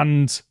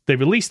 And they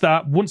release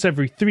that once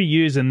every 3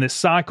 years in this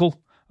cycle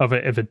of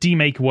a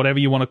demake or whatever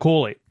you want to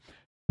call it.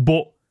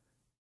 But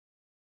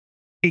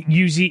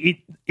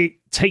it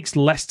takes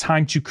less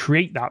time to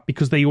create that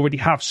because they already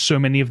have so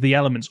many of the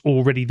elements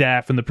already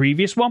there from the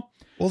previous one.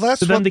 Well,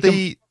 that's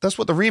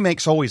what the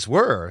remakes always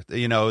were.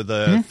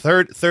 The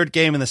third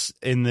game in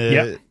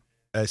the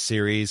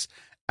series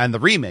and the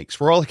remakes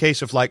were all a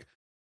case of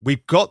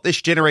we've got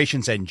this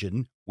generation's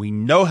engine, we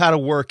know how to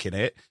work in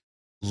it.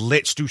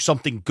 Let's do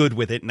something good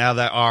with it now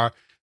that our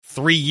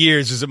 3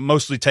 years is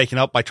mostly taken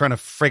up by trying to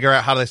figure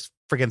out how this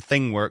friggin'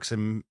 thing works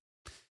and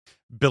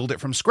build it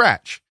from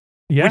scratch.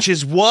 Yeah. Which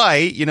is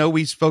why,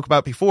 we spoke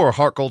about before,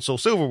 Heart Gold Soul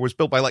Silver was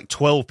built by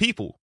 12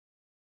 people.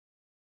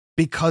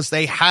 Because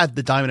they had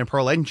the Diamond and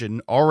Pearl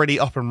engine already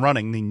up and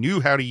running. They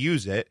knew how to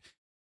use it,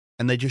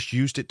 and they just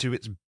used it to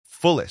its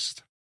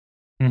fullest.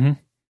 Mm-hmm.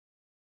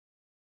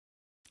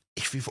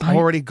 If you've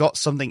already got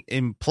something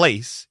in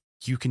place,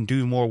 you can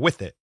do more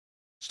with it.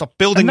 Stop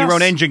building your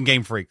own engine,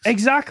 Game Freaks.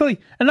 Exactly.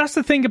 And that's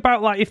the thing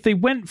about, if they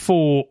went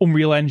for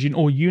Unreal Engine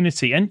or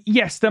Unity, and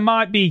yes, there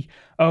might be,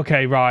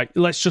 okay, right,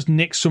 let's just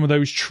nick some of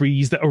those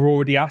trees that are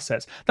already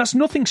assets. That's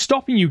nothing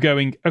stopping you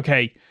going,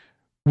 okay,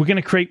 we're going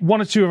to create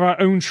one or two of our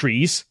own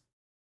trees,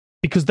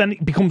 because then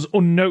it becomes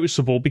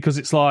unnoticeable, because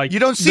it's like... You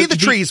don't see the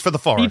trees for the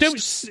forest. You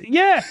don't...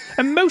 Yeah,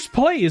 and most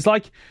players,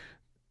 like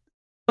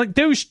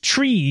those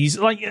trees,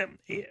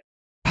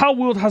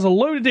 Palworld has a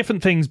load of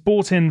different things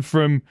brought in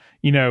from,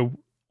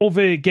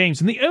 other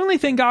games. And the only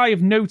thing I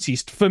have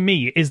noticed for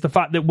me is the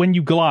fact that when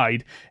you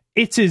glide,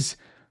 it is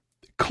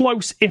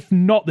close, if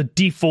not the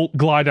default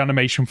glide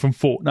animation from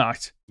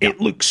Fortnite. Yep. It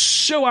looks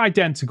so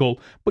identical.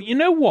 But you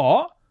know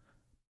what?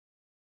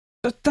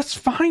 That's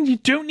fine. You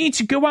don't need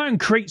to go out and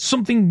create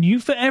something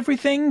new for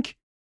everything.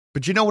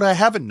 But you know what I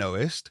haven't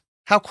noticed?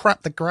 How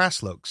crap the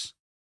grass looks.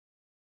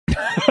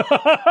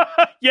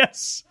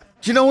 Yes.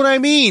 Do you know what I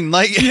mean?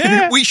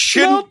 We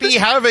shouldn't be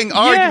having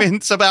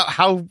arguments about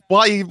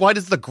why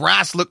does the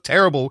grass look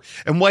terrible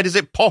and why does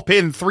it pop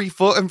in 3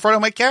 foot in front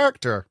of my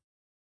character?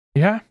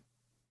 Yeah.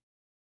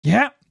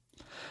 Yeah.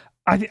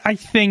 I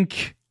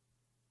think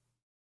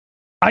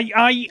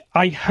I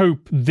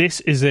hope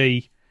this is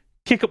a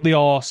kick up the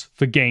arse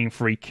for Game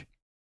Freak.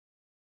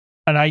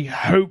 And I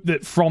hope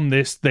that from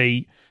this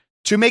to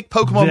make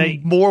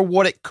Pokemon more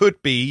what it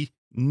could be,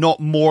 not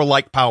more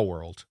like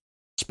Palworld.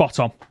 Spot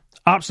on.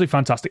 Absolutely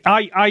fantastic.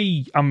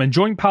 I am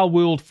enjoying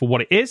Palworld for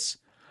what it is,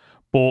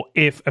 but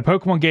if a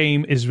Pokemon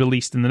game is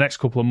released in the next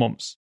couple of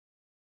months,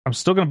 I'm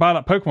still going to buy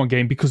that Pokemon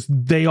game, because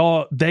they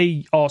are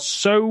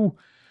so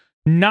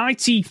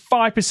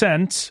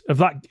 95% of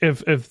that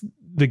of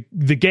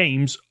the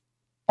games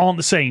aren't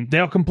the same. They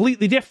are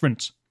completely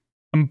different.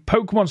 And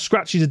Pokemon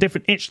scratches a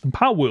different itch than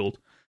Palworld.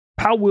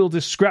 Palworld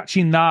is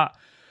scratching that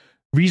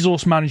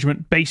resource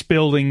management, base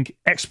building,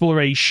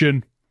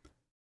 exploration,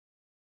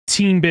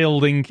 team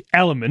building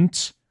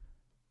element,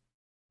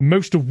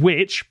 most of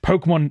which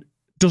Pokemon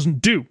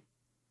doesn't do.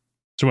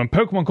 So when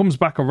Pokemon comes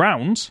back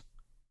around,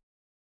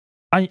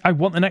 I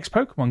want the next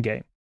Pokemon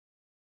game.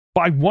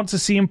 But I want to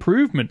see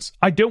improvements.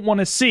 I don't want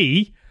to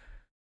see,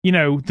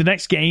 the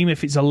next game,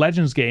 if it's a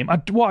Legends game,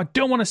 what I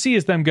don't want to see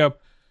is them go,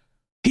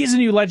 here's a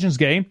new Legends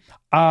game.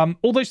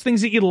 All those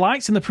things that you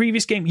liked in the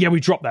previous game, we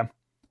dropped them.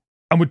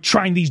 And we're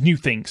trying these new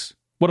things.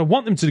 What I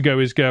want them to go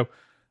is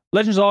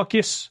Legends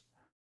Arceus,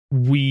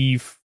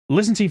 we've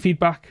listened to your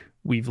feedback,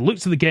 we've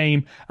looked at the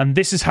game, and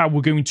this is how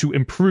we're going to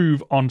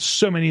improve on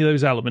so many of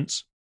those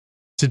elements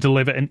to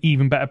deliver an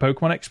even better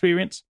Pokemon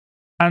experience.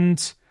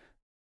 And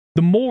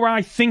the more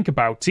I think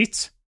about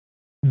it,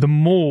 the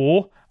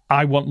more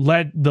I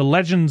want the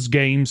Legends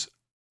games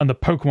and the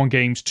Pokemon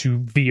games to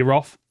veer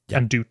off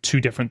and do two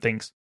different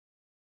things.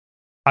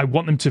 I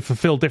want them to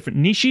fulfill different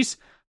niches.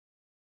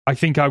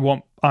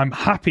 I'm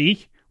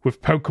happy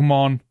with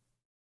Pokemon,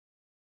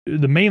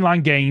 the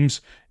mainline games,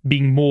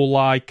 being more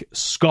like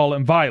Scarlet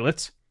and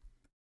Violet.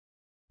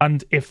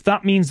 And if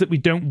that means that we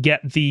don't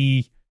get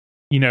the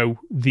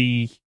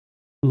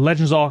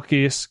Legends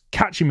Arceus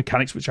catching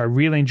mechanics, which I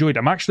really enjoyed,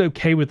 I'm actually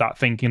okay with that,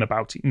 thinking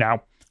about it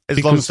now.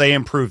 As long as they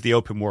improve the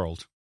open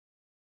world.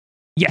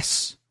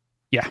 Yes.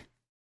 Yeah.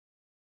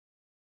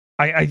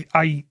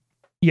 I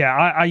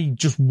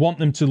just want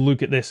them to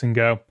look at this and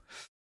go,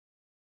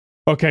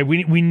 okay,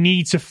 we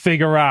need to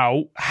figure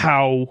out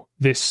how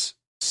this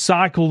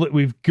cycle that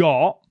we've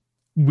got,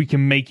 we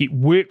can make it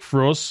work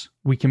for us.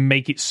 We can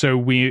make it so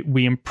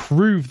we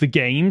improve the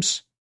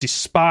games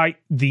despite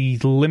the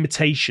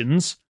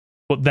limitations,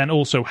 but then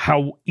also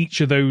how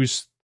each of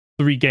those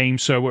 3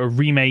 games, so a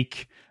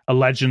remake, a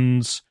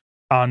Legends,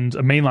 and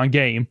a mainline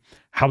game,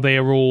 how they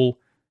all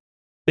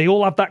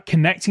have that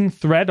connecting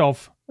thread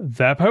of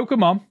their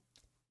Pokemon,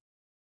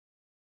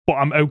 but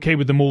I'm okay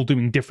with them all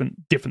doing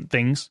different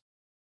things.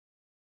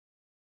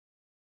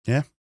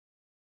 Yeah.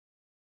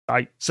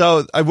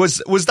 So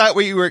was that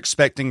what you were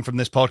expecting from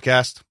this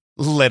podcast?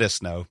 Let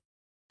us know.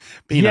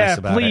 Be nice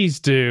about it. Please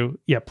do.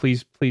 Yeah,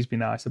 please be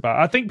nice about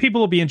it. I think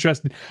people will be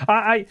interested.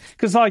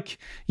 Because like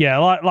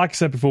I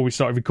said before we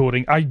started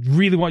recording, I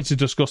really wanted to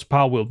discuss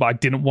Palworld, but I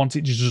didn't want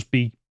it to just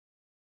be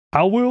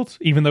Palworld,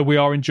 even though we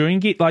are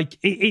enjoying it. Like,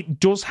 it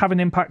does have an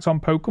impact on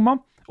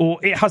Pokemon,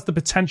 or it has the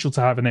potential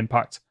to have an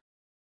impact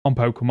on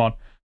Pokemon.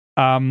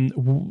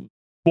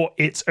 But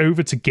it's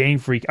over to Game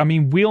Freak. I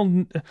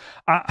mean,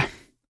 I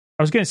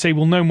was going to say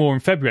we'll know more in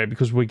February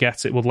because we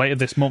get it. Well, later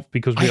this month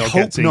because we are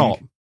getting... I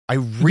hope not. I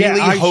really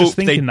hope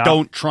they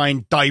don't try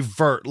and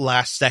divert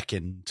last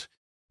second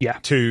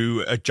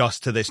to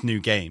adjust to this new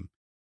game.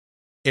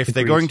 If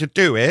they're going to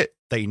do it,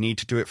 they need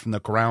to do it from the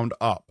ground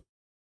up.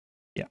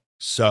 Yeah.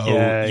 So,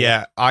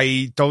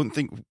 I don't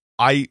think...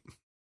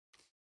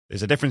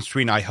 There's a difference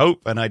between I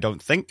hope and I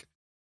don't think.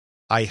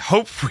 I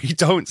hope we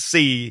don't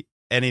see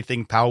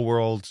anything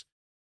Palworld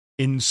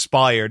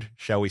inspired,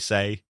 shall we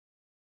say.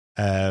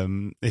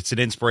 It's an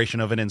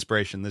inspiration of an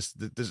inspiration. This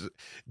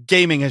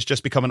gaming has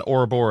just become an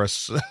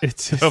Ouroboros of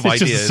ideas. It's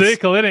just a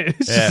circle, isn't it?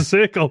 It's just a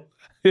circle.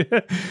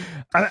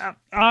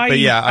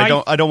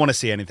 I don't want to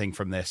see anything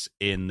from this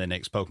in the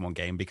next Pokemon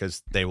game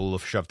because they will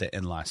have shoved it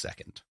in last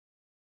second.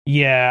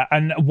 Yeah,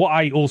 and what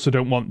I also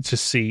don't want to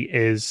see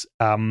is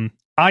I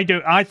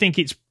think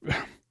it's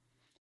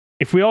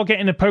if we are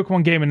getting a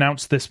Pokemon game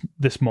announced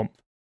this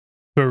month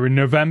for a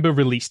November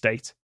release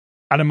date,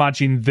 I'd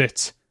imagine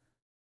that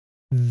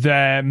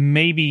there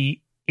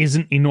maybe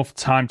isn't enough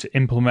time to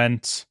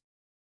implement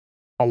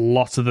a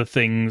lot of the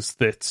things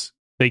that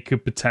they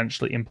could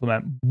potentially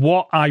implement.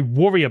 What I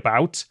worry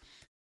about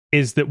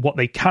is that what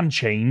they can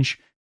change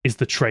is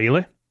the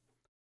trailer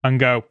and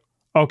go,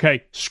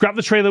 okay, scrap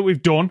the trailer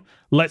we've done.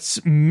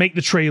 Let's make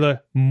the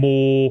trailer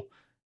more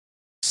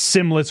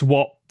similar to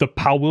what the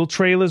Palworld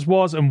trailers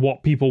was and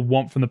what people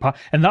want from the past.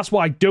 And that's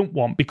what I don't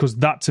want, because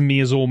that to me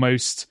is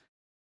almost...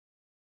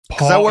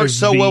 Because that worked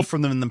so well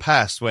from them in the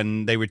past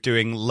when they were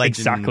doing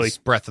Legends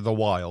Breath of the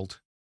Wild.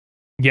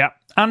 Yeah,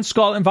 and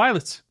Scarlet and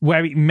Violet,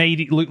 where it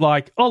made it look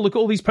like, oh, look at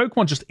all these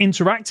Pokemon just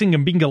interacting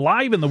and being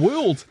alive in the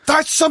world.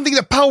 That's something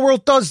that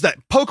Palworld does that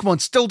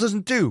Pokemon still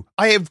doesn't do.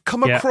 I have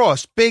come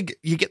across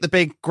you get the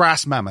big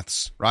grass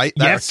mammoths, right?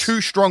 That are too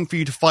strong for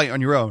you to fight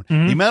on your own.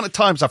 Mm-hmm. The amount of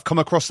times I've come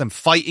across them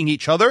fighting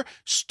each other,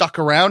 stuck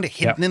around,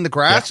 hidden in the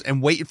grass,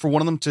 and waited for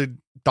one of them to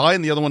die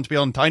and the other one to be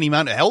on a tiny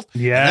amount of health,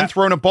 and then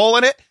throwing a ball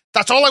in it.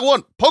 That's all I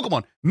want.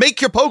 Pokemon.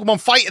 Make your Pokemon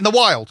fight in the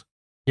wild.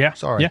 Yeah.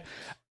 Sorry. Yeah.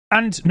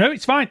 And no,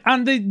 it's fine.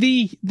 And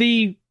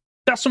the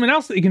that's something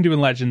else that you can do in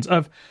Legends.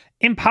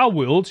 In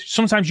Palworld,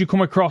 sometimes you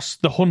come across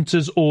the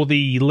hunters or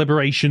the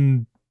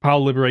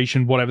Pal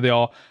Liberation, whatever they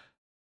are,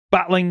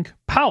 battling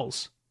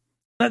pals.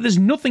 Now, there's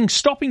nothing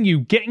stopping you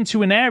getting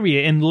to an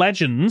area in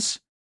Legends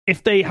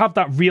if they have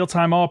that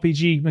real-time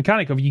RPG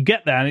mechanic of you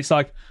get there and it's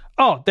like,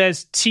 oh,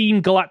 there's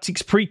Team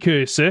Galactic's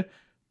precursor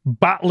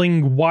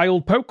battling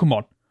wild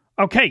Pokemon.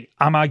 Okay,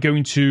 am I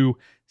going to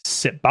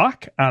sit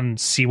back and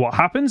see what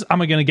happens?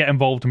 Am I going to get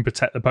involved and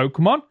protect the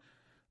Pokemon?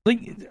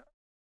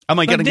 Am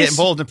I going to get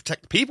involved and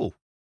protect the people?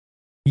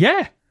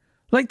 Yeah.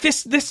 Like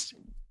this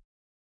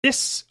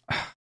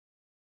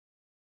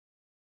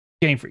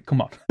Game Freak,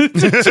 come on.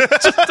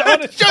 Just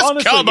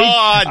honestly, come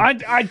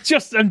on. I'm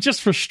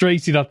just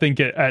frustrated, I think,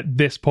 at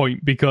this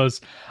point,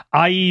 because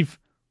I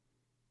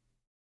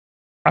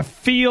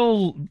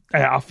feel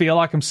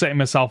like I'm setting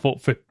myself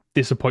up for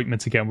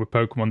disappointment again with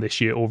Pokemon this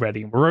year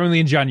already. We're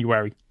only in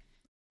January.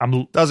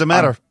 Doesn't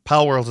matter.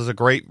 Palworld is a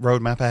great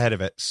roadmap ahead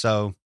of it,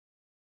 so...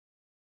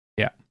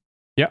 Yeah.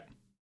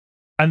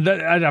 And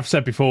I've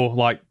said before,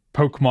 like,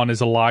 Pokemon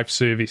is a live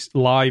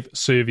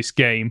service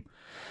game.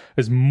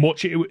 As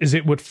much as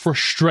it would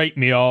frustrate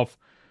me of,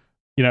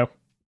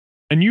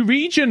 a new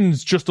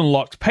region's just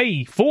unlocked,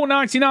 pay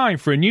 $4.99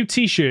 for a new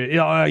t-shirt.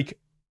 Like,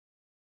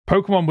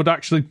 Pokemon would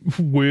actually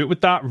work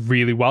with that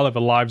really well of a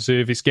live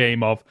service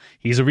game of,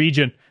 here's a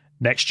region,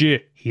 next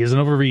year, here's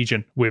another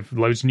region with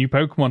loads of new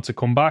Pokemon to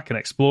come back and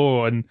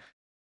explore. And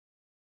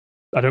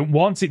I don't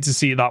want it to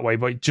see it that way,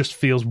 but it just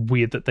feels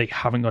weird that they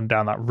haven't gone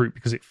down that route,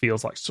 because it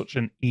feels like such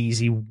an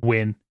easy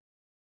win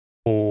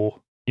for,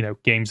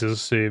 games as a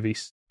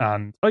service.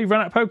 And, you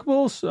ran out of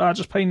Pokeballs?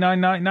 Just pay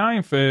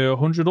 $9.99 for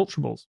 100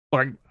 Ultra Balls.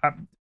 Like,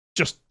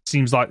 just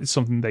seems like it's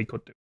something they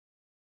could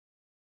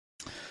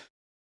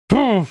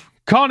do.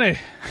 Connie,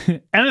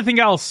 anything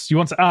else you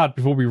want to add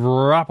before we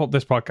wrap up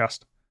this podcast?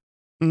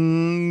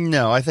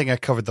 No, I think I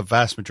covered the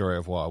vast majority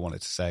of what I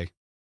wanted to say.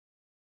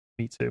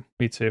 Me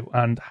too,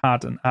 and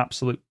had an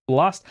absolute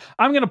blast.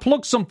 I'm going to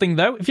plug something,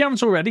 though. If you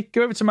haven't already,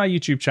 go over to my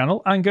YouTube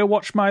channel and go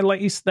watch my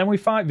latest Then We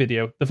Fight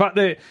video. The fact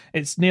that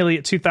it's nearly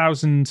at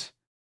 2,000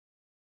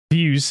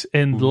 views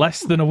in less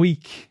than a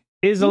week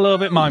is a little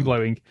bit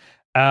mind-blowing.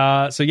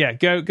 So yeah,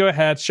 go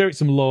ahead, show it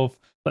some love.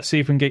 Let's see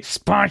if we can get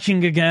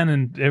sparking again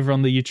and over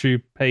on the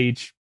YouTube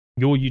page,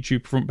 your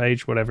YouTube front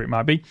page, whatever it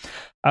might be.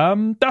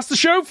 That's the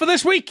show for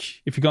this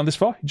week. If you've gone this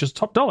far, you're just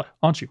top dollar,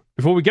 aren't you?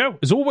 Before we go,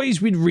 as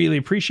always, we'd really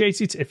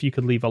appreciate it if you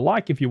could leave a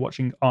like if you're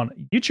watching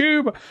on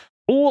YouTube,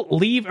 or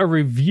leave a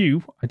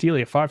review,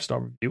 ideally a 5-star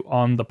review,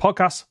 on the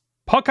podcast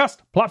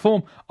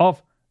platform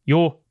of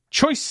your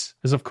choice,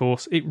 as of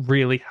course it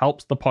really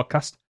helps the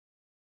podcast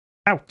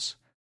out.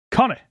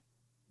 Connor,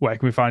 where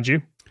can we find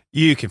you?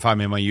 You can find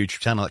me on my YouTube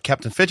channel at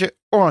Captain Fidget,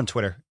 or on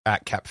Twitter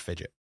at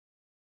CapFidget.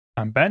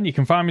 And Ben, you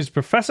can find me as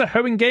Professor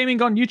Hoenn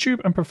Gaming on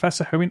YouTube and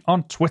Professor Hoenn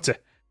on Twitter.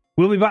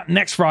 We'll be back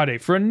next Friday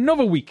for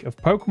another week of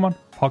Pokemon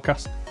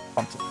podcast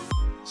content.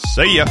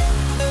 See ya.